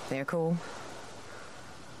 they're cool?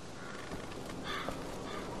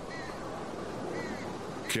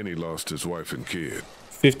 Kenny lost his wife and kid.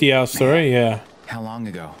 50-hour story, yeah. How long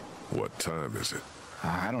ago? What time is it?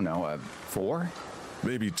 I don't know, 4?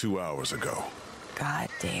 Maybe 2 hours ago. God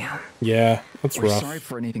damn. Yeah, that's We're rough. sorry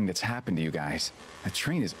for anything that's happened to you guys. That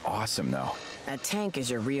train is awesome, though. That tank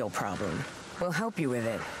is your real problem. We'll help you with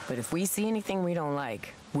it, but if we see anything we don't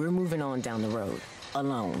like, we're moving on down the road.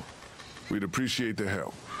 Alone. We'd appreciate the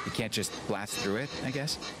help. You can't just blast through it, I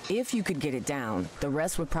guess? If you could get it down, the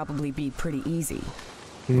rest would probably be pretty easy.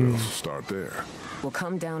 We'll start there. We'll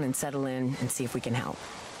come down and settle in and see if we can help.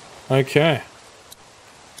 Okay.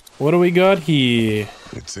 What do we got here?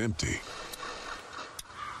 It's empty.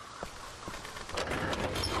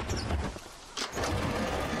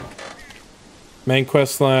 Main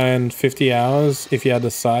quest line, 50 hours, if you had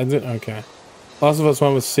to sides it. Okay. Last of Us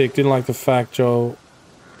 1 was sick. Didn't like the fact Joel...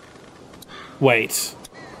 Wait.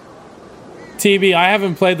 TB, I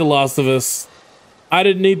haven't played The Last of Us. I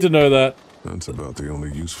didn't need to know that. That's about the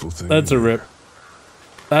only useful thing. That's a rip.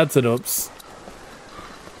 That's an oops.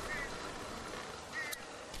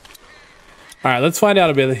 Alright, let's find out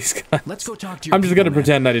about these guys. Let's go talk to your I'm just gonna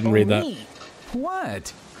pretend I didn't read that.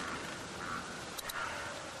 What?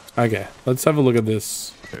 Okay, let's have a look at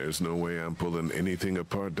this. There's no way I'm pulling anything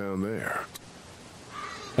apart down there.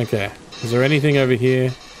 Okay, is there anything over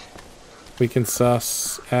here we can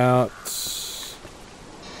suss out?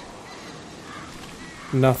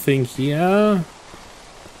 Nothing here.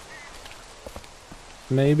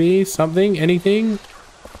 Maybe something, anything?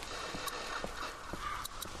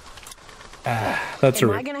 Ah, that's a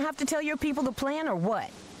Am I rip. gonna have to tell your people the plan or what?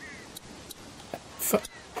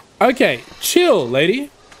 Okay, chill,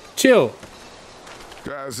 lady. Chill.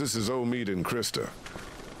 Guys, this is Omid and Krista.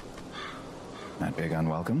 Not big on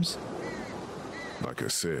welcomes? Like I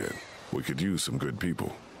said, we could use some good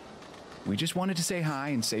people. We just wanted to say hi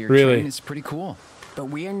and say your Really? train is pretty cool. But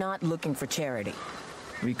we're not looking for charity.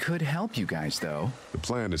 We could help you guys, though. The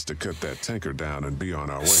plan is to cut that tanker down and be on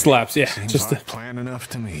our way. Slaps, yeah. Seems Just like plan enough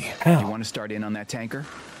to me. You want to start in on that tanker?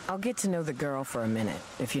 I'll get to know the girl for a minute,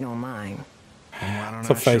 if you don't mind. Why don't It's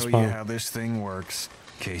a I show you facepalm. how this thing works,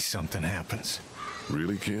 in case something happens?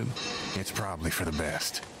 Really, Ken? It's probably for the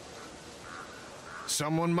best.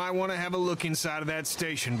 Someone might want to have a look inside of that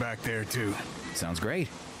station back there, too. Sounds great.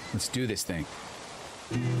 Let's do this thing.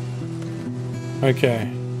 Okay,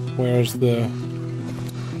 where's the...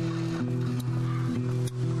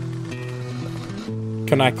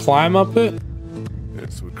 Can I climb up it?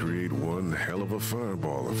 This would create one hell of a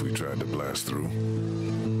fireball if we tried to blast through.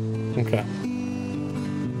 Okay.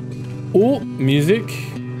 Oh, music.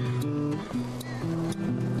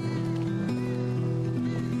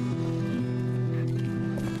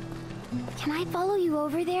 Can I follow you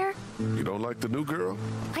over there? You don't like the new girl?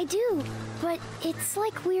 I do, but it's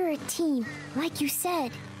like we're a team, like you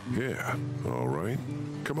said. Yeah, all right.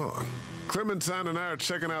 Come on. Clementine and I are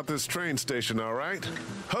checking out this train station, all right?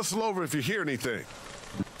 Hustle over if you hear anything.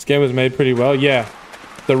 This game was made pretty well. Yeah.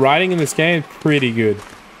 The writing in this game, pretty good.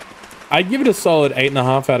 I'd give it a solid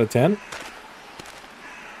 8.5 out of 10.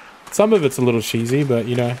 Some of it's a little cheesy, but,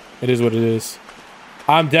 you know, it is what it is.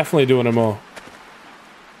 I'm definitely doing them all.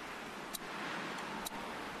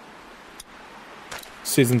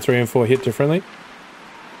 Season 3 and 4 hit differently.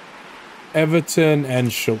 Everton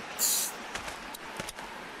and Schultz.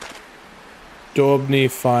 Daubney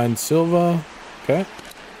finds Silver. Okay.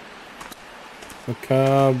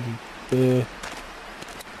 Macabre.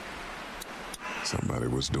 Somebody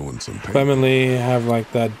was doing some painting. Clemently have like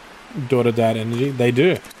that daughter-dad energy. They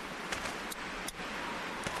do.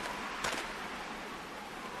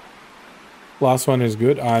 Last one is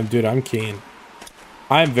good. Dude, I'm keen.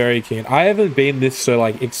 I'm very keen. I haven't been this so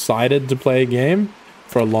like excited to play a game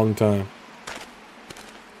for a long time.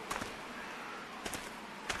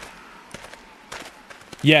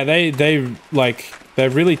 Yeah, they've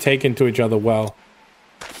really taken to each other well.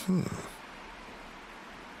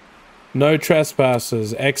 No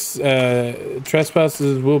trespassers.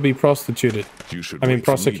 Trespassers will be prostituted. You should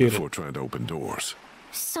prosecuted. before trying to open doors.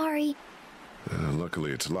 Sorry.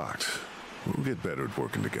 Luckily, it's locked. We'll get better at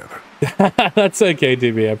working together. That's okay,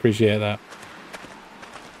 DB. I appreciate that.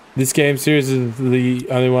 This game series is the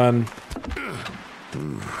only one.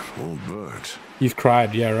 Won't budge. You've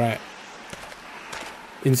cried. Yeah, right.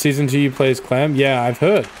 In season 2, you play as Clem. Yeah, I've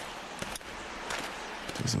heard.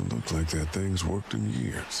 Doesn't look like that thing's worked in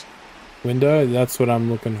years. Window. That's what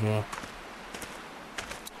I'm looking for.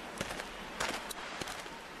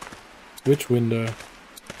 Which window?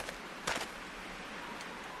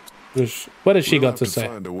 What has she got to say?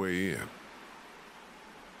 Find a way in.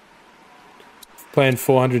 Playing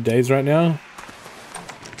 400 days right now.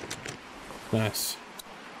 Nice.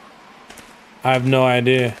 I have no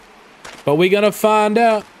idea, but we're gonna find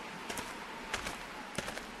out.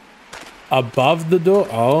 Above the door.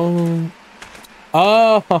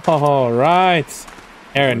 Oh, right.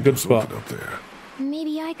 Aaron, good spot. Up there.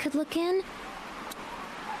 Maybe I could look in.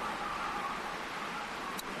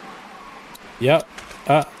 Yep.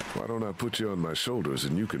 Why don't I put you on my shoulders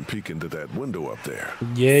and you can peek into that window up there?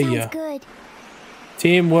 Yeah, Sounds yeah. good.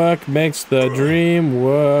 Teamwork makes the dream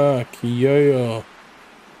work. Yo.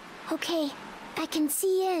 Okay, I can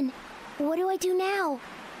see in. What do I do now?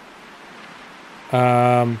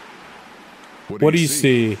 What do you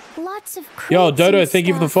see? Lots of Yo, crates Dodo, and thank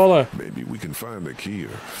you for the stuff. follow. Maybe we can find the key or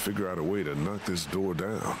figure out a way to knock this door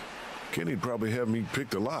down. Kenny'd probably have me pick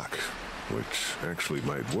the lock, which actually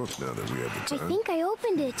might work now that we have the I time. think I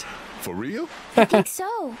opened it. For real? I think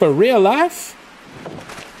so. For real life?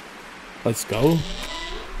 Let's go.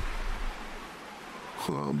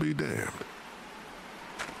 Well, I'll be damned.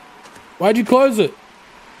 Why'd you close it?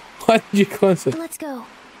 Why did you close it? Let's go.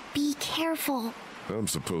 Be careful. I'm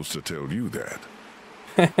supposed to tell you that.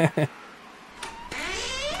 God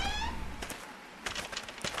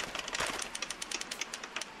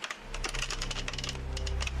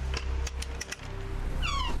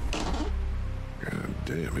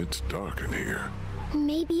damn, it's dark in here.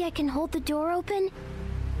 Maybe I can hold the door open?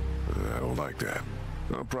 I don't like that.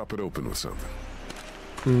 I'll prop it open with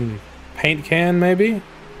something. Paint can, maybe?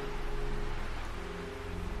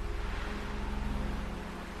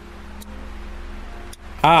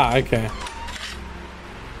 Ah, okay.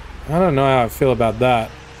 I don't know how I feel about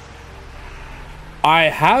that. I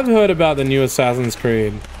have heard about the new Assassin's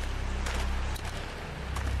Creed.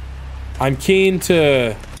 I'm keen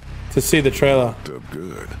to see the trailer.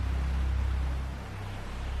 Good.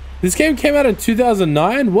 This game came out in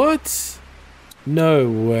 2009? What? No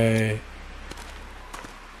way.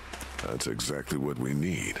 That's exactly what we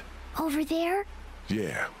need. Over there?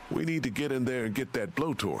 Yeah, we need to get in there and get that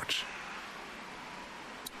blowtorch.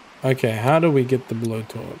 Okay, how do we get the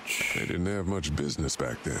blowtorch? They didn't have much business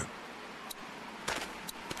back then.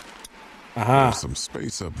 Aha. There's some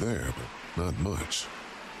space up there, but not much.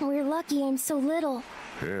 We're lucky I'm so little.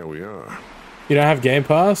 Yeah, we are. You don't have Game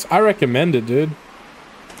Pass? I recommend it, dude.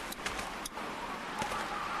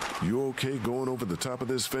 You okay going over the top of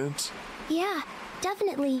this fence? Yeah,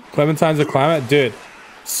 definitely. Clementine's a climate? Dude,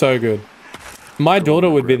 so good. My daughter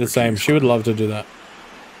would be the same. She would love to do that.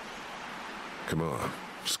 Come on.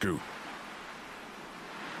 Scoot.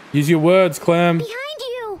 Use your words, Clem. Behind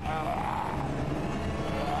you.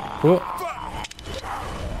 What?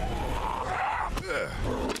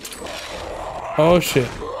 Oh shit.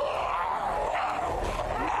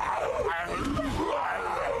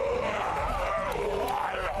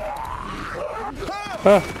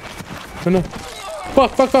 Ah. Oh no.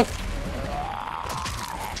 Fuck, fuck, fuck.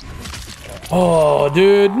 Oh,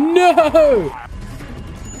 dude, no!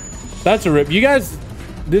 That's a rip. You guys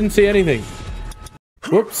didn't see anything.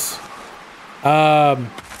 Whoops. Go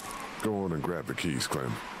on and grab the keys,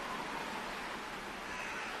 Clem.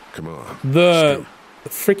 Come on. The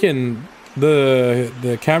freaking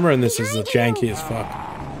the camera in this is janky as fuck.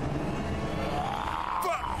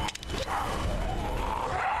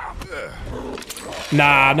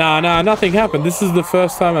 Nah, nothing happened. This is the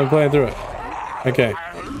first time I'm playing through it. Okay.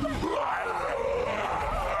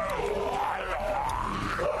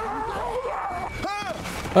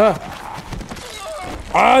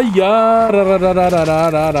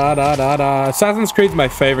 Assassin's Creed's my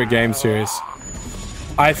favorite game series.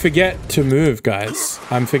 I forget to move, guys.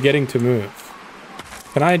 I'm forgetting to move.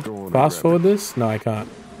 Can I fast forward this? No, I can't.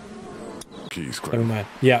 Keys, Clem. Never mind.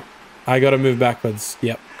 Yep. I gotta move backwards.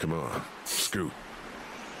 Yep. Come on. Scoot.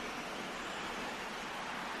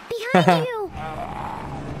 Behind you.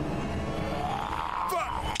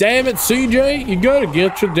 Damn it, CJ. You gotta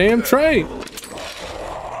get your damn tray.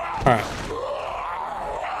 Alright.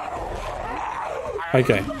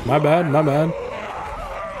 Okay. My bad. My bad.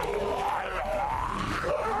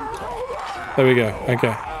 There we go.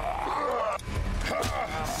 Okay.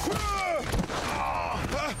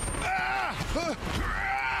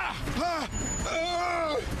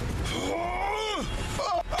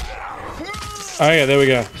 Okay, there we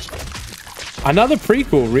go. Another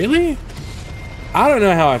prequel, really? I don't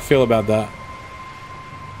know how I feel about that.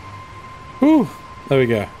 Whew. There we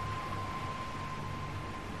go.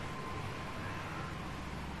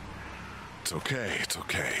 It's okay. It's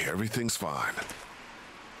okay. Everything's fine.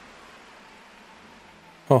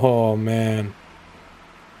 Oh, man.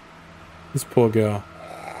 This poor girl.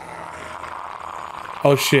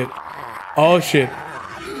 Oh, shit. Oh, shit.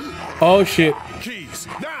 Oh, shit. Keys,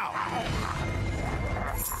 now!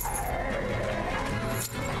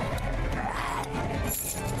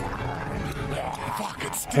 Fuck,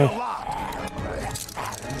 it's still locked.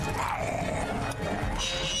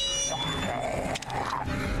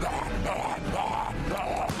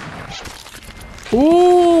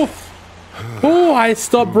 Ooh! Ooh, I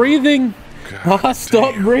stopped breathing. I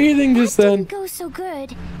stopped breathing just then. Didn't go so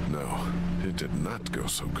good. No, it did not go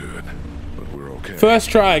so good, but we're okay.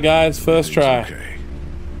 First try, guys. First try. Okay.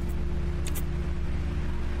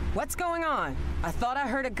 What's going on? I thought I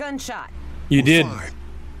heard a gunshot. You did. Fine.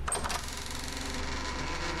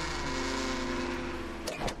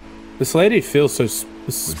 This lady feels so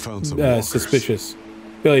suspicious.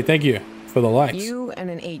 Billy, thank you for the likes. You and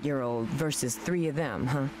an 8-year-old versus 3 of them,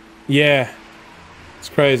 huh? Yeah. It's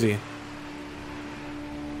crazy.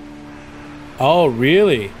 Oh,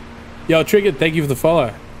 really? Yo, Triggered, thank you for the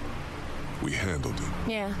follow. We handled it.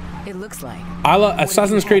 Yeah, it looks like. I love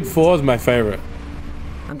Assassin's Creed 4 is my favorite.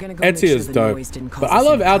 I'm gonna go make sure Ezio's the dope. noise didn't cause But I us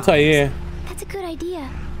love any Altair. That's a good idea.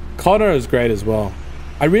 Connor is great as well.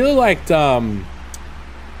 I really liked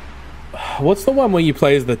what's the one where you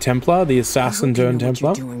play as the Templar, the assassin turned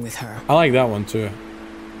Templar? doing with her. I like that one too.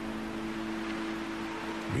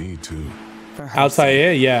 Me too.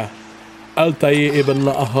 Altair, yeah. Altair ibn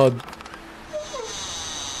Ahad.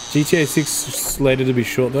 GTA 6 slated to be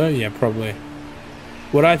short though? Yeah, probably.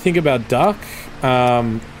 What do I think about Duck?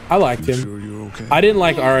 I liked him. Sure you're okay? I didn't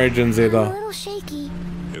like Origins I'm a either. little shaky.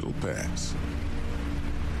 It'll pass.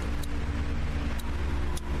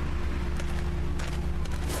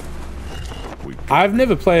 I've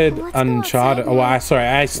never played Uncharted. Oh, I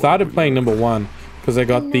started playing number 1 because I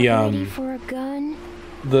got the Ready for a gun?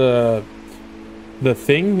 the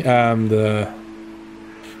thing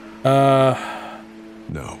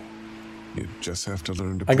No. You just have to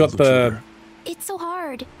learn to I got pull the trigger. It's so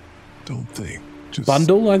hard. Don't think. Just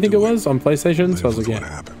bundle, I think it was, on PlayStation. So I was Live like, with yeah. what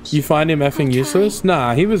happens. You find him effing useless?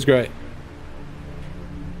 Nah, he was great.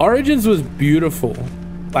 Origins was beautiful.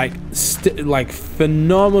 Like, like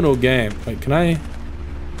phenomenal game. Wait, can I?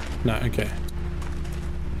 No, okay.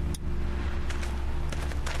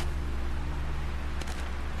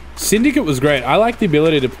 Syndicate was great. I like the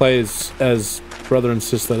ability to play as brother and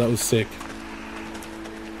sister. That was sick.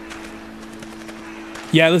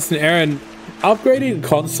 Yeah, listen, Aaron, upgrading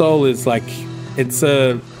console is like, it's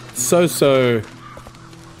a so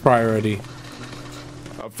priority.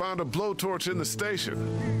 I found a blowtorch in the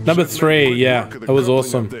station. Number 3, yeah, that was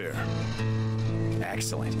awesome.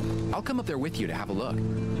 Excellent. I'll come up there with you to have a look.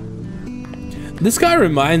 This guy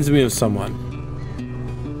reminds me of someone.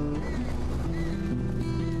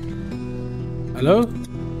 Hello?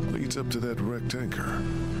 Leads up to that wrecked anchor.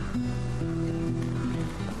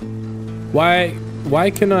 Why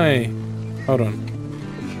can I... Hold on.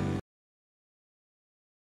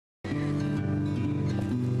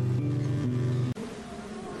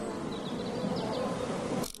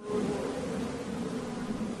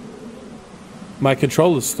 My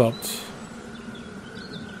controller stopped.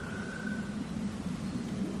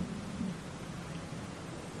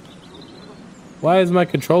 Why is my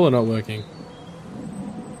controller not working?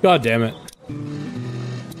 God damn it.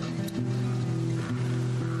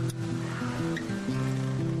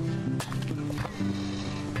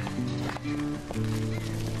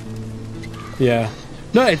 Yeah.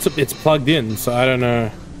 No, it's plugged in, so I don't know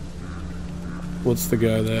what's the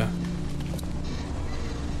go there.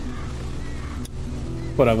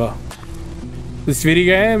 Whatever. This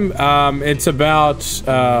video game, it's about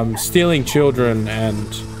stealing children and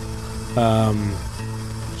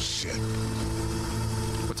shit.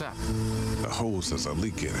 What's up? The hose has a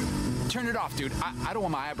leak in it. Turn it off, dude. I don't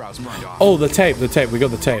want my eyebrows burned off. oh, the tape. We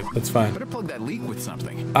got the tape. That's fine. Better plug that leak with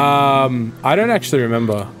something. I don't actually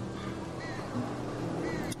remember.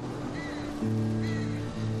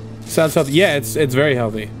 Sounds healthy. Yeah, it's very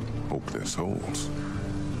healthy. Hope there's holes.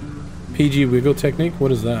 PG wiggle technique?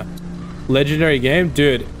 What is that? Legendary game?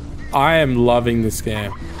 Dude, I am loving this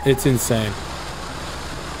game. It's insane.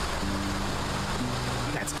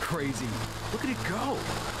 That's crazy. Look at it go.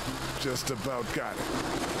 Just about got it.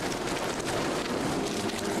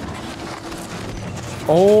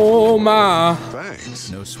 Oh my.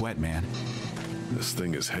 Thanks. No sweat, man. This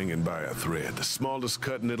thing is hanging by a thread. The smallest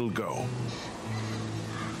cut and it'll go.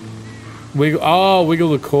 Wiggle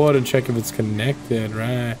the cord and check if it's connected,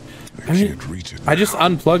 right? I can't reach it now. I just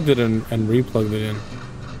unplugged it and replugged it in.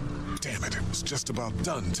 Damn it, it was just about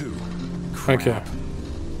done too. Crap. Okay.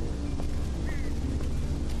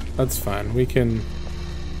 That's fine. We can...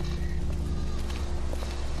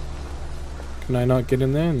 Can I not get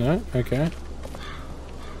in there? No? Okay.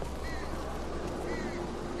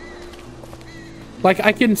 Like,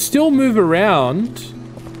 I can still move around.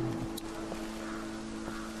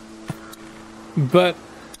 But...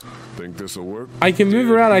 Think this'll work? I can move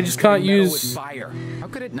around, I just can't use... Fire. How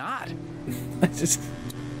could it not? I just...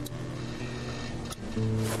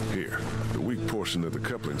 Here, the weak portion of the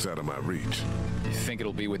coupling's out of my reach. You think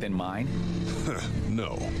it'll be within mine?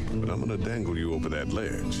 No, but I'm gonna dangle you over that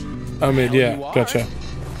ledge. I mean, yeah, gotcha.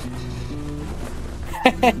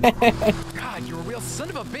 God, you're a real son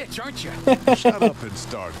of a bitch, aren't you? Shut up and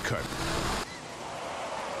start cutting.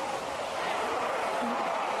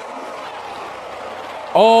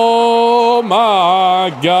 Oh my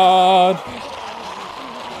God.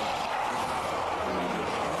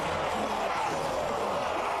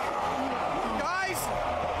 Guys,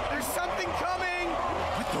 there's something coming.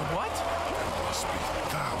 What the what? There must be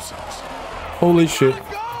thousands. Holy shit.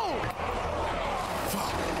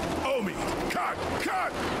 Fuck. Omi, cut.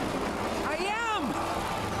 I am.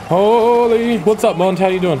 Holy. What's up, Mont? How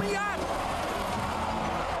you doing?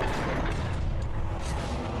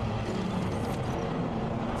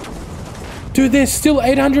 Dude, there's still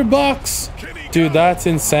 $800. Dude, that's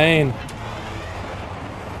insane.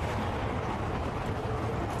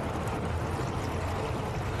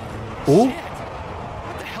 Ooh. Shit.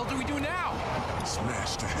 What the hell do we do now?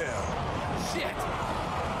 Smash to hell. Shit.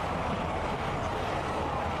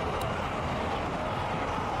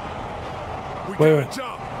 Wait.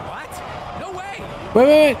 Jump. What? No way.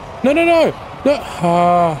 Wait. No.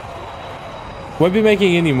 Won't be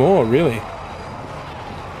making any more, really.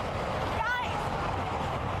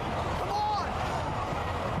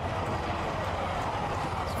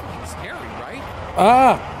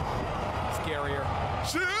 Ah! Scarier.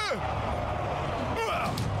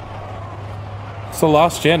 It's the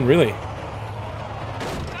last gen, really.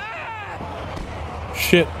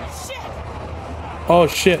 Shit. Oh,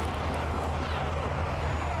 shit.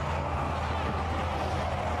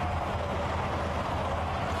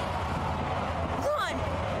 Run!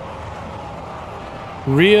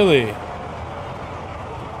 Really?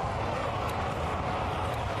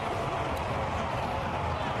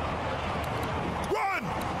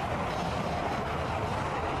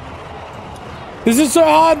 This is so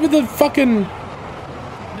hard with the fucking...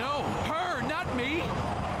 No, her, not me.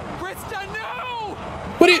 Krista, no!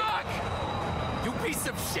 What are you... Fuck! You piece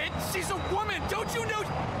of shit! She's a woman, don't you know?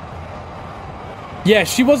 Yeah,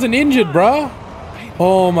 she wasn't injured, bruh.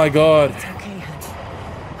 Oh my God. It's okay, Hunt.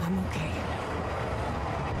 I'm okay.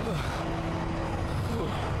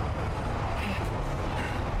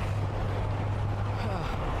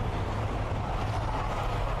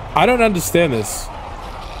 I don't understand this.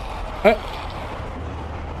 That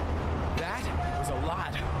was a lot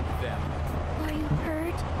of them. Are you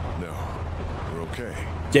hurt? No, we're okay.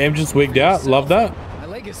 Game just wigged out. Love that. My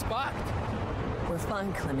leg is spiked. We're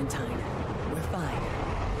fine, Clementine. We're fine.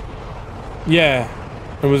 Yeah,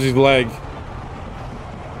 it was his leg.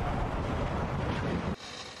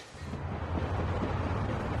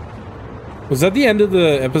 Was that the end of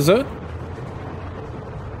the episode?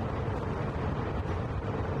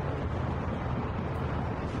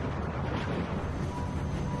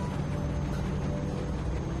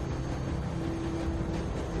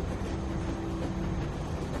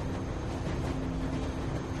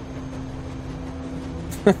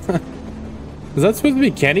 Is that supposed to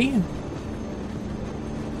be Kenny?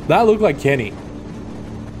 That looked like Kenny.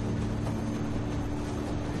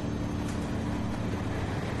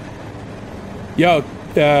 Yo,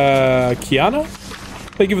 Kiana?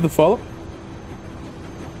 Thank you for the follow.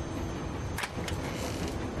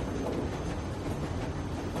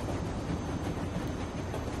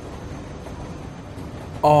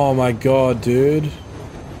 Oh my god, dude.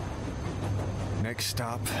 Next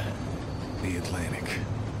stop, the Atlantic.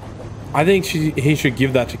 I think he should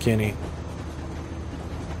give that to Kenny.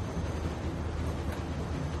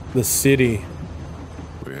 The city.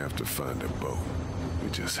 We have to find a boat. We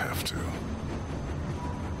just have to.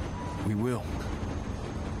 We will.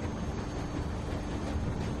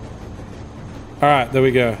 Alright, there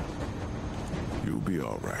we go. You'll be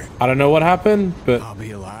alright. I don't know what happened, but... I'll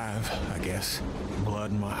be alive, I guess.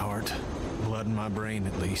 Blood in my heart. Blood in my brain,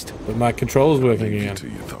 at least. But my control's working again. To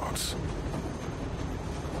your thoughts.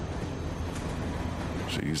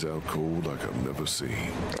 She's out cold like I've never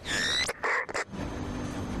seen.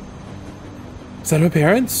 Is that her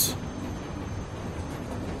parents?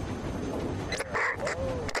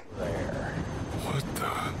 What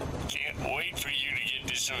the? Can't wait for you to get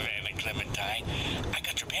to Savannah, Clementine. I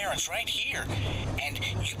got your parents right here. And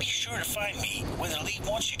you be sure to find me, whether Lee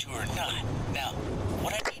wants you to or not. Now,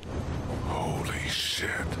 what I need... Holy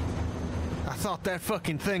shit. I thought that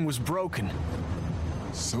fucking thing was broken.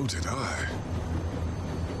 So did I.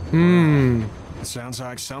 Hmm. It sounds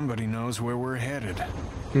like somebody knows where we're headed.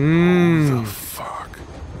 Hmm. The fuck?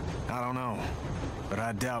 I don't know, but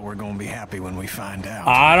I doubt we're gonna be happy when we find out.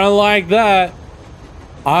 I don't like that.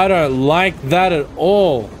 I don't like that at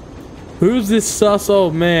all. Who's this sus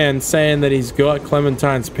old man saying that he's got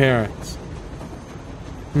Clementine's parents?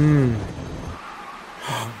 Hmm.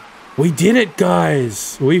 We did it,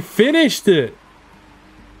 guys. We finished it.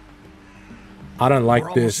 I don't like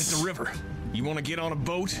We're this. almost at the river. You want to get on a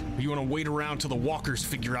boat, or you want to wait around till the walkers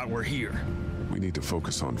figure out we're here? We need to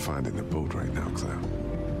focus on finding the boat right now,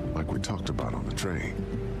 Clem. Like we talked about on the train.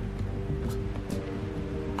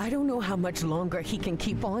 I don't know how much longer he can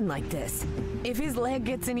keep on like this. If his leg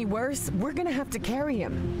gets any worse, we're gonna have to carry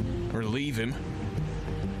him. Or leave him.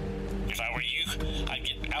 If I were you, I'd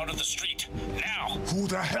get out of the street, now! Who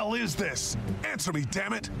the hell is this? Answer me,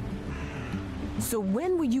 damn it! So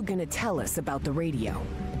when were you gonna tell us about the radio?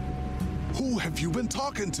 Who have you been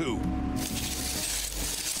talking to?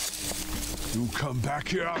 You come back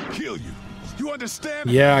here, I'll kill you. You understand?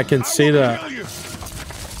 Yeah, I can see that. Kill you.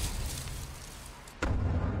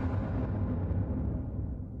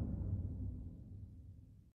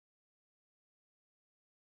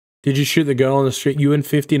 Did you shoot the girl on the street? You and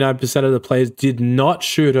 59% of the players did not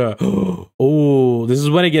shoot her. Oh, this is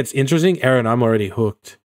when it gets interesting. Aaron, I'm already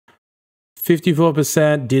hooked.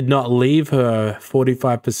 54% did not leave her.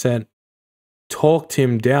 45% talked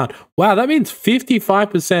him down. Wow, that means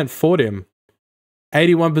 55% fought him.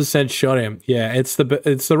 81% shot him. Yeah, it's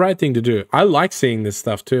the right thing to do. I like seeing this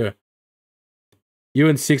stuff too. You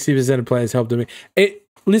and 60% of players helped me.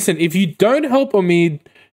 Listen, if you don't help Omid,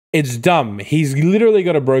 it's dumb. He's literally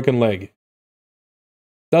got a broken leg.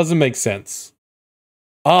 Doesn't make sense.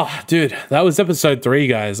 Oh, dude, that was episode 3,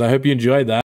 guys. I hope you enjoyed that.